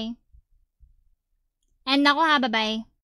 Bye-bye. And ako ha. Bye-bye.